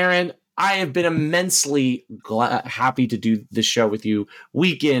 Well, Aaron, I have been immensely happy to do this show with you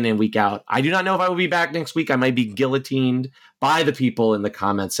week in and week out. I do not know if I will be back next week. I might be guillotined by the people in the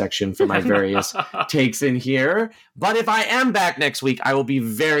comment section for my various takes in here. But if I am back next week, I will be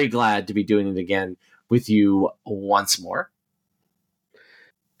very glad to be doing it again with you once more.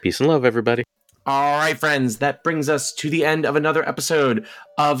 Peace and love, everybody. All right, friends, that brings us to the end of another episode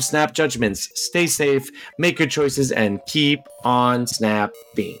of Snap Judgments. Stay safe, make good choices, and keep on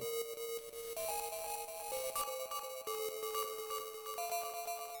snapping.